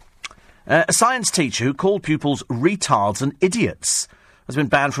him. A science teacher who called pupils retards and idiots has been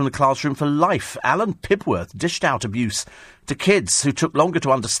banned from the classroom for life. Alan Pibworth dished out abuse to kids who took longer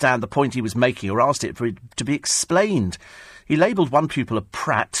to understand the point he was making or asked it for it to be explained. He labelled one pupil a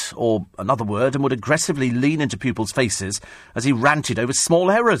prat, or another word, and would aggressively lean into pupils' faces as he ranted over small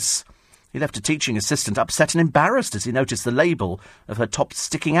errors. He left a teaching assistant upset and embarrassed as he noticed the label of her top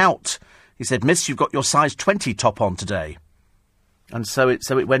sticking out. He said, Miss, you've got your size 20 top on today. And so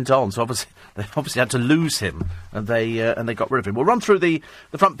it went on. So they obviously had to lose him, and they got rid of him. We'll run through the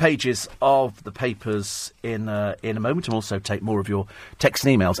front pages of the papers in a moment, and also take more of your texts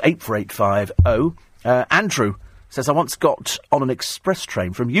and emails. 84850. Andrew says, I once got on an express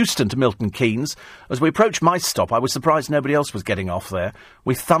train from Euston to Milton Keynes. As we approached my stop, I was surprised nobody else was getting off there.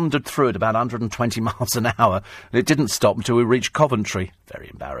 We thundered through at about 120 miles an hour, and it didn't stop until we reached Coventry. Very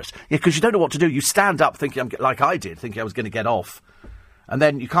embarrassed. Yeah, because you don't know what to do. You stand up thinking, like I did, thinking I was going to get off. And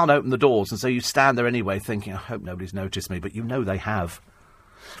then you can't open the doors, and so you stand there anyway thinking, I hope nobody's noticed me, but you know they have.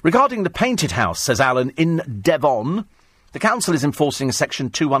 Regarding the painted house, says Alan, in Devon, the council is enforcing a Section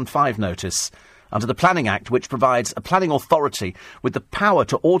 215 notice under the Planning Act, which provides a planning authority with the power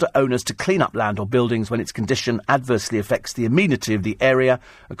to order owners to clean up land or buildings when its condition adversely affects the amenity of the area,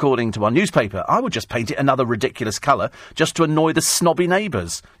 according to our newspaper. I would just paint it another ridiculous colour just to annoy the snobby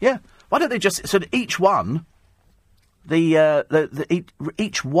neighbours. Yeah, why don't they just... So that each one...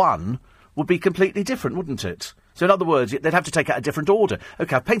 each one would be completely different, wouldn't it? So in other words, they'd have to take out a different order.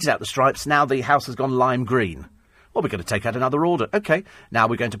 OK, I've painted out the stripes, now the house has gone lime green. Well, we're going to take out another order. OK, now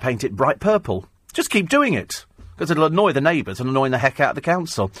we're going to paint it bright purple. Just keep doing it, because it'll annoy the neighbours and annoy the heck out of the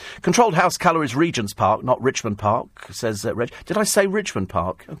council. Controlled house colour is Regent's Park, not Richmond Park, says Reg. Did I say Richmond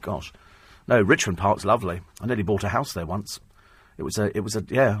Park? Oh, gosh. No, Richmond Park's lovely. I nearly bought a house there once.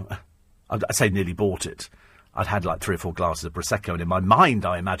 Yeah. I say nearly bought it. I'd had like 3 or 4 glasses of Prosecco, and in my mind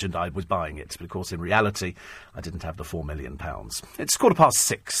I imagined I was buying it. But of course, in reality, I didn't have the £4 million. It's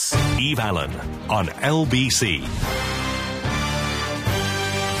 6:15. Steve Allen on LBC.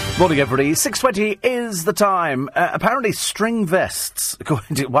 Morning, everybody. 6:20 is the time. Apparently, string vests.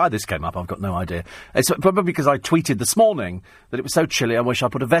 According to why this came up, I've got no idea. It's probably because I tweeted this morning that it was so chilly, I wish I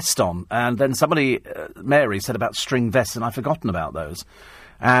put a vest on. And then somebody, Mary, said about string vests, and I've forgotten about those.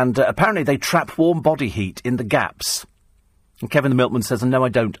 And apparently they trap warm body heat in the gaps. And Kevin the Milkman says, no, I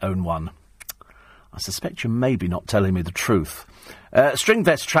don't own one. I suspect you're maybe not telling me the truth. String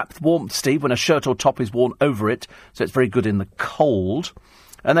vest trap warmth, Steve, when a shirt or top is worn over it, so it's very good in the cold.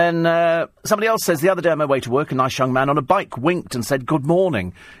 And then somebody else says, the other day on my way to work, a nice young man on a bike winked and said good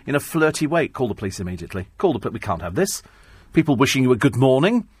morning in a flirty way. Call the police immediately. Call the police. We can't have this. People wishing you a good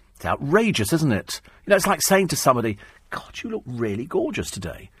morning. It's outrageous, isn't it? You know, it's like saying to somebody, God, you look really gorgeous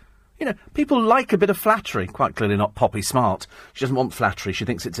today. You know, people like a bit of flattery. Quite clearly not Poppy Smart. She doesn't want flattery. She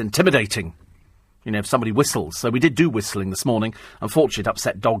thinks it's intimidating. You know, if somebody whistles. So we did do whistling this morning. Unfortunately, it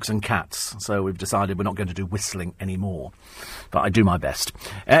upset dogs and cats. So we've decided we're not going to do whistling anymore. But I do my best.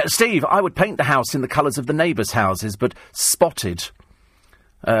 Steve, I would paint the house in the colours of the neighbours' houses, but spotted.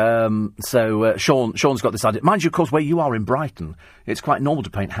 Sean's got this idea. Mind you, of course, where you are in Brighton, it's quite normal to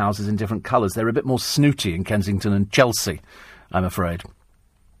paint houses in different colours. They're a bit more snooty in Kensington and Chelsea, I'm afraid.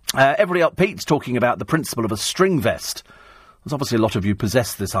 Everybody up, Pete's talking about the principle of a string vest. There's obviously a lot of you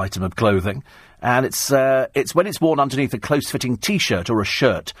possess this item of clothing, and it's when it's worn underneath a close-fitting T-shirt or a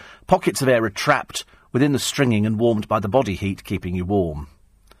shirt. Pockets of air are trapped within the stringing and warmed by the body heat, keeping you warm.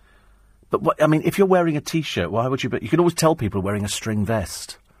 But, if you're wearing a T-shirt, why would you... You can always tell people are wearing a string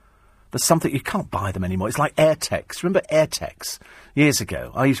vest. There's something... You can't buy them anymore. It's like AirTex. Remember AirTex? Years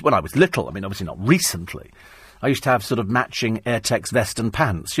ago. When I was little, obviously not recently, I used to have sort of matching AirTex vest and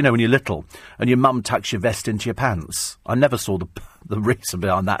pants. You know, when you're little, and your mum tucks your vest into your pants. I never saw the reason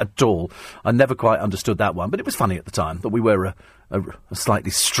behind that at all. I never quite understood that one, but it was funny at the time that we were a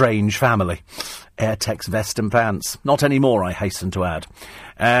slightly strange family. AirTex vest and pants. Not anymore, I hasten to add.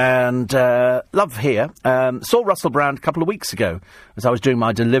 And love here. Saw Russell Brand a couple of weeks ago as I was doing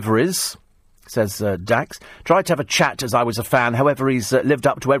my deliveries, says Dax. Tried to have a chat as I was a fan. However, he's lived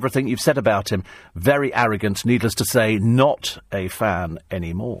up to everything you've said about him. Very arrogant, needless to say, not a fan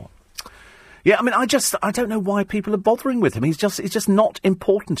anymore. Yeah, I don't know why people are bothering with him. He's just not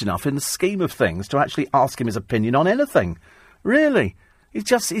important enough in the scheme of things to actually ask him his opinion on anything. Really. He's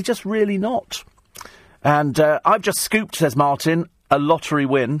just really not. And I've just scooped, says Martin, a lottery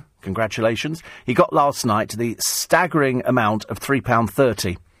win. Congratulations. He got last night the staggering amount of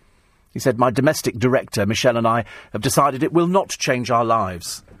 £3.30. He said, my domestic director, Michelle, and I have decided it will not change our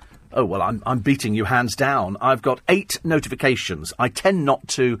lives. Oh, well, I'm beating you hands down. I've got 8 notifications. I tend not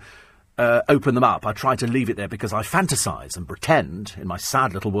to open them up. I try to leave it there because I fantasise and pretend, in my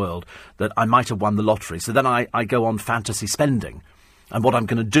sad little world, that I might have won the lottery. So then I go on fantasy spending and what I'm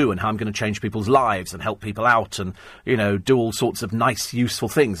going to do and how I'm going to change people's lives and help people out and, do all sorts of nice, useful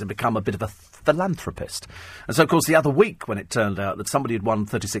things and become a bit of a philanthropist. And so, of course, the other week when it turned out that somebody had won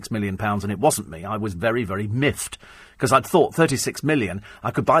 £36 million and it wasn't me, I was very, very miffed because I'd thought 36 million,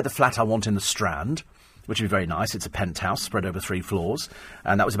 I could buy the flat I want in the Strand, which would be very nice. It's a penthouse spread over 3 floors,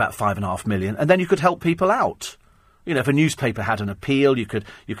 and that was about £5.5 million. And then you could help people out. If a newspaper had an appeal, you could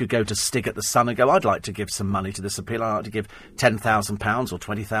go to Stig at the Sun and go, I'd like to give some money to this appeal. I'd like to give £10,000 or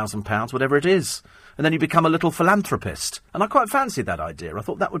 £20,000, whatever it is. And then you become a little philanthropist. And I quite fancied that idea. I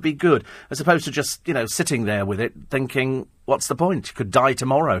thought that would be good, as opposed to just, sitting there with it, thinking, what's the point? You could die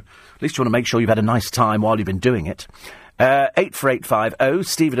tomorrow. At least you want to make sure you've had a nice time while you've been doing it. 84850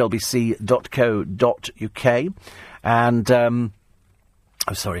 steve@lbc.co.uk. And,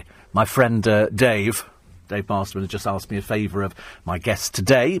 my friend Dave Masterman has just asked me a favour of my guest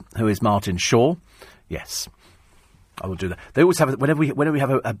today, who is Martin Shaw. Yes, I will do that. They always have, whenever we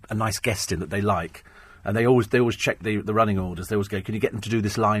have a nice guest in that they like, and they always check the running orders, they always go, can you get them to do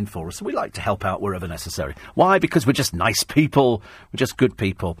this line for us? So we like to help out wherever necessary. Why? Because we're just nice people. We're just good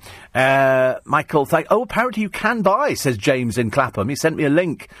people. Michael, apparently you can buy, says James in Clapham. He sent me a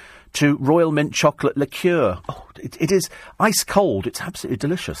link to Royal Mint Chocolate Liqueur. Oh, it is ice cold. It's absolutely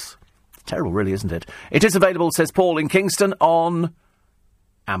delicious. Terrible, really, isn't it? It is available, says Paul in Kingston, on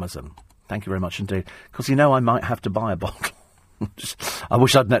Amazon. Thank you very much indeed. Because I might have to buy a bottle. I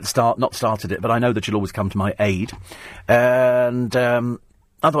wish I'd not started it, but I know that you'll always come to my aid. And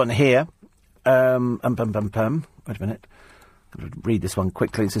other one here. Wait a minute. I'm going to read this one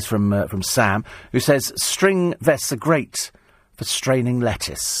quickly. This is from Sam, who says, string vests are great for straining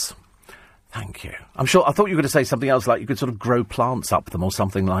lettuce. Thank you. I thought you were going to say something else, like you could sort of grow plants up them or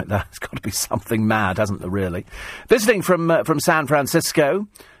something like that. It's got to be something mad, hasn't there, really? Visiting from San Francisco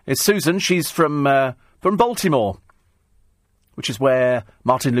is Susan. She's from Baltimore, which is where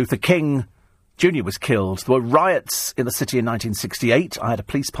Martin Luther King Jr. was killed. There were riots in the city in 1968. I had a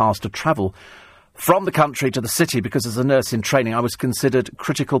police pass to travel from the country to the city because as a nurse in training I was considered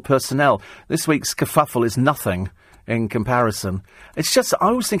critical personnel. This week's kerfuffle is nothing in comparison. It's just, I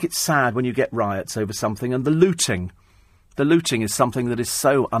always think it's sad when you get riots over something, and the looting is something that is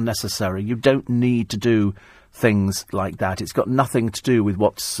so unnecessary. You don't need to do things like that. It's got nothing to do with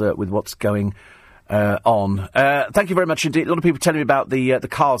what's going on. Thank you very much indeed. A lot of people telling me about the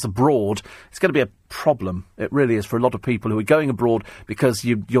cars abroad. It's going to be a problem. It really is, for a lot of people who are going abroad because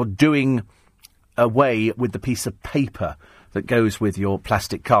you're doing away with the piece of paper that goes with your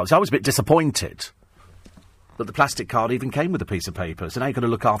plastic cards. I was a bit disappointed that the plastic card even came with a piece of paper, so now you've got to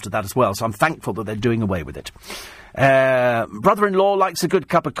look after that as well, so I'm thankful that they're doing away with it. Brother-in-law likes a good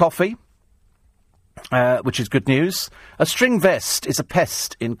cup of coffee, which is good news. A string vest is a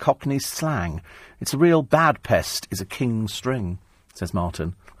pest in Cockney slang. It's a real bad pest is a king string, says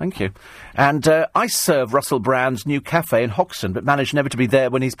Martin. Thank you. And I serve Russell Brand's new cafe in Hoxton, but managed never to be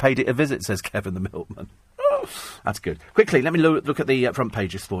there when he's paid it a visit, says Kevin the milkman. Oh, that's good. Quickly, let me look at the front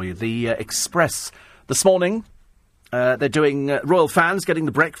pages for you. The Express this morning, they're doing royal fans getting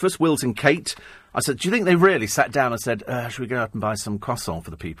the breakfast. Wills and Kate I said, do you think they really sat down and said, should we go out and buy some croissant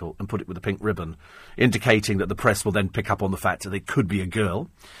for the people and put it with a pink ribbon, indicating that the press will then pick up on the fact that they could be a girl?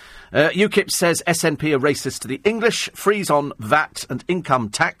 UKIP says SNP are racist to the English. Freeze on VAT and income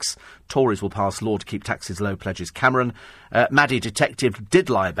tax. Tories will pass law to keep taxes low, pledges Cameron. Maddie detective did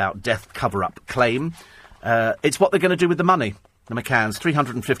lie about death cover-up claim. It's what they're going to do with the money. The McCanns,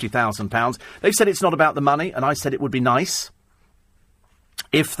 £350,000. They've said it's not about the money, and I said it would be nice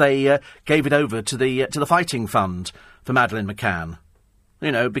if they gave it over to the fighting fund for Madeleine McCann.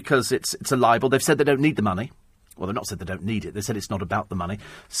 You know, because it's a libel. They've said they don't need the money. Well, they've not said they don't need it. They said it's not about the money.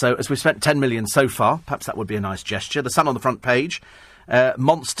 So, as we've spent 10 million so far, perhaps that would be a nice gesture. The Sun on the front page.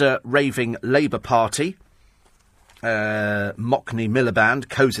 Monster raving Labour Party. Mockney Miliband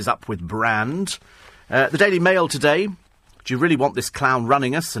cozies up with Brand. The Daily Mail today. Do you really want this clown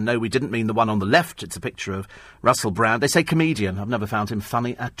running us? And no, we didn't mean the one on the left. It's a picture of Russell Brand. They say comedian. I've never found him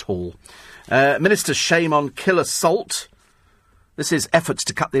funny at all. Minister's shame on killer salt. This is efforts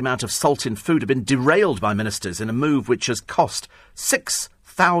to cut the amount of salt in food have been derailed by ministers in a move which has cost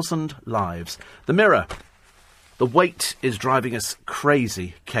 6,000 lives. The Mirror. The wait is driving us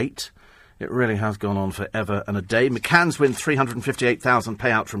crazy, Kate. It really has gone on forever and a day. McCann's win £358,000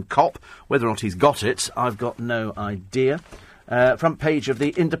 payout from COP. Whether or not he's got it, I've got no idea. Front page of The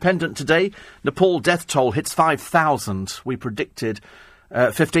Independent today. Nepal death toll hits 5,000. We predicted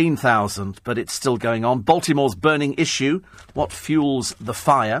 15,000, but it's still going on. Baltimore's burning issue. What fuels the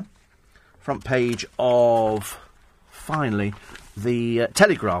fire? Front page of, finally, The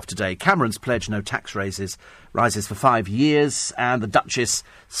Telegraph today. Cameron's pledge no tax rises for 5 years, and the Duchess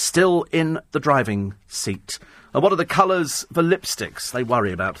still in the driving seat. And what are the colours for lipsticks? They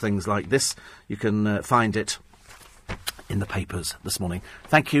worry about things like this. You can find it in the papers this morning.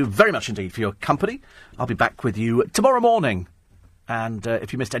 Thank you very much indeed for your company. I'll be back with you tomorrow morning. And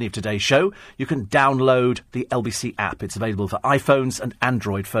if you missed any of today's show, you can download the LBC app. It's available for iPhones and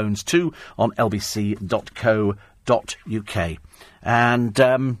Android phones too on lbc.co.uk. And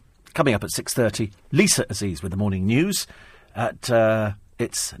coming up at 6:30, Lisa Aziz with the morning news.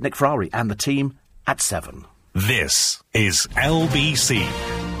 It's Nick Ferrari and the team at 7. This is LBC.